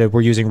decided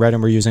we're using red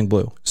and we're using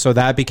blue. So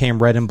that became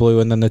red and blue,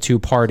 and then the two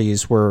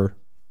parties were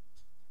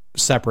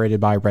separated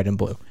by red and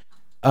blue.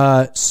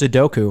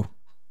 Sudoku.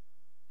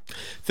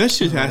 That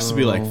shit has to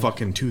be like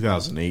fucking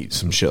 2008,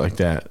 some shit like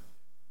that.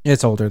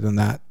 It's older than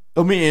that.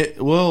 I mean,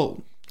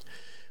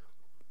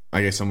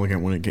 I guess I'm looking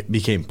at when it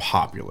became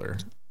popular.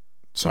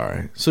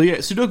 Sorry. So yeah,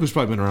 Sudoku's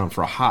probably been around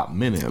for a hot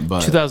minute,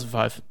 but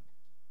 2005.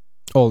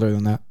 Older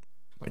than that.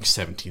 like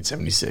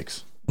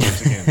 1776.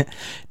 Once again,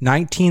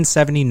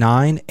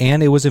 1979,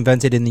 and it was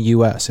invented in the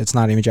U.S. It's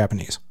not even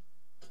Japanese.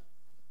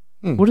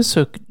 What does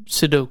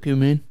Sudoku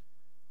mean?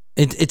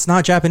 It's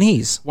not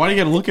Japanese. why do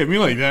you gotta look at me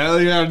like that?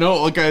 Like,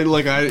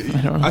 I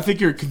don't know. I think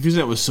you're confusing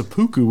that with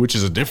seppuku, which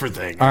is a different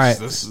thing. All right.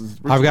 This is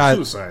I've got-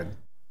 suicide.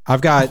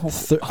 I've got.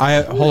 Hold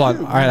on.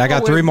 All right, I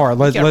got three more.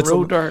 Let's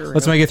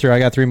make it through. I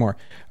got three more.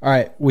 All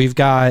right, we've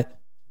got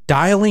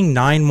dialing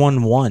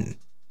 911.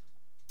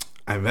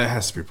 That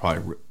has to be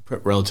probably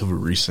relatively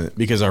recent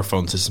because our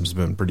phone system's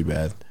been pretty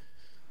bad.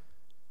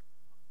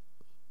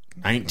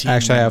 19.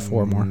 Actually, I have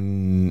four more.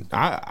 I'm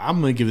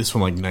gonna give this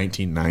one like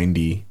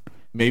 1990,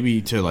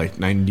 maybe to like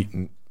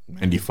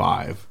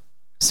 95.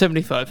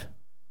 75.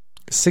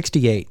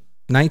 68.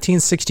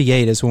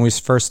 1968 is when we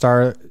first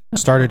started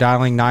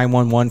dialing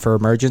 911 for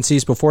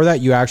emergencies. Before that,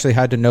 you actually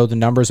had to know the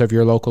numbers of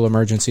your local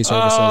emergency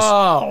services.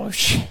 Oh,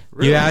 shit.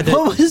 You had to.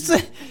 What was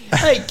that?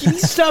 Hey, can you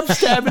stop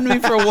stabbing me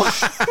for a while?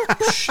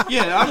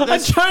 Yeah,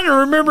 I'm trying to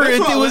remember That's if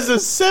what it was a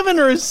 7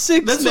 or a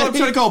 6. That's what I'm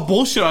trying to call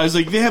bullshit. I was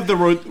like, they have the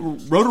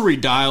rotary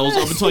dials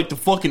up until like the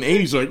fucking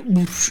 80s. Like,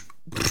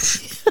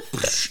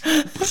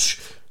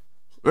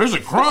 there's a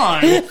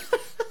crime.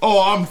 Oh,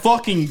 I'm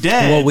fucking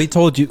dead. Well, we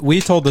told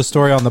the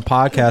story on the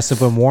podcast of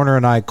when Warner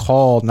and I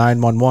called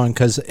 911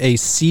 because a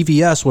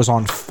CVS was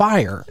on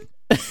fire.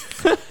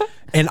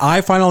 And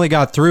I finally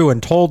got through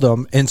and told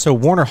them. And so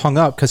Warner hung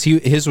up because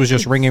his was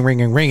just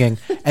ringing.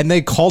 And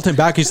they called him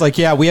back. He's like,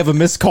 yeah, we have a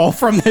missed call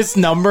from this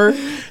number.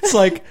 It's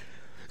like,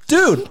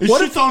 dude, This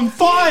what shit's on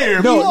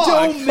fire. No, Fuck.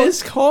 Don't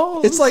miss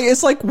calls.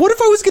 It's like, what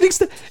if I was getting...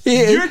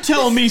 You're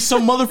telling me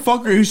some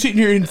motherfucker who's sitting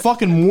here in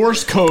fucking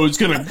Morse code's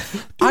gonna...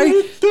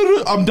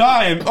 I'm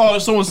dying. Oh,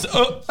 someone's...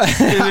 and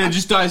then it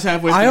just dies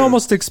halfway through. I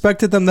almost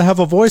expected them to have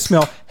a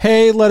voicemail.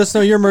 Hey, let us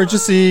know your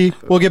emergency.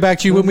 We'll get back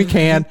to you when we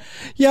can.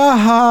 Yeah,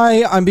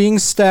 hi, I'm being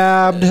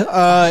stabbed.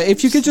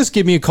 If you could just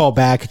give me a call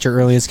back at your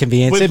earliest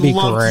convenience, would it'd be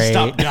love great. to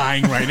stop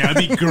dying right now.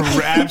 It'd be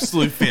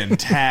absolutely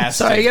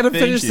fantastic. Sorry, I gotta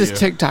Thank finish this you.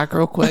 TikTok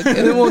real quick, and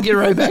then we'll get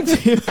right back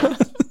to you.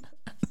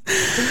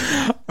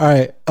 All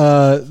right.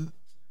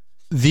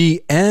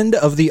 The end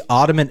of the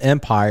Ottoman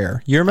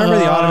Empire. You remember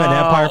the Ottoman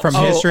Empire from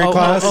history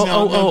class?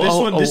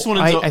 This one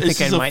is I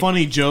think I a might.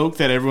 funny joke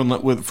that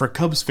everyone for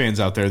Cubs fans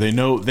out there. They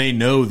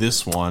know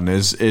this one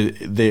is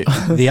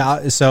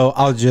So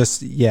I'll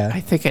just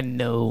I think I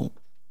know.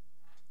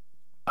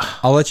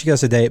 I'll let you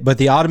guys a date. But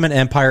the Ottoman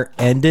Empire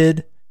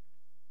ended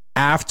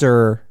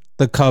after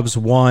the Cubs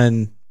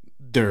won.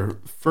 their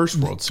first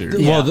World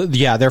Series. Well,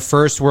 their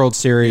first World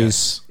Series,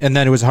 Yes. and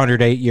then it was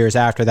 108 years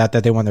after that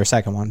they won their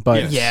second one.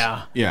 But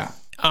Yes. Yeah.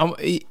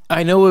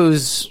 I know it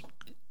was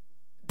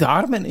the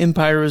Ottoman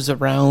Empire was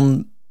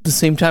around the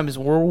same time as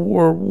World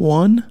War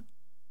One.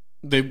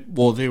 They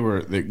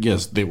were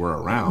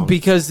around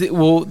Because it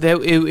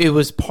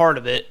was part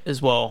of it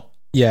as well.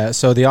 yeah,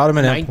 so the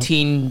Ottoman Empire,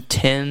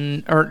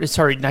 1910 or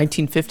sorry,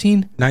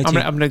 1915. 19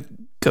 I'm gonna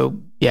go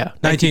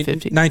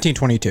 1915.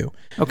 1922.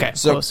 Okay,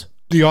 So close.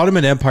 the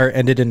Ottoman Empire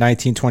ended in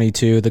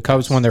 1922. The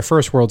Cubs won their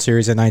first World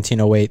Series in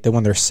 1908. They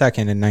won their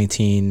second in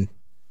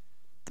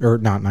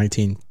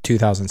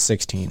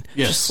 2016.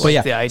 Yes. Just But like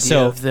yeah, the idea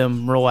so- of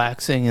them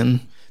relaxing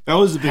and That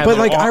was the big But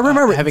like I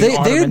remember having they had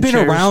Ottoman been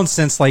chairs. around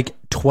since like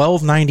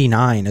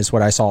 1299 is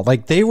what I saw.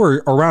 Like they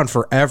were around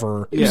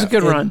forever. it was a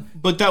good run.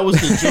 But that was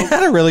the joke.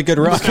 Had a really good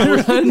run.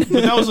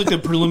 But that was like the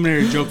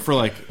preliminary joke for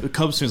like the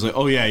Cubs fans. Like,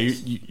 oh yeah,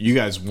 you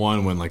guys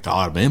won when like the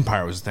Ottoman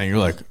Empire was a thing. You're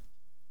like,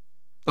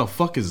 the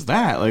fuck is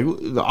that? Like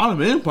the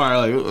Ottoman Empire?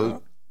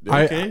 Like,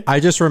 okay. I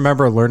just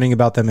remember learning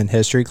about them in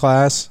history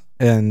class.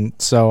 And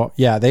so,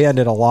 yeah, they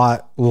ended a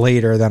lot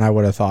later than I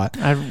would have thought.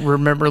 I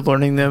remember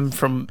learning them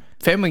from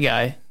Family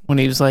Guy when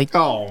he was like,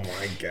 Oh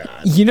my god.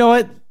 you know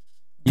what?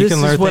 You This can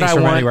is learn what things I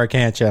from want. anywhere,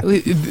 can't you?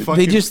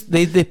 They just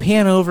they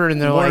pan over and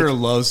they're Warner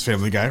like, loves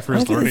Family Guy for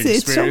his "Okay, learning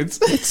experience.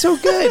 It's so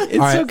good. It's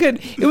All so right. good.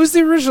 It was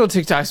the original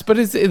TikToks, but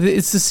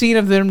it's the scene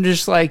of them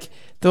just like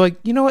they're like,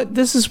 you know what?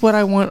 This is what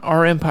I want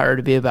our empire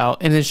to be about,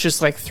 and it's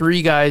just like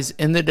three guys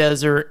in the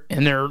desert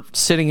and they're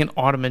sitting in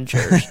Ottoman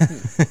chairs.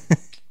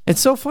 It's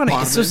so funny.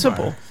 It's so Ottoman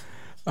simple. Empire.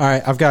 All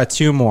right, I've got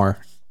two more.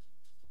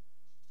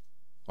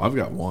 I've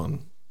got one.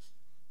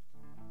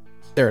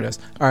 There it is.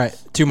 All right,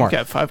 two more.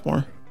 Got five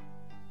more.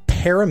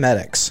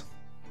 Paramedics.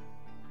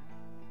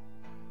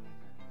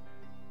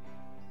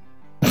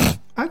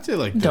 I'd say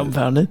like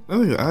Dumbfounded.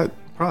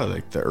 probably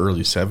like the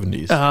early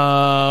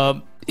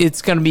 70s.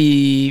 It's gonna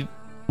be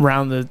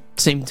around the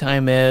same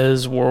time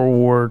as World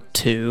War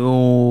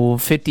II,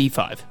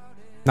 55.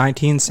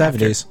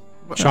 1970s.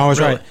 Sean was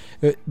Really?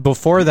 right.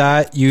 Before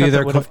that, you Thought either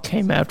that would have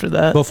came after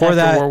that. Before after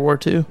that- World War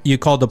II. you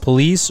called the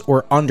police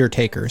or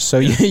undertakers. So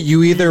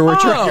you either were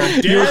Dead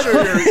or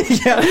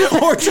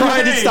you're or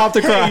trying to stop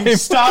the crime. Hey,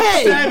 stop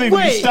Hey, stabbing me!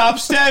 wait. Stop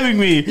stabbing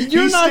me!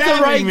 You're He's not the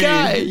stabbing right me.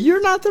 guy.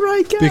 You're not the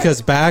right guy.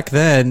 Because back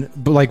then,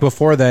 like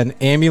before then,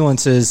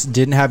 ambulances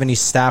didn't have any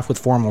staff with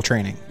formal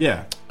training.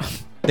 Yeah.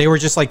 They were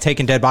just like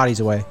taking dead bodies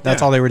away.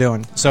 That's Yeah. all they were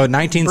doing. So Bring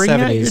out your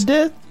 1970s,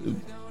 death.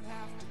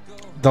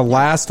 the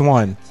last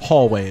one,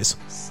 hallways.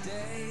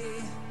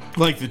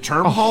 Like the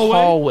term hallway?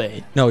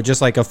 Hallway. No,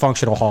 just like a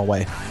functional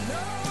hallway.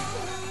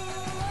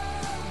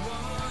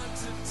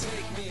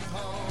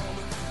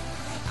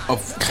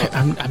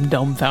 I'm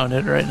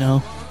dumbfounded right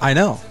now. I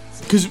know.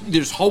 Because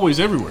there's hallways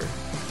everywhere.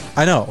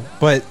 I know.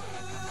 But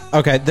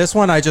okay, this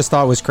one I just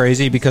thought was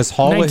crazy because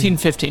hallways.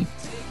 1915.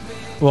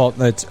 Well,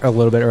 it's a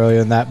little bit earlier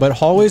than that, but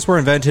hallways were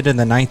invented in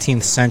the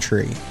 19th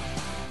century.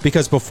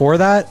 Because before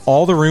that,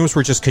 all the rooms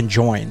were just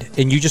conjoined,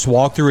 and you just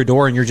walk through a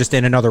door and you're just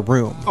in another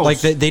room.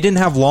 Like they didn't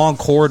have long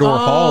corridor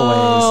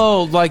hallways.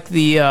 Oh, like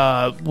the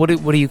what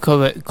do you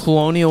call it?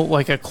 Colonial,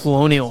 like a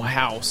colonial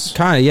house.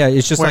 Kind of, yeah.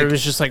 It's just Where like it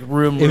was just like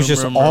room. it was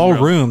just all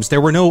rooms.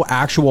 There were no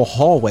actual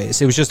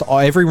hallways. It was just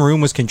every room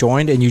was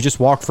conjoined, and you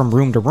just walked from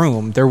room to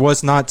room. There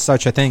was not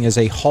such a thing as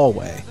a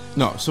hallway.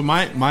 No, so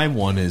my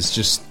one is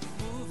just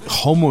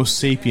Homo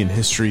sapien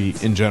history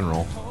in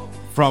general.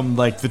 From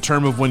like the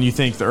term of when you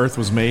think the Earth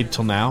was made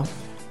till now,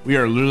 we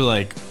are literally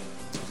like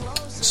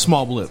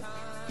small blip.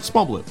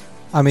 Small blip.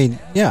 I mean,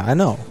 yeah, I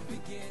know.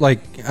 Like,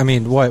 I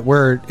mean, what?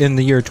 We're in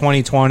the year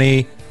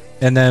 2020,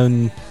 and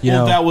then you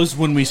know that was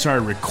when we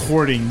started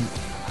recording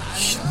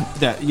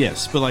that,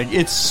 yes, but like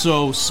it's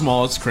so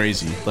small, it's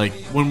crazy. Like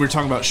when we're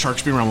talking about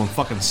sharks being around when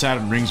fucking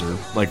Saturn rings are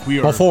like we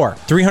are before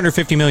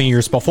 350 million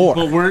years before.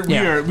 But we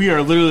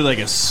are literally like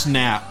a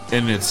snap,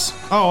 and it's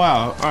oh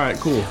wow, all right,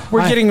 cool,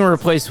 We're getting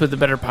replaced with a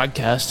better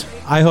podcast.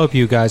 I hope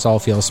you guys all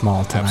feel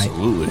small tonight.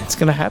 absolutely, It's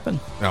gonna happen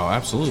no,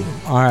 absolutely.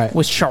 All right.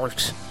 with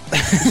sharks.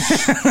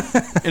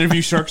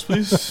 Interview sharks,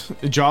 please.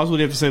 Jaws, what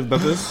do you have to say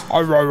about this?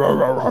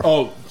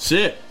 Oh,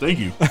 shit. Thank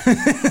you.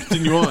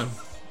 Continue on.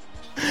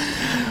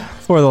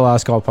 For the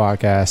Last Call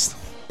podcast,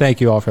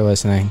 thank you all for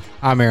listening.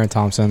 I'm Aaron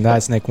Thompson.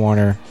 That's Nick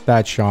Warner.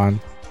 That's Sean.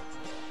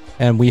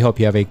 And we hope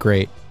you have a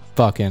great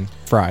fucking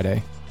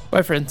Friday.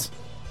 Bye, friends.